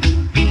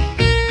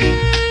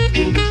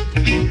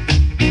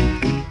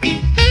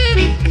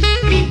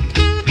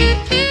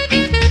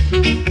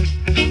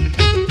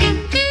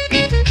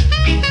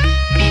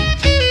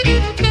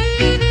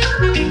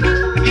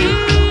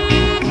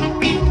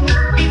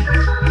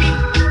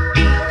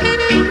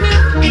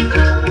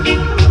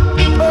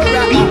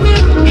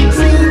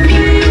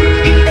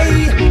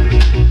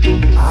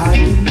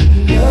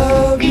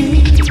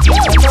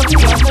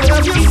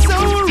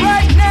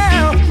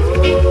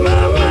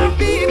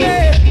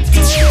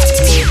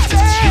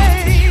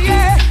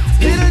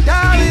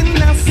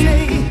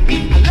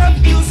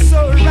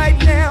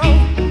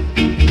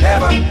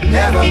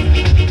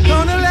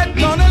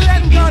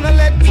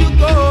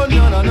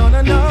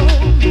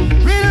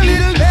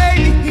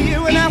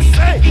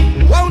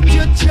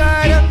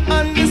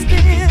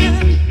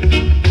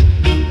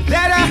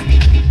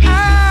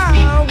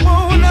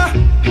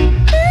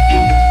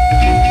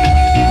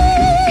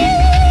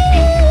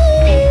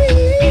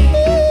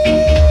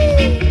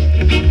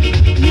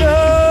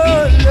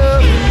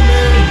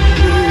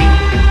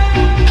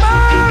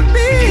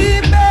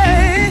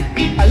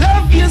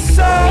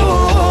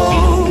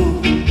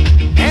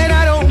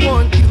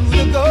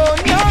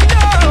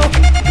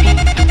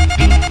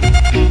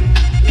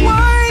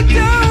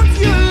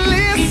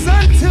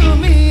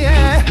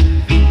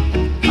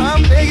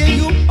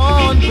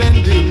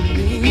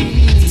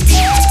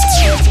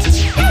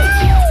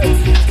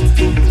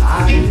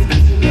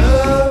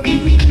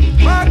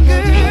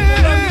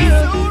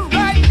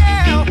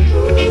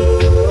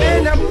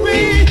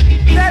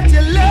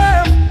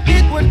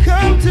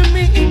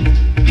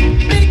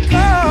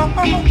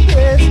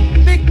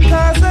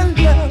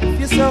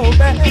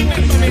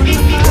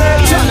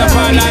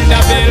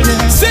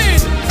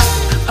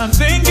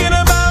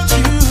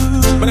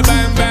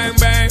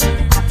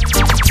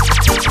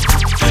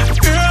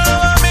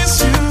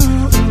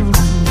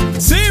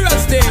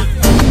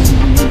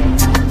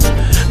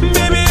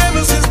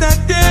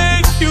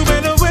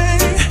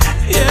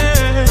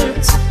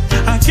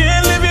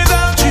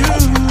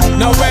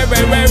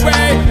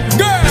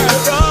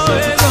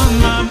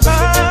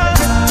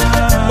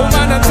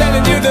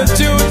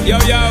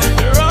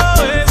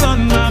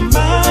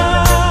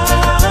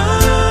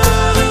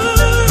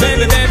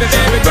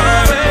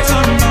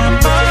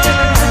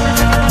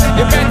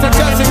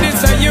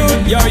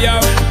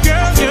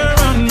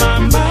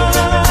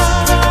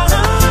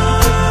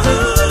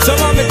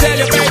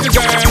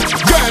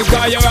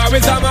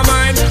 on my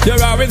mind.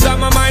 You're always on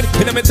my mind.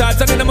 In my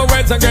thoughts and in my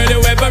words, and girl, you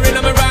ever in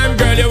my rhyme.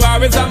 Girl, you're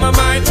always on my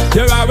mind.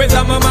 You're always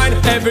on my mind.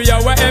 Every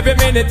hour, every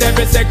minute,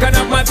 every second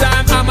of my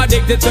time. I'm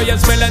addicted to your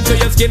smell and to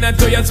your skin and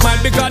to your smile.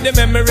 Because the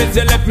memories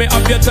you left me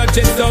of your touch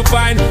is so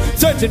fine.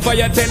 Searching for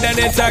your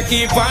tenderness, I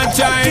keep on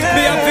trying.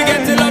 Me up to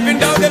get to loving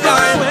down the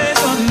line. You're always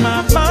on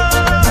my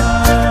mind.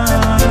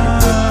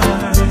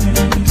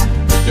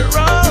 You're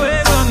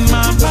always on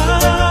my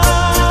mind.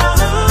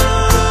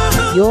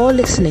 You're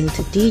listening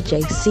to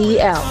DJ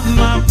CL.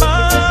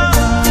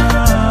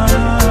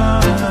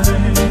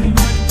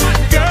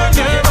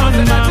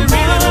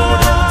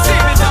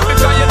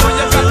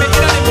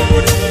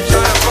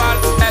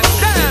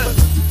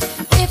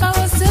 If I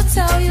was to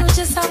tell you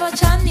just how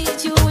much I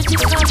need you, would you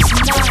come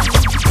tonight?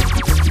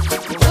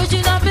 Would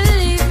you not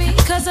believe me?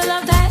 Cause a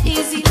love that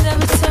easy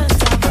never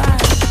turns out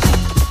right.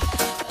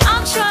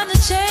 I'm trying to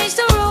change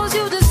the rules.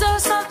 You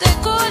deserve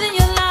something good in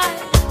your life.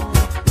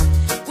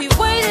 We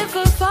waited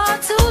for far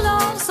too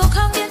long, so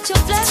come get your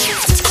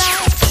blessings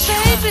tonight.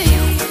 Baby,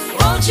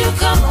 won't you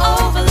come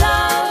over,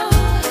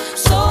 love,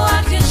 so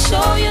I can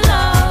show you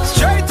love.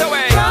 Straight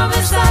away.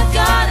 Promise I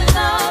got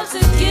enough to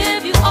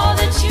give you all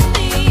that you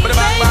need.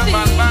 Baby,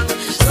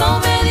 so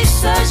many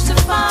search to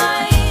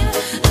find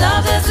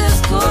love that's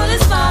as good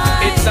as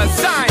mine. It's a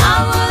sign.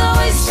 I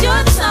will waste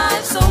your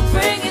time, so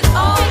bring it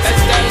on to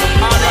me.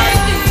 Alright,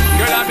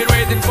 girl, I've been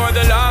waiting for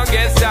the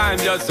longest time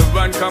just to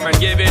run, come and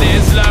give it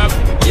his love.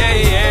 Yeah,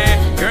 yeah.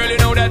 Girl, you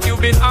know that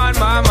you've been on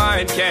my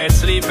mind. Can't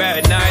sleep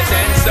at night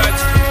and such.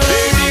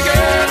 Baby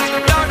girl,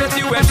 now that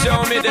you have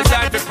shown me the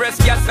sign to press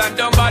gas and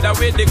don't bother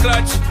with the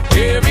clutch.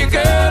 Hear me,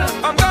 girl,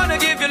 I'm gonna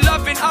give you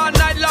loving all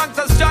night long,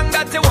 so strong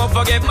that you won't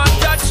forget my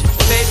touch.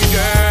 Baby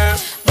girl,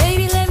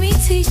 baby, let me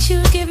teach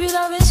you, give you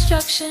love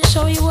instruction,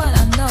 show you what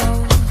I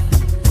know.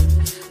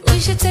 We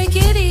should take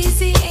it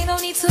easy, ain't no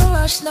need to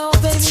rush, no,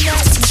 baby,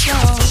 nice and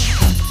slow.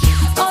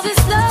 All this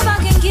love I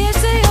can give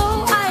to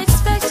you, I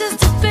expect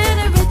just a bit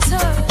in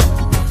return.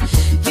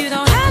 You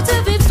don't have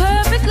to be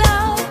perfect,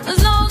 love,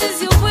 as long as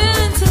you're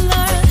willing to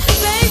learn.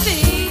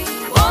 Baby,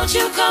 won't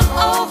you come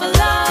over,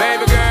 love,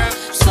 baby girl,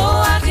 so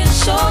I can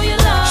show you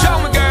love. Show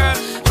me, girl.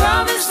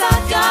 Promise I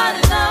got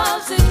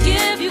enough to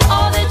give you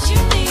all that you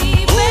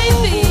need.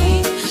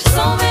 Baby,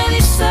 so many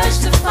search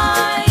to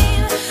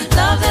find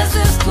love that's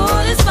as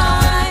good as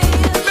mine.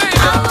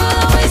 I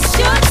will waste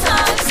your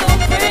time, so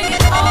bring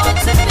it all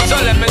to me. So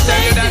let me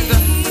tell you that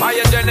my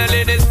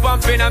adrenaline is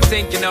pumping. I'm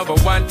thinking of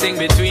one thing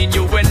between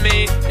you and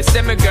me. You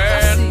see me,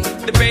 girl,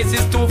 the pace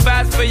is too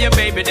fast for you,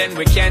 baby. Then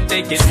we can't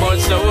take it more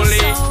slowly.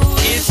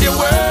 It's your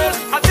world,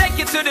 I'll take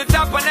you to the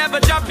top. I never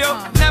drop you,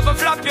 never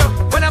flop you.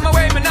 When I'm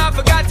away, me not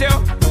forgot you.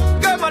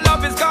 Girl, my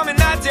love is coming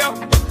at you.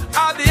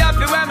 I'll be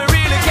happy when we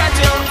really catch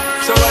you.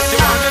 So what you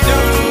wanna do,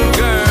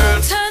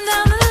 girl? Turn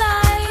down the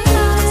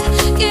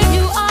lights, give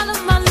you all of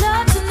my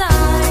love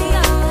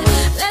tonight.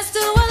 Let's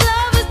do what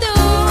lovers do.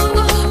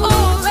 Oh,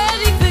 I'm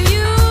ready for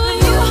you.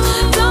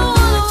 Don't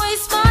wanna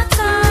waste my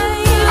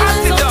time,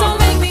 so don't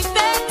make me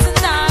beg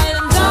tonight.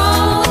 And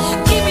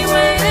don't keep me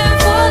waiting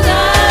for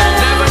love.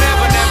 Never,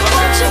 never, never,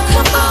 won't you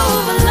come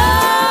over,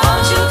 love?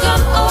 Won't you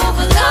come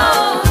over,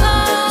 love,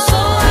 so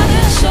I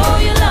can show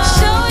you love.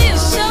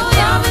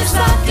 Promise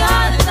I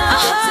got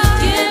enough to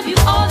give you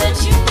all that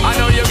you need. I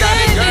know you got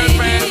it,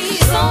 girlfriend.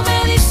 So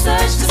many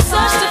search to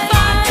find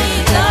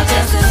love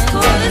that's as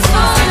cool as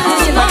mine.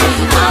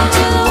 I'm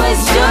gonna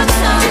waste your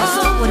time.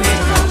 So what is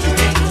it?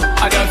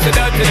 I don't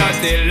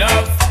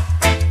love.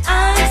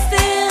 I'm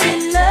still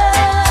in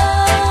love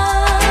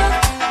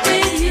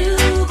with you,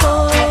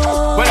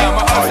 boy. Well, I'm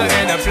a hustler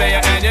and a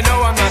player, and you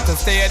know I'm not to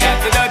stay.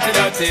 That's a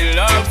dirty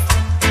love.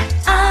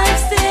 I'm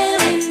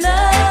still in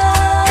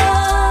love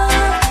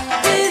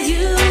with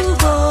you,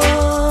 boy.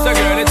 So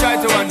girl, I try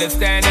to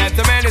understand that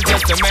the man is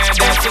just a man.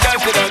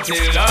 That's a dirty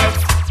love.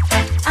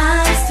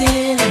 I'm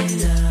still in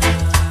love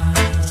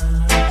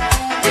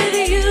with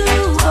you,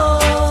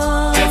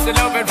 boy. Just a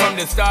loving from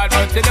the start,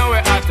 but you know we're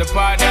at the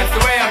part. That's the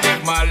way I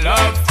give my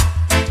love.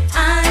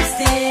 I'm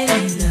still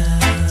in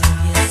love.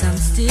 Yes, I'm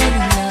still in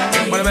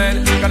love. What a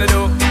man gonna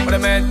do? What a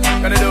man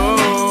gonna do?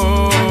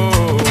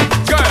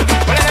 Girl,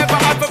 well I never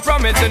have a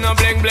promise and no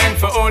bling bling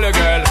for all a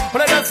girl.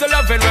 But I just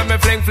love it when me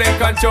fling fling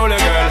control a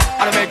girl.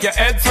 And I make your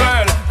head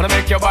swirl, and I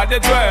make your body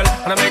twirl,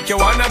 and I make you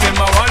wanna be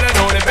my one and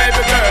only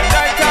baby girl.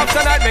 Night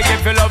after night, make you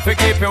feel love to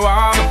keep you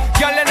warm.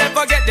 Girl, you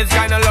never get this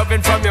kind of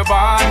loving from your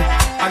bond.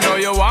 I know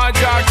you want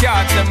your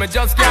cats, and me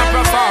just can't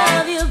perform. I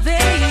love you,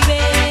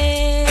 baby.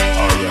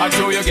 I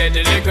know you get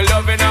the little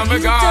loving of me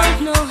gone.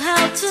 You don't know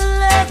how to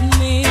love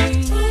me.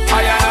 I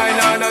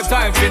know no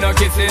time for no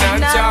kissing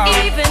and chow.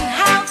 Not even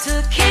how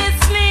to kiss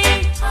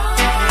me.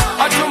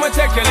 I do me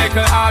take a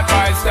little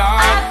advice down.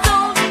 I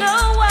don't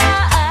know why.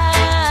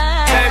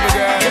 Baby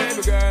girl,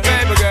 baby girl,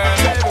 baby girl,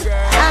 baby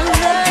girl. I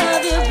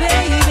love you,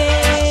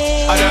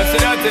 baby. I don't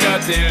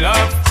dirty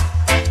love.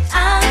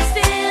 I'm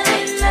still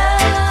in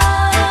love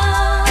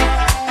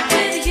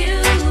with you,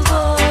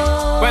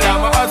 boy. Well,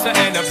 I'm a hustler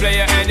and a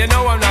player, and you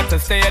know I'm not to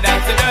stay.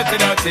 That's a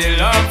dirty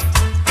love.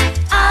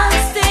 I'm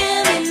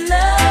still in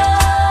love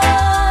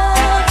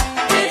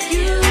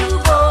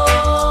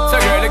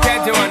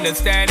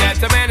understand that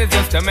a man is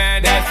just a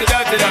man. That's the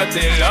dirty,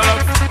 dirty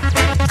love.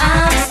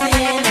 I'm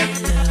still in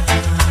love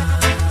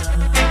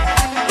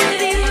with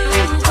you,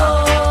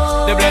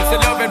 boy. The blessed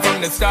loving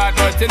from the start,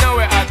 but you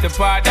know we're at the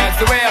part. That's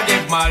the way I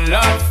give my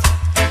love.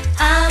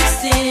 I'm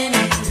still in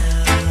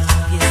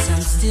love. Yes,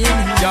 I'm still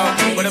in love.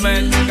 Yo, what a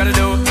man gotta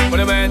do,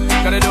 what a man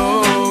gotta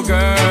do,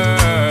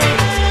 girl.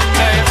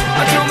 Hey,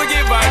 I told me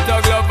give her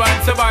dog love and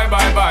say bye,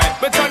 bye, bye.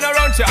 But turn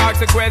around, she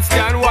asks a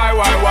question, why?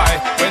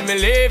 When me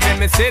leave in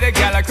me city,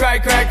 girl, I cry,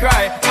 cry,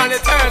 cry. And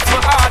it hurts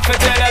my heart to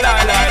tell a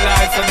lie, lie,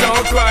 lie. So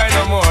don't cry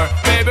no more,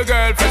 baby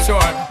girl, for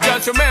sure.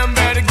 Just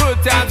remember the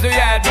good times we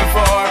had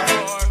before.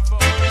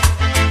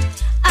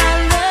 I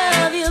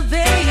love you,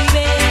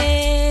 baby.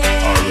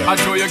 I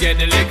know you get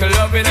the little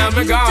loving and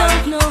me gone. You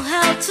don't know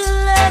how to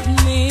love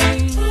me.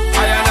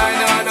 I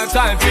know no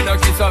time for no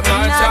kiss up, no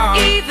charm.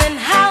 Not even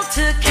how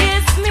to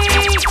kiss me.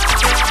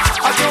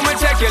 I do me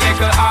take your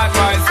little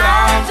advice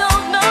down. I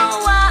don't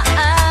know why.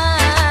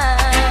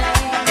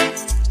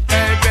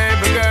 Hey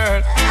baby girl,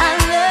 I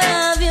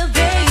love you,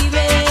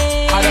 baby.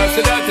 I know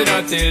so dirty,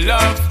 dirty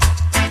love.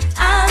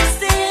 I'm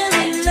still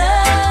in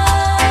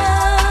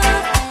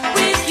love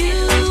with you,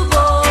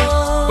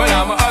 boy. Well,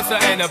 I'm a hustler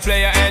and a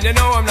player, and you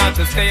know I'm not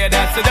a stayer.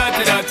 That's the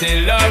dirty,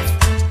 dirty love.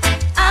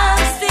 I'm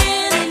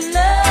still in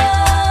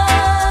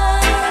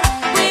love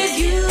with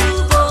you,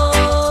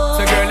 boy.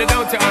 So girl, you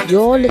don't understand.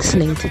 You're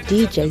listening to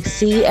DJ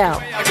CL.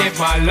 I give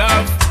my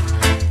love.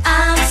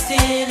 I'm still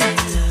in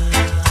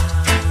love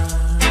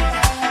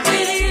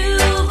with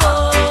you,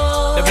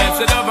 boy. The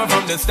blessed lover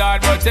from the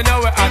start, but you know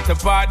we're at the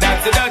part.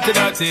 That's the dirty,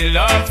 dirty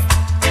love.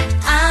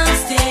 I'm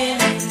still